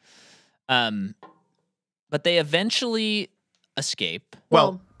 Yeah. But they eventually escape.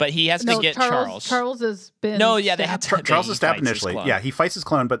 Well, but he has to get Charles. Charles has been. No, yeah, they had to. Charles is stabbed initially. Yeah, he fights his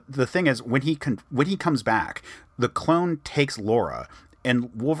clone, but the thing is, when he comes back, the clone takes Laura, and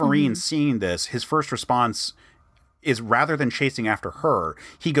Wolverine, seeing this, his first response is, rather than chasing after her,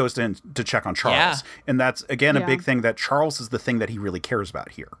 he goes in to check on Charles, and that's again a big thing, that Charles is the thing that he really cares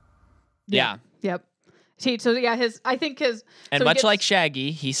about here. Yeah. Yep. So yeah, and much like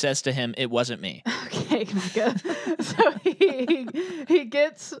Shaggy, he says to him, "It wasn't me." Okay, Micah. So he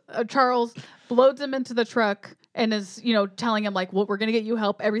gets Charles, loads him into the truck, and is telling him like, "Well, we're gonna get you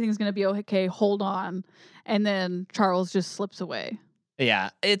help. Everything's gonna be okay. Hold on." And then Charles just slips away. Yeah,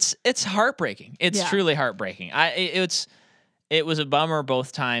 it's heartbreaking. It's truly heartbreaking. It was a bummer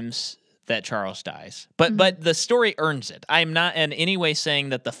both times that Charles dies, but the story earns it. I'm not in any way saying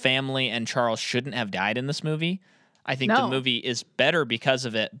that the family and Charles shouldn't have died in this movie. I think the movie is better because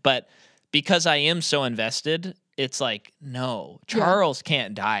of it, but because I am so invested, it's like, no, Charles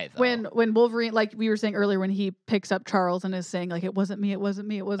can't die though. When Wolverine, like we were saying earlier, when he picks up Charles and is saying like, "It wasn't me, it wasn't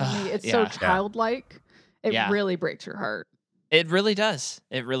me, it wasn't me," it's so childlike. It really breaks your heart. It really does.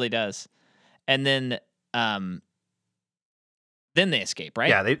 It really does. And then they escape, right?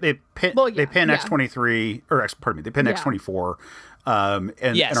 Yeah, they pin X-23 or they pin X-24,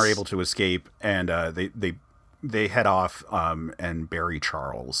 and are able to escape, and they head off and bury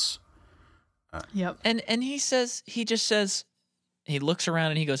Charles. Yep. And he just says, he looks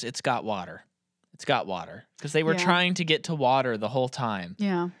around and he goes, "It's got water. It's got water," because they were trying to get to water the whole time.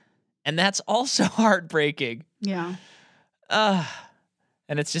 Yeah. And that's also heartbreaking. Yeah.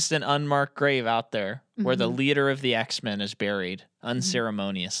 And it's just an unmarked grave out there where the Mhm. leader of the X-Men is buried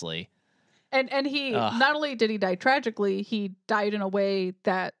unceremoniously. And he Ugh. not only did he die tragically, he died in a way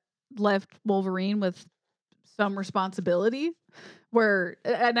that left Wolverine with some responsibility.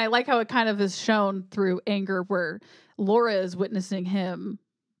 And I like how it kind of is shown through anger, where Laura is witnessing him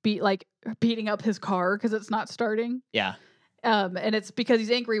beating up his car because it's not starting. Yeah. And it's because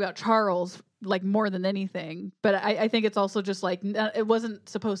he's angry about Charles, like, more than anything. But I think it's also just like it wasn't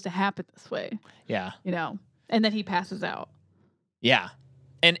supposed to happen this way, Yeah. you know. And then he passes out. Yeah.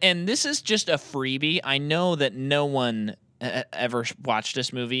 And this is just a freebie. I know that no one ever watched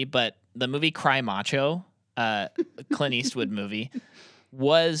this movie, but the movie Cry Macho, Clint Eastwood movie,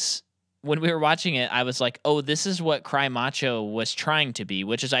 was, when we were watching it, I was like, oh, this is what Cry Macho was trying to be,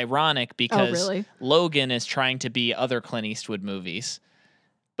 which is ironic because really? Logan is trying to be other Clint Eastwood movies.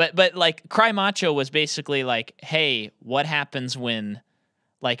 But like Cry Macho was basically like, hey, what happens when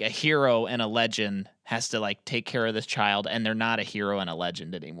like a hero and a legend has to like take care of this child and they're not a hero and a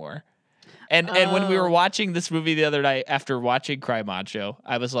legend anymore. And when we were watching this movie the other night after watching Cry Macho,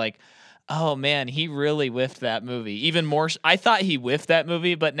 I was like, oh man, he really whiffed that movie. Even more, I thought he whiffed that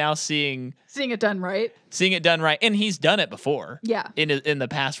movie, but now seeing it done right, and he's done it before, yeah, in the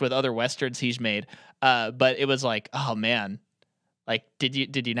past with other westerns he's made. But it was like, oh man, like did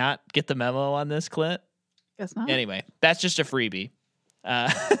you not get the memo on this, Clint? Guess not. Anyway, that's just a freebie.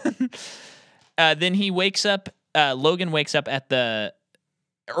 Then he wakes up. Logan wakes up at the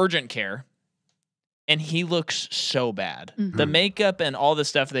urgent care. And he looks so bad. Mm-hmm. The makeup and all the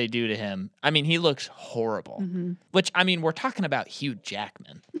stuff they do to him, I mean, he looks horrible. Mm-hmm. Which, I mean, we're talking about Hugh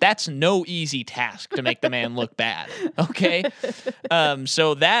Jackman. That's no easy task to make the man look bad, okay?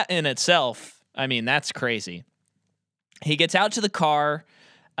 So that in itself, I mean, that's crazy. He gets out to the car,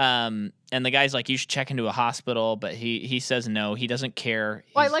 and the guy's like, you should check into a hospital, but he says no, he doesn't care.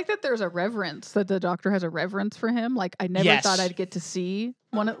 Well, I like that there's a reverence, that the doctor has a reverence for him. Like, I never thought I'd get to see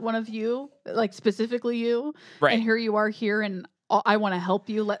one of you, like specifically you. Right. And here you are here, and I want to help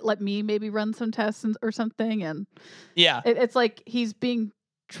you. Let me maybe run some tests or something. And yeah, it's like he's being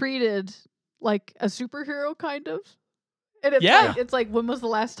treated like a superhero, kind of. And it's like, when was the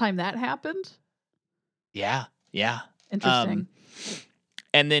last time that happened? Yeah. Interesting.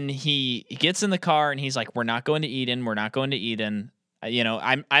 And then he gets in the car and he's like, we're not going to Eden. We're not going to Eden. You know,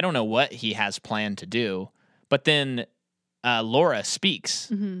 I don't know what he has planned to do. But then Laura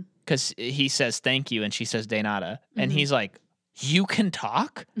speaks because he says, thank you. And she says, de nada. And he's like, you can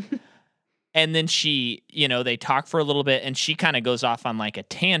talk? And then she, you know, they talk for a little bit and she kind of goes off on like a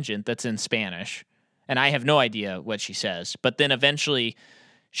tangent that's in Spanish. And I have no idea what she says. But then eventually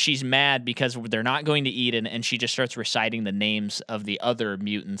she's mad because they're not going to Eden, and she just starts reciting the names of the other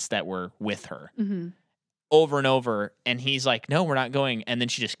mutants that were with her over and over. And he's like, no, we're not going. And then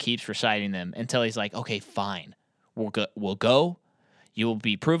she just keeps reciting them until he's like, okay, fine. We'll go. You will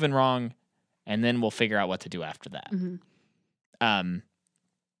be proven wrong. And then we'll figure out what to do after that. And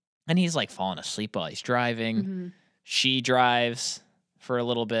he's like falling asleep while he's driving. She drives for a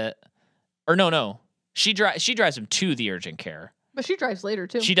little bit. Or no. She drives him to the urgent care. But she drives later,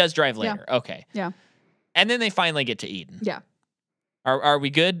 too. She does drive later. Yeah. Okay. Yeah. And then they finally get to Eden. Yeah. Are we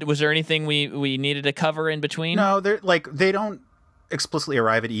good? Was there anything we needed to cover in between? No, they don't explicitly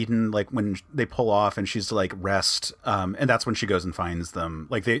arrive at Eden, like when they pull off and she's to like rest, and that's when she goes and finds them.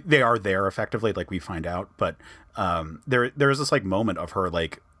 Like they are there effectively, like we find out. But there is this like moment of her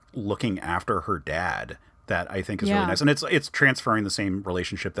like looking after her dad that I think is really nice, and it's transferring the same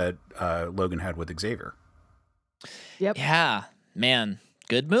relationship that Logan had with Xavier. Yep. Yeah. Man,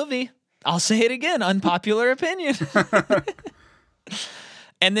 good movie. I'll say it again, unpopular opinion.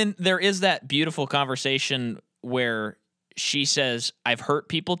 And then there is that beautiful conversation where she says, I've hurt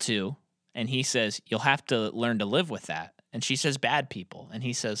people too. And he says, you'll have to learn to live with that. And she says, bad people. And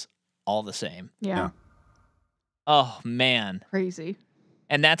he says, all the same. Yeah. Oh, man. Crazy.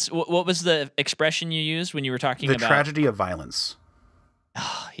 And that's, what was the expression you used when you were talking about? The tragedy of violence.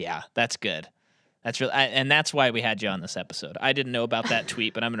 Oh, yeah, that's good. That's really, and that's why we had you on this episode. I didn't know about that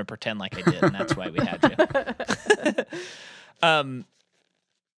tweet, but I'm going to pretend like I did, and that's why we had you.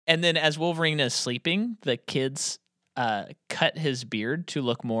 And then as Wolverine is sleeping, the kids cut his beard to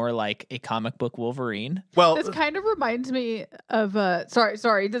look more like a comic book Wolverine. Well, this kind of reminds me of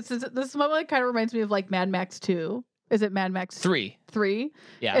sorry. This moment kind of reminds me of like Mad Max 2. Is it Mad Max 3? 3?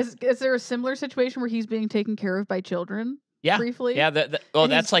 Yeah. Is there a similar situation where he's being taken care of by children? Yeah. Briefly. Yeah.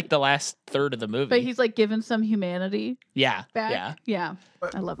 That's like the last third of the movie. But he's like given some humanity. Yeah. Back. Yeah.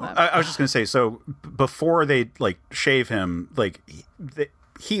 I love that. I was just gonna say, so before they like shave him, like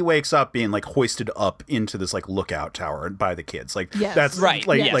he wakes up being like hoisted up into this like lookout tower by the kids. Like Yes. that's Right,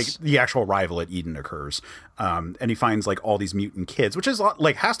 like yes. like the actual arrival at Eden occurs. And he finds like all these mutant kids, which is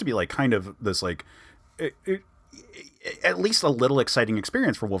like has to be like kind of this like at least a little exciting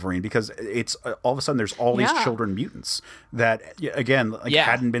experience for Wolverine, because it's all of a sudden there's all these Yeah. children mutants that again like Yeah.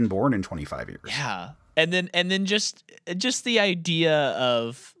 hadn't been born in 25 years. Yeah. And then just the idea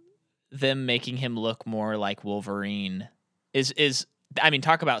of them making him look more like Wolverine is I mean,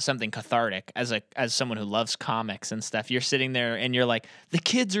 talk about something cathartic as someone who loves comics and stuff. You're sitting there and you're like, the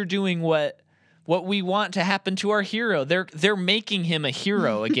kids are doing what we want to happen to our hero. They're making him a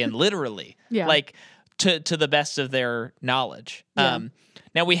hero again, literally. Yeah. Like to the best of their knowledge. Yeah.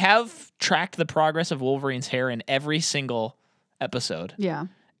 Now we have tracked the progress of Wolverine's hair in every single episode. Yeah.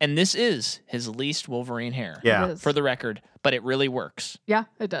 And this is his least Wolverine hair. Yeah. It is. For the record, but it really works. Yeah,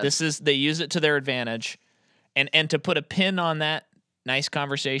 it does. They use it to their advantage. And to put a pin on that nice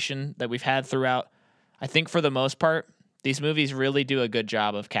conversation that we've had throughout, I think for the most part, these movies really do a good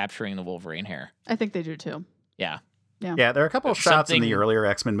job of capturing the Wolverine hair. I think they do too. Yeah. Yeah, there are a couple of shots in the Something- earlier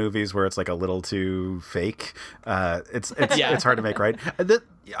X-Men movies where it's like a little too fake. It's Yeah. it's hard to make right.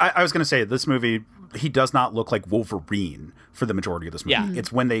 I was going to say this movie, he does not look like Wolverine for the majority of this movie. Yeah.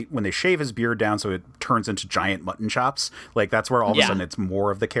 It's when they shave his beard down so it turns into giant mutton chops. Like that's where all of a Yeah. sudden it's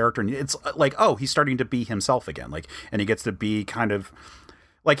more of the character, and it's like, oh, he's starting to be himself again. Like, and he gets to be kind of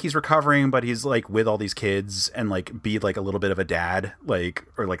like he's recovering, but he's like with all these kids and like be like a little bit of a dad, like,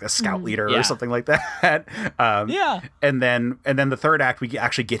 or like a scout leader Yeah. or something like that. Yeah. And then the third act, we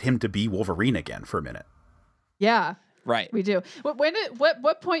actually get him to be Wolverine again for a minute. Yeah, Right. we do. What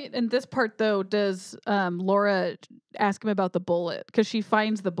point in this part though does Laura ask him about the bullet? Because she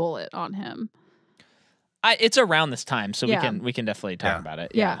finds the bullet on him. It's around this time, so Yeah. we can definitely talk Yeah. about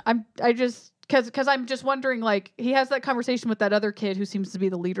it. Yeah, because I'm just wondering, like, he has that conversation with that other kid who seems to be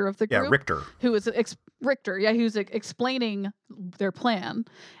the leader of the Yeah, group. Richter. Who is Richter? Yeah, who's explaining their plan,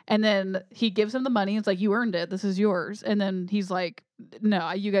 and then he gives him the money. It's like, you earned it. This is yours. And then he's like,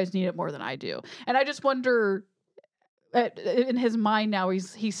 no, you guys need it more than I do. And I just wonder, in his mind now,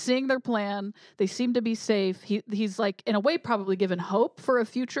 he's seeing their plan. They seem to be safe. He's like, in a way, probably given hope for a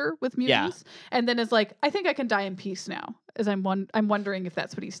future with mutants. And then is like, I think I can die in peace now. As I'm wondering if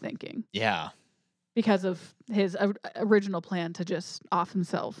that's what he's thinking, Yeah. because of his original plan to just off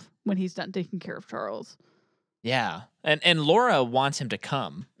himself when he's done taking care of Charles. Yeah. And Laura wants him to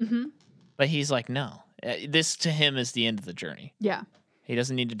come, Mm-hmm. but he's like, no. This to him is the end of the journey. Yeah. He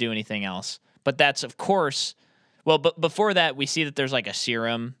doesn't need to do anything else. But that's, of course, well, but before that, we see that there's like a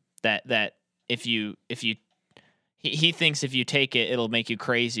serum that if you he thinks if you take it, it'll make you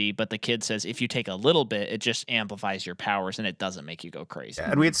crazy. But the kid says if you take a little bit, it just amplifies your powers and it doesn't make you go crazy. Yeah,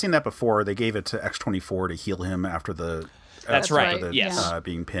 and we had seen that before. They gave it to X-24 to heal him after the That's after right, the, yes.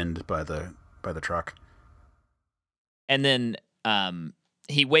 being pinned by the truck. And then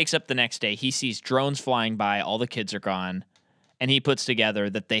he wakes up the next day. He sees drones flying by. All the kids are gone. And he puts together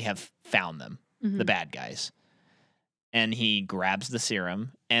that they have found them, the bad guys. And he grabs the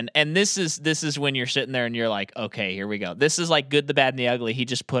serum. And this is when you're sitting there and you're like, okay, here we go. This is like Good, the Bad, and the Ugly. He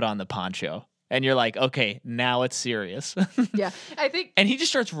just put on the poncho. And you're like, okay, now it's serious. Yeah. I think. And he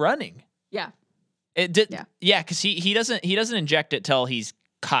just starts running. Yeah. It did, Yeah. yeah, because he doesn't inject it till he's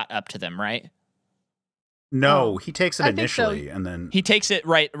caught up to them, right? No, he takes it I think so. initially, and then He takes it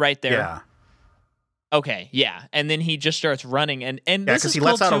right there. yeah, Okay, yeah, and then he just starts running, and yeah, this because is he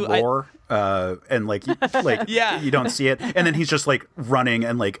lets cool out too. a roar, and like Yeah. you don't see it, and then he's just like running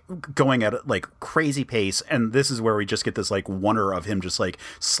and like going at like crazy pace, and this is where we just get this like wonder of him just like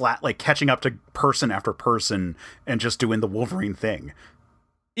like catching up to person after person and just doing the Wolverine thing.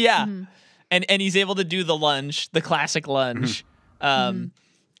 Yeah, and he's able to do the lunge, the classic lunge.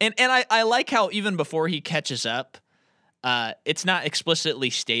 And I like how even before he catches up, it's not explicitly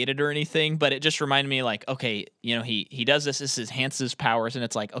stated or anything, but it just reminded me like, okay, you know, he does this enhances his powers, and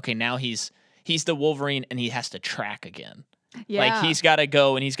it's like, okay, now he's the Wolverine and he has to track again. Yeah. Like he's got to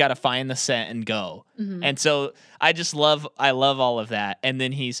go and he's got to find the scent and go. And so I love all of that. And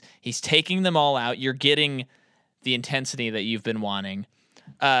then he's taking them all out. You're getting the intensity that you've been wanting.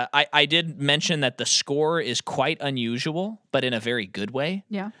 I did mention that the score is quite unusual, but in a very good way.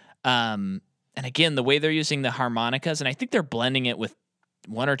 Yeah. And again, the way they're using the harmonicas, and I think they're blending it with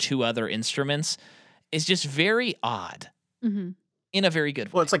one or two other instruments, is just very odd in a very good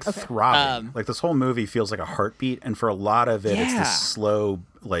way. Well, it's like throbbing. Like this whole movie feels like a heartbeat, and for a lot of it, it's Yeah. this slow,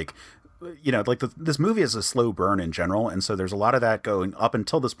 like, you know, like this movie is a slow burn in general, and so there's a lot of that going up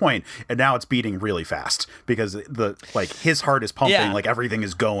until this point, and now it's beating really fast because his heart is pumping, Yeah. like everything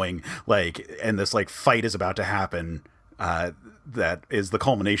is going, like, and this like fight is about to happen. that is the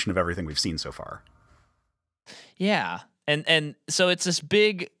culmination of everything we've seen so far. Yeah. And so it's this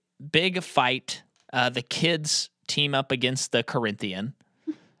big fight. The kids team up against the Corinthian.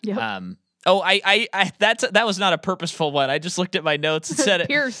 Yep. That was not a purposeful one. I just looked at my notes and said it.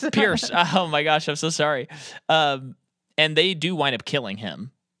 Pierce. Oh my gosh, I'm so sorry. And they do wind up killing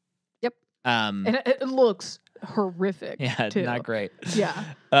him. Yep. And it looks horrific. Yeah, too. Not great. Yeah.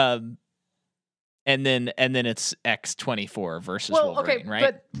 And then it's X-24 versus Wolverine, right?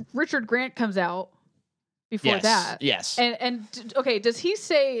 But Richard Grant comes out before that. Yes. And okay, does he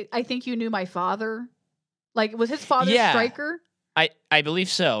say, "I think you knew my father"? Like, was his father Stryker? I believe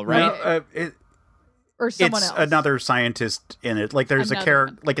so, right? No, or someone it's else. another scientist in it. Like there's a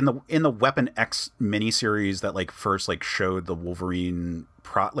character like in the Weapon X miniseries that like first like showed the Wolverine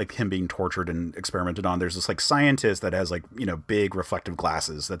like him being tortured and experimented on. There's this like scientist that has like, you know, big reflective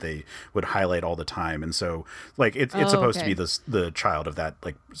glasses that they would highlight all the time, and so like it's supposed to be the child of that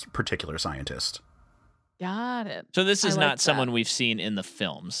like particular scientist. Got it. So this is not someone we've seen in the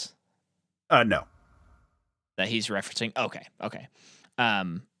films. No. That he's referencing. Okay.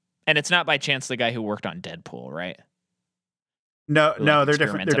 And it's not by chance the guy who worked on Deadpool, right? No, they're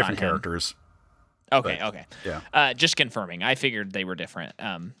different. They're different characters. Okay. Yeah. Just confirming. I figured they were different.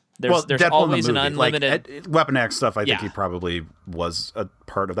 There's Deadpool always an unlimited like, Weapon X stuff. I think he probably was a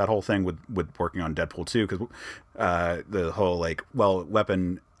part of that whole thing with working on Deadpool 2, because the whole like, well,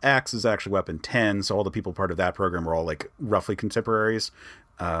 Weapon X is actually Weapon 10, so all the people part of that program were all like roughly contemporaries.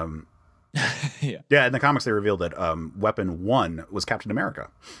 Yeah. In the comics, they revealed that Weapon 1 was Captain America,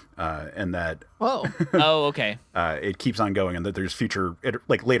 and that okay, it keeps on going, and that there's future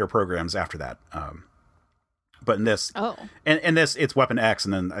like later programs after that. But in this, and this, it's Weapon X,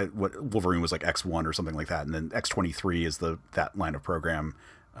 and then Wolverine was like X1 or something like that, and then X-23 is that line of program.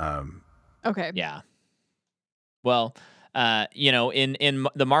 Okay. Yeah. Well, you know, in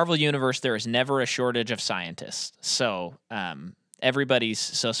the Marvel universe, there is never a shortage of scientists, so everybody's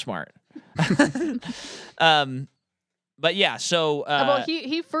so smart. But yeah, so well,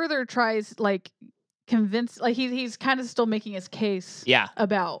 he further tries like convince, like he's kind of still making his case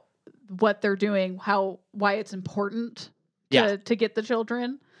about what they're doing, why it's important to get the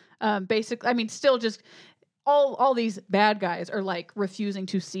children. Basically, I mean, still just all these bad guys are like refusing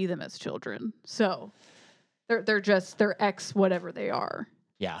to see them as children, so they're ex whatever they are.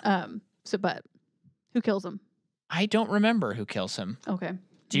 Yeah. But who kills him? I don't remember who kills him. Okay.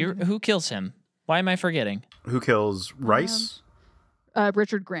 Who kills him? Why am I forgetting? Who kills Rice?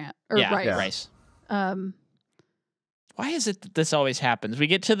 Richard Grant. Rice. Why is it that this always happens? We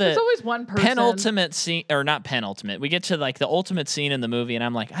get to the there's always one person. penultimate scene, or not penultimate. We get to like the ultimate scene in the movie, and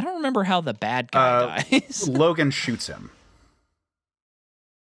I'm like, I don't remember how the bad guy dies. Logan shoots him.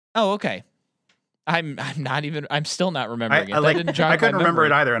 Oh, okay. I'm still not remembering it. I couldn't remember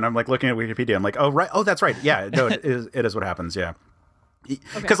it either, and I'm like looking at Wikipedia. I'm like, oh right, oh that's right. Yeah, no, it is what happens. Yeah.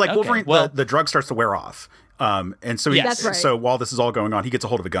 Because Wolverine, the drug starts to wear off, and so so while this is all going on, he gets a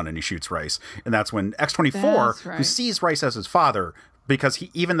hold of a gun and he shoots Rice, and that's when X-24, who sees Rice as his father, because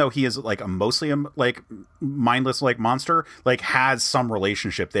even though he is like a mostly like mindless like monster, like has some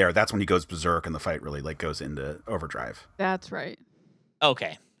relationship there. That's when he goes berserk and the fight really like goes into overdrive. That's right.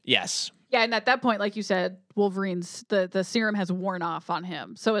 Okay. Yes. Yeah, and at that point, like you said, Wolverine's the serum has worn off on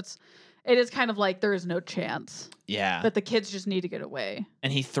him, so it is kind of like there is no chance. Yeah. But the kids just need to get away.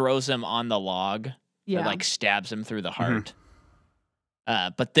 And he throws him on the log. Yeah. And like stabs him through the heart.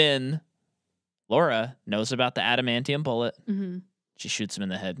 Mm-hmm. But then Laura knows about the adamantium bullet. Mm-hmm. She shoots him in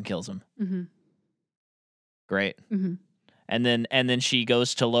the head and kills him. Mm-hmm. Great. Mm-hmm. And then she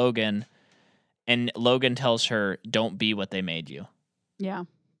goes to Logan, and Logan tells her, "Don't be what they made you." Yeah.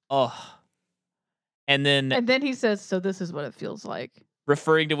 Oh. And then he says, "So this is what it feels like."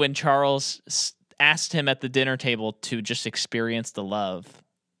 Referring to when Charles asked him at the dinner table to just experience the love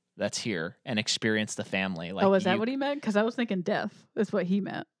that's here and experience the family. Like, is that what he meant? Because I was thinking death. That's what he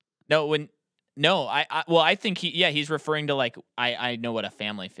meant. I think he's referring to like, I know what a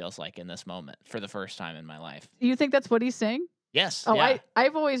family feels like in this moment for the first time in my life. You think that's what he's saying? Yes. Oh, yeah.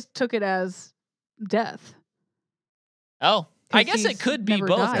 I've always took it as death. Oh, I guess it could be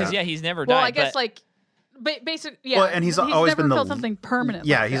both because he's never died. Well, I guess basic, yeah. Well, and he's always never been felt something permanent.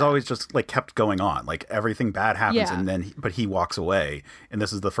 Yeah, like he's that. always just like kept going on. Like everything bad happens, and then but he walks away, and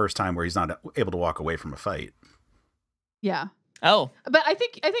this is the first time where he's not able to walk away from a fight. Yeah. Oh, but I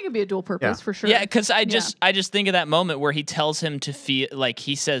think it'd be a dual purpose for sure. Yeah, because I just think of that moment where he tells him to feel, like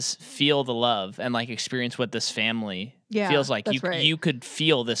he says, feel the love and like experience what this family feels like. You could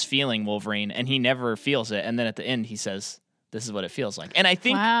feel this feeling, Wolverine, and he never feels it. And then at the end, he says, This is what it feels like. And I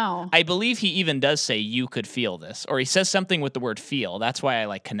think, Wow. I believe he even does say you could feel this, or he says something with the word feel. That's why I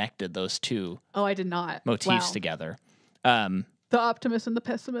like connected those two Oh, I did not. motifs Wow. together. The optimist and the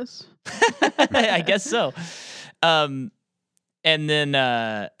pessimist. I guess so. And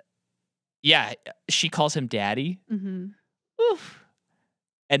then, yeah, she calls him daddy. Mm-hmm. Oof.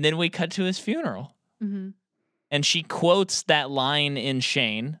 And then we cut to his funeral. Mm-hmm. And she quotes that line in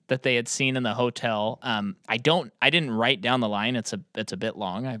Shane that they had seen in the hotel. I didn't write down the line. It's a bit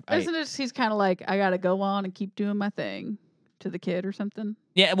long. Isn't it? He's kind of like, I gotta go on and keep doing my thing to the kid or something.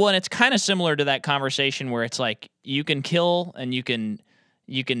 Yeah, well, and it's kind of similar to that conversation where it's like you can kill and you can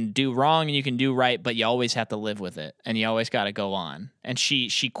do wrong and you can do right, but you always have to live with it and you always got to go on. And she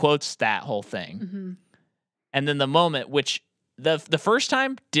quotes that whole thing. Mm-hmm. And then the moment, which the first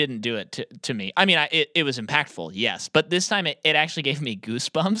time didn't do it to me. I mean, it was impactful, yes, but this time it actually gave me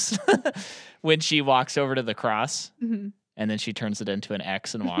goosebumps when she walks over to the cross Mm-hmm. and then she turns it into an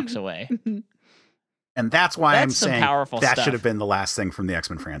X and walks away. And that's why I'm some saying powerful that stuff. should have been the last thing from the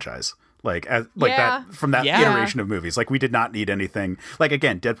X-Men franchise. Like Yeah. that from that Yeah. iteration of movies. Like we did not need anything. Like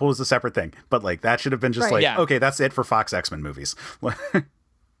again, Deadpool is a separate thing, but like that should have been just Right. like, Yeah. okay, that's it for Fox X-Men movies.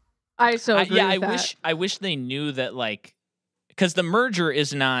 I so agree I with that. I wish they knew that, like, because the merger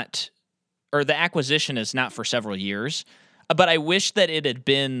is not, or the acquisition is not for several years, but I wish that it had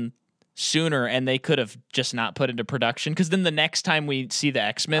been sooner and they could have just not put into production, because then the next time we see the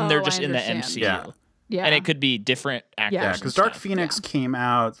X-Men, they're Oh, just I in the understand. MCU. Yeah. Yeah. And it could be different actors. Yeah, Yeah, and because Dark stuff. Phoenix came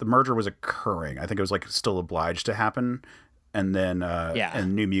out, the merger was occurring. I think it was like still obliged to happen. And then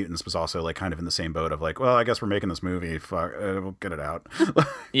and New Mutants was also like kind of in the same boat of like, well, I guess we're making this movie. Fuck, we'll get it out.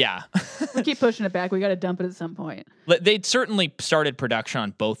 Yeah. we keep pushing it back. We got to dump it at some point. They'd certainly started production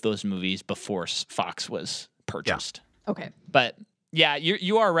on both those movies before Fox was purchased. Okay. But yeah,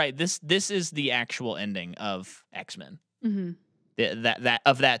 you are right. This is the actual ending of X-Men. Mm-hmm. That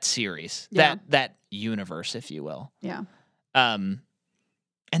of that series. Yeah. That universe, if you will. Yeah.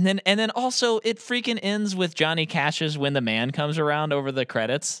 And then also it freaking ends with Johnny Cash's "When the Man Comes Around" over the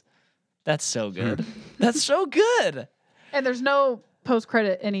credits. That's so good. That's so good. And there's no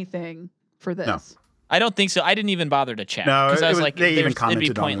post-credit anything for this. No. I don't think so. I didn't even bother to check. No, because I was was, like, they even it'd be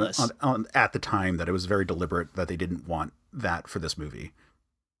commented pointless. on at the time that it was very deliberate that they didn't want that for this movie.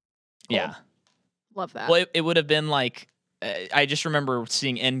 Cool. Yeah. Love that. Well, it would have been like, I just remember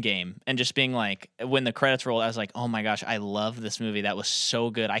seeing Endgame and just being like, when the credits rolled, I was like, oh my gosh, I love this movie. That was so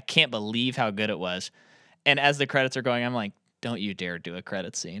good. I can't believe how good it was. And as the credits are going, I'm like, don't you dare do a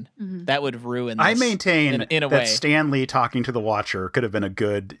credit scene. Mhm. That would ruin this. I maintain in a that way. Stan Lee talking to the Watcher could have been a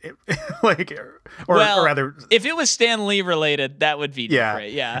good, like, or Well, rather, if it was Stan Lee related, that would be Yeah.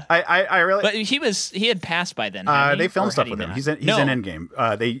 different. Yeah. I really. But he had passed by then. hadn't he? They Or filmed had stuff he with him. not? He's in No.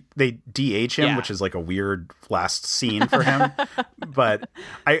 Endgame. They DH him, Yeah. which is like a weird last scene for him. But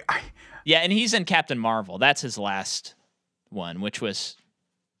I Yeah, and he's in Captain Marvel. That's his last one, which was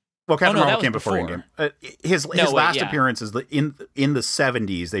well, Captain no, that Marvel was came before before. Endgame. His No, wait, last yeah. appearance is in the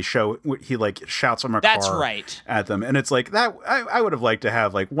 70s. They show he like shouts from a That's car right. at them, and it's like that. I would have liked to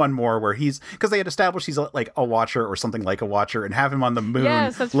have like one more where he's because they had established he's like a Watcher or something like a Watcher, and have him on the moon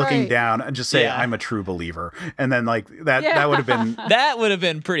Yes, that's looking right. down and just say, Yeah. "I'm a true believer," and then like that Yeah. that would have been That would have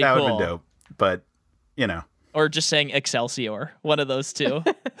been pretty that would cool. have been dope. But you know. Or just saying Excelsior, one of those two.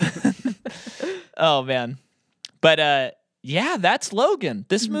 Oh man. But yeah, that's Logan.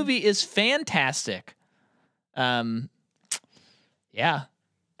 This movie is fantastic. Yeah.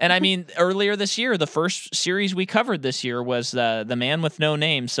 And I mean, earlier this year, the first series we covered this year was The Man with No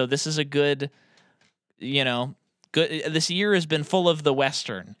Name. So this is a good, good. This year has been full of the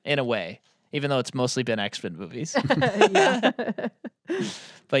Western in a way, even though it's mostly been X-Men movies. Yeah.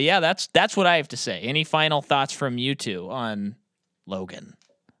 But yeah, that's what I have to say. Any final thoughts from you two on Logan?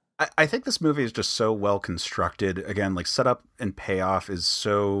 I think this movie is just so well constructed. Again, like setup and payoff is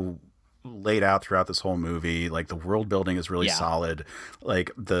so laid out throughout this whole movie. Like the world building is really Yeah. solid.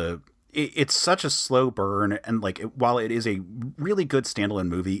 Like it's such a slow burn, and like while it is a really good standalone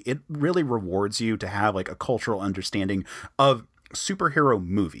movie, it really rewards you to have like a cultural understanding of superhero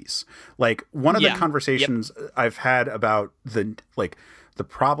movies. Like one of the Yeah. conversations I've had about the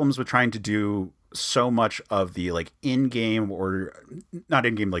problems with trying to do so much of the like in-game or not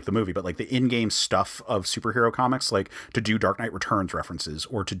in-game like the movie, but like the in-game stuff of superhero comics, like to do Dark Knight Returns references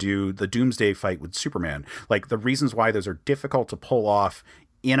or to do the Doomsday fight with Superman. Like the reasons why those are difficult to pull off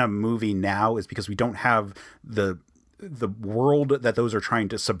in a movie now is because we don't have the world that those are trying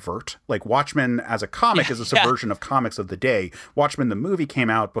to subvert. Like Watchmen as a comic is a subversion of comics of the day. Watchmen the movie came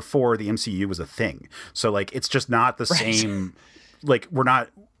out before the MCU was a thing. So like it's just not the same. Like we're not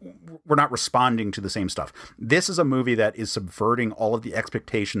we're not responding to the same stuff. This is a movie that is subverting all of the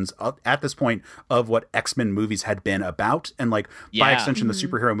expectations at this point of what X-Men movies had been about, and like by extension the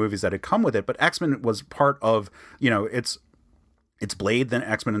superhero movies that had come with it. But X-Men was part of, it's Blade, then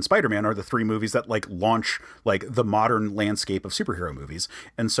X-Men, and Spider-Man are the three movies that like launch like the modern landscape of superhero movies.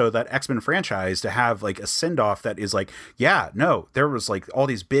 And so that X-Men franchise, to have like a send-off that is like, there was like all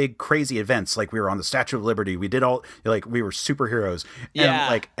these big crazy events, like we were on the Statue of Liberty, we did all, like we were superheroes. And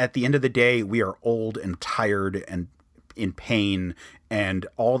like at the end of the day, we are old and tired and in pain, and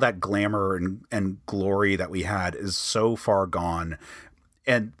all that glamour and glory that we had is so far gone.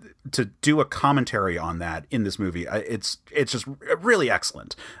 And to do a commentary on that in this movie, it's just really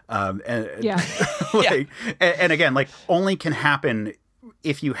excellent. And again, like only can happen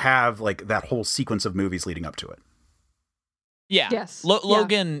if you have like that whole sequence of movies leading up to it. Yeah. Yes.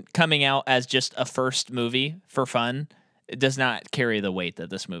 Logan coming out as just a first movie for fun, it does not carry the weight that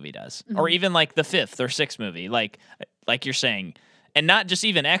this movie does. Or even like the fifth or sixth movie, like you're saying. And not just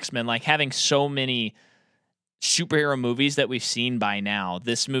even X-Men, like having so many superhero movies that we've seen by now,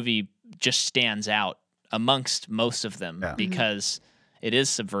 this movie just stands out amongst most of them because it is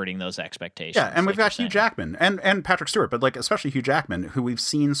subverting those expectations. Yeah, and we've got Hugh Jackman and Patrick Stewart, but like especially Hugh Jackman, who we've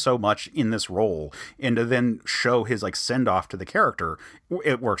seen so much in this role, and to then show his like send off to the character,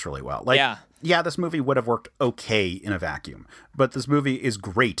 it works really well. Like, yeah, this movie would have worked okay in a vacuum, but this movie is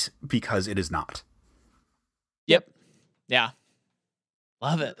great because it is not. Yep. Yeah.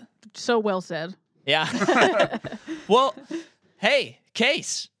 Love it. So well said. Yeah. Well, hey,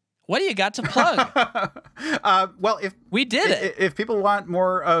 Case, what do you got to plug? Well, if we did it, if people want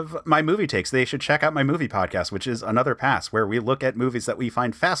more of my movie takes, they should check out my movie podcast, which is Another Pass, where we look at movies that we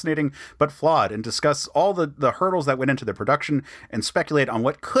find fascinating but flawed and discuss all the hurdles that went into the production and speculate on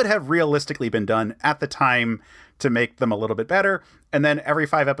what could have realistically been done at the time to make them a little bit better. And then every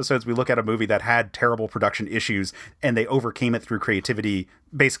 5 episodes, we look at a movie that had terrible production issues and they overcame it through creativity,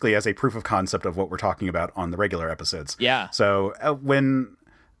 basically as a proof of concept of what we're talking about on the regular episodes. Yeah. So when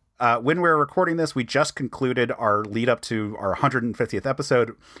we're recording this, we just concluded our lead up to our 150th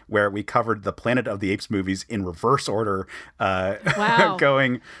episode, where we covered the Planet of the Apes movies in reverse order,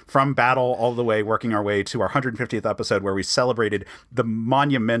 going from battle all the way, working our way to our 150th episode, where we celebrated the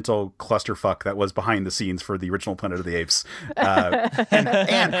monumental clusterfuck that was behind the scenes for the original Planet of the Apes,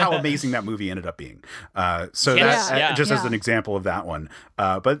 and how amazing that movie ended up being. As an example of that one.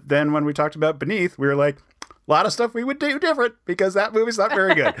 But then when we talked about Beneath, we were like, a lot of stuff we would do different because that movie's not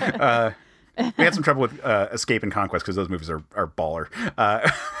very good. We had some trouble with Escape and Conquest because those movies are baller.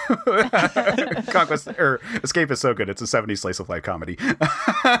 Conquest or Escape is so good; it's a 70s slice of life comedy. Oh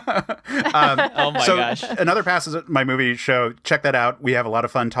my gosh! Another Pass is my movie show. Check that out. We have a lot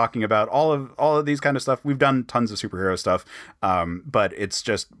of fun talking about all of these kind of stuff. We've done tons of superhero stuff, but it's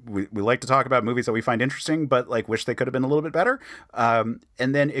just we like to talk about movies that we find interesting, but like wish they could have been a little bit better. And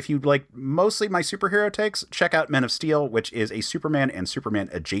then if you'd like mostly my superhero takes, check out Men of Steel, which is a Superman and Superman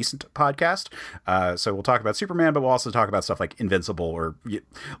adjacent podcast. So we'll talk about Superman, but we'll also talk about stuff like Invincible, or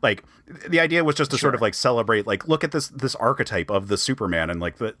like the idea was just to sort of like celebrate, like look at this archetype of the Superman and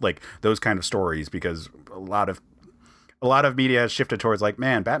like those kind of stories, because a lot of media has shifted towards like,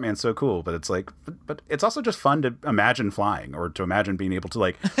 man, Batman's so cool, but it's like, but it's also just fun to imagine flying, or to imagine being able to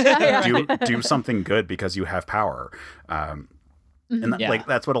like do something good because you have power. And like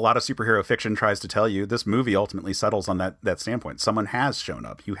that's what a lot of superhero fiction tries to tell you. This movie ultimately settles on that standpoint. Someone has shown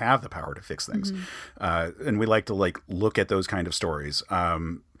up. You have the power to fix things. And we like to like look at those kind of stories.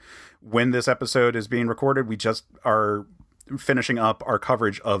 When this episode is being recorded, we just are finishing up our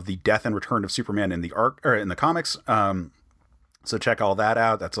coverage of the death and return of Superman in the in the comics. So check all that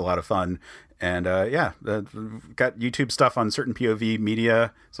out. That's a lot of fun. And we've got YouTube stuff on Certain POV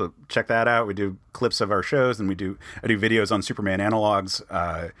Media, so check that out. We do clips of our shows, and I do videos on Superman analogs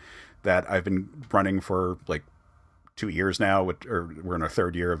that I've been running for like 2 years now. We're in our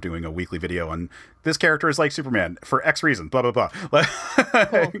 3rd year of doing a weekly video on this character is like Superman for X reason, blah, blah, blah.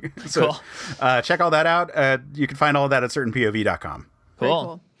 Cool. So check all that out. You can find all of that at certainpov.com.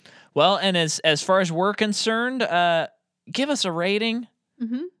 Cool. Well, and as far as we're concerned, give us a rating.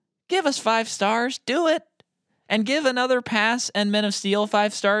 Mm-hmm. Give us 5 stars. Do it. And give Another Pass and Men of Steel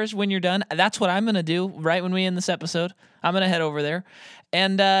 5 stars when you're done. That's what I'm going to do right when we end this episode. I'm going to head over there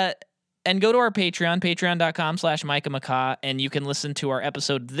and go to our Patreon, patreon.com/MicahMcCaw, and you can listen to our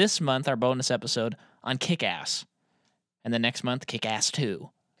episode this month, our bonus episode on Kick-Ass. And the next month, Kick-Ass 2.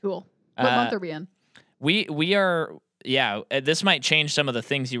 Cool. What month are we in? We are... Yeah, this might change some of the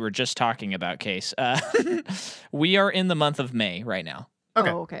things you were just talking about, Case. We are in the month of May right now. Okay.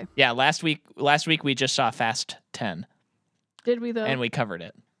 Oh, okay. Yeah, last week we just saw Fast 10. Did we though? And we covered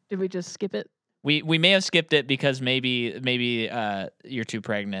it. Did we just skip it? We may have skipped it because maybe you're too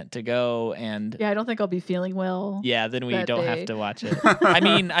pregnant to go, and Yeah, I don't think I'll be feeling well. yeah, then we that don't day. have to watch it.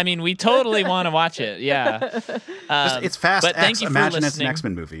 I mean, we totally want to watch it. Yeah, It's Fast but X. thank you for Imagine it's an listening.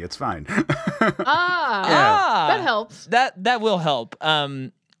 X-Men movie. It's fine. That helps. That will help.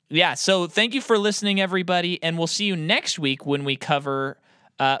 Yeah. So thank you for listening, everybody, and we'll see you next week when we cover.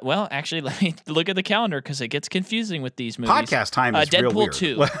 Well, actually, let me look at the calendar because it gets confusing with these movies. Podcast time is Deadpool real weird.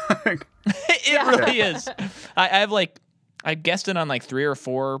 2. It really is. I have I guessed it on 3 or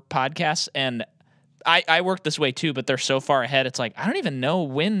 4 podcasts, and I work this way too, but they're so far ahead. It's I don't even know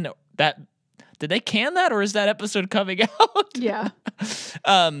when that. Did they can that, or is that episode coming out? Yeah.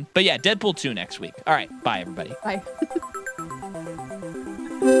 But yeah, Deadpool 2 next week. All right. Bye, everybody. Bye.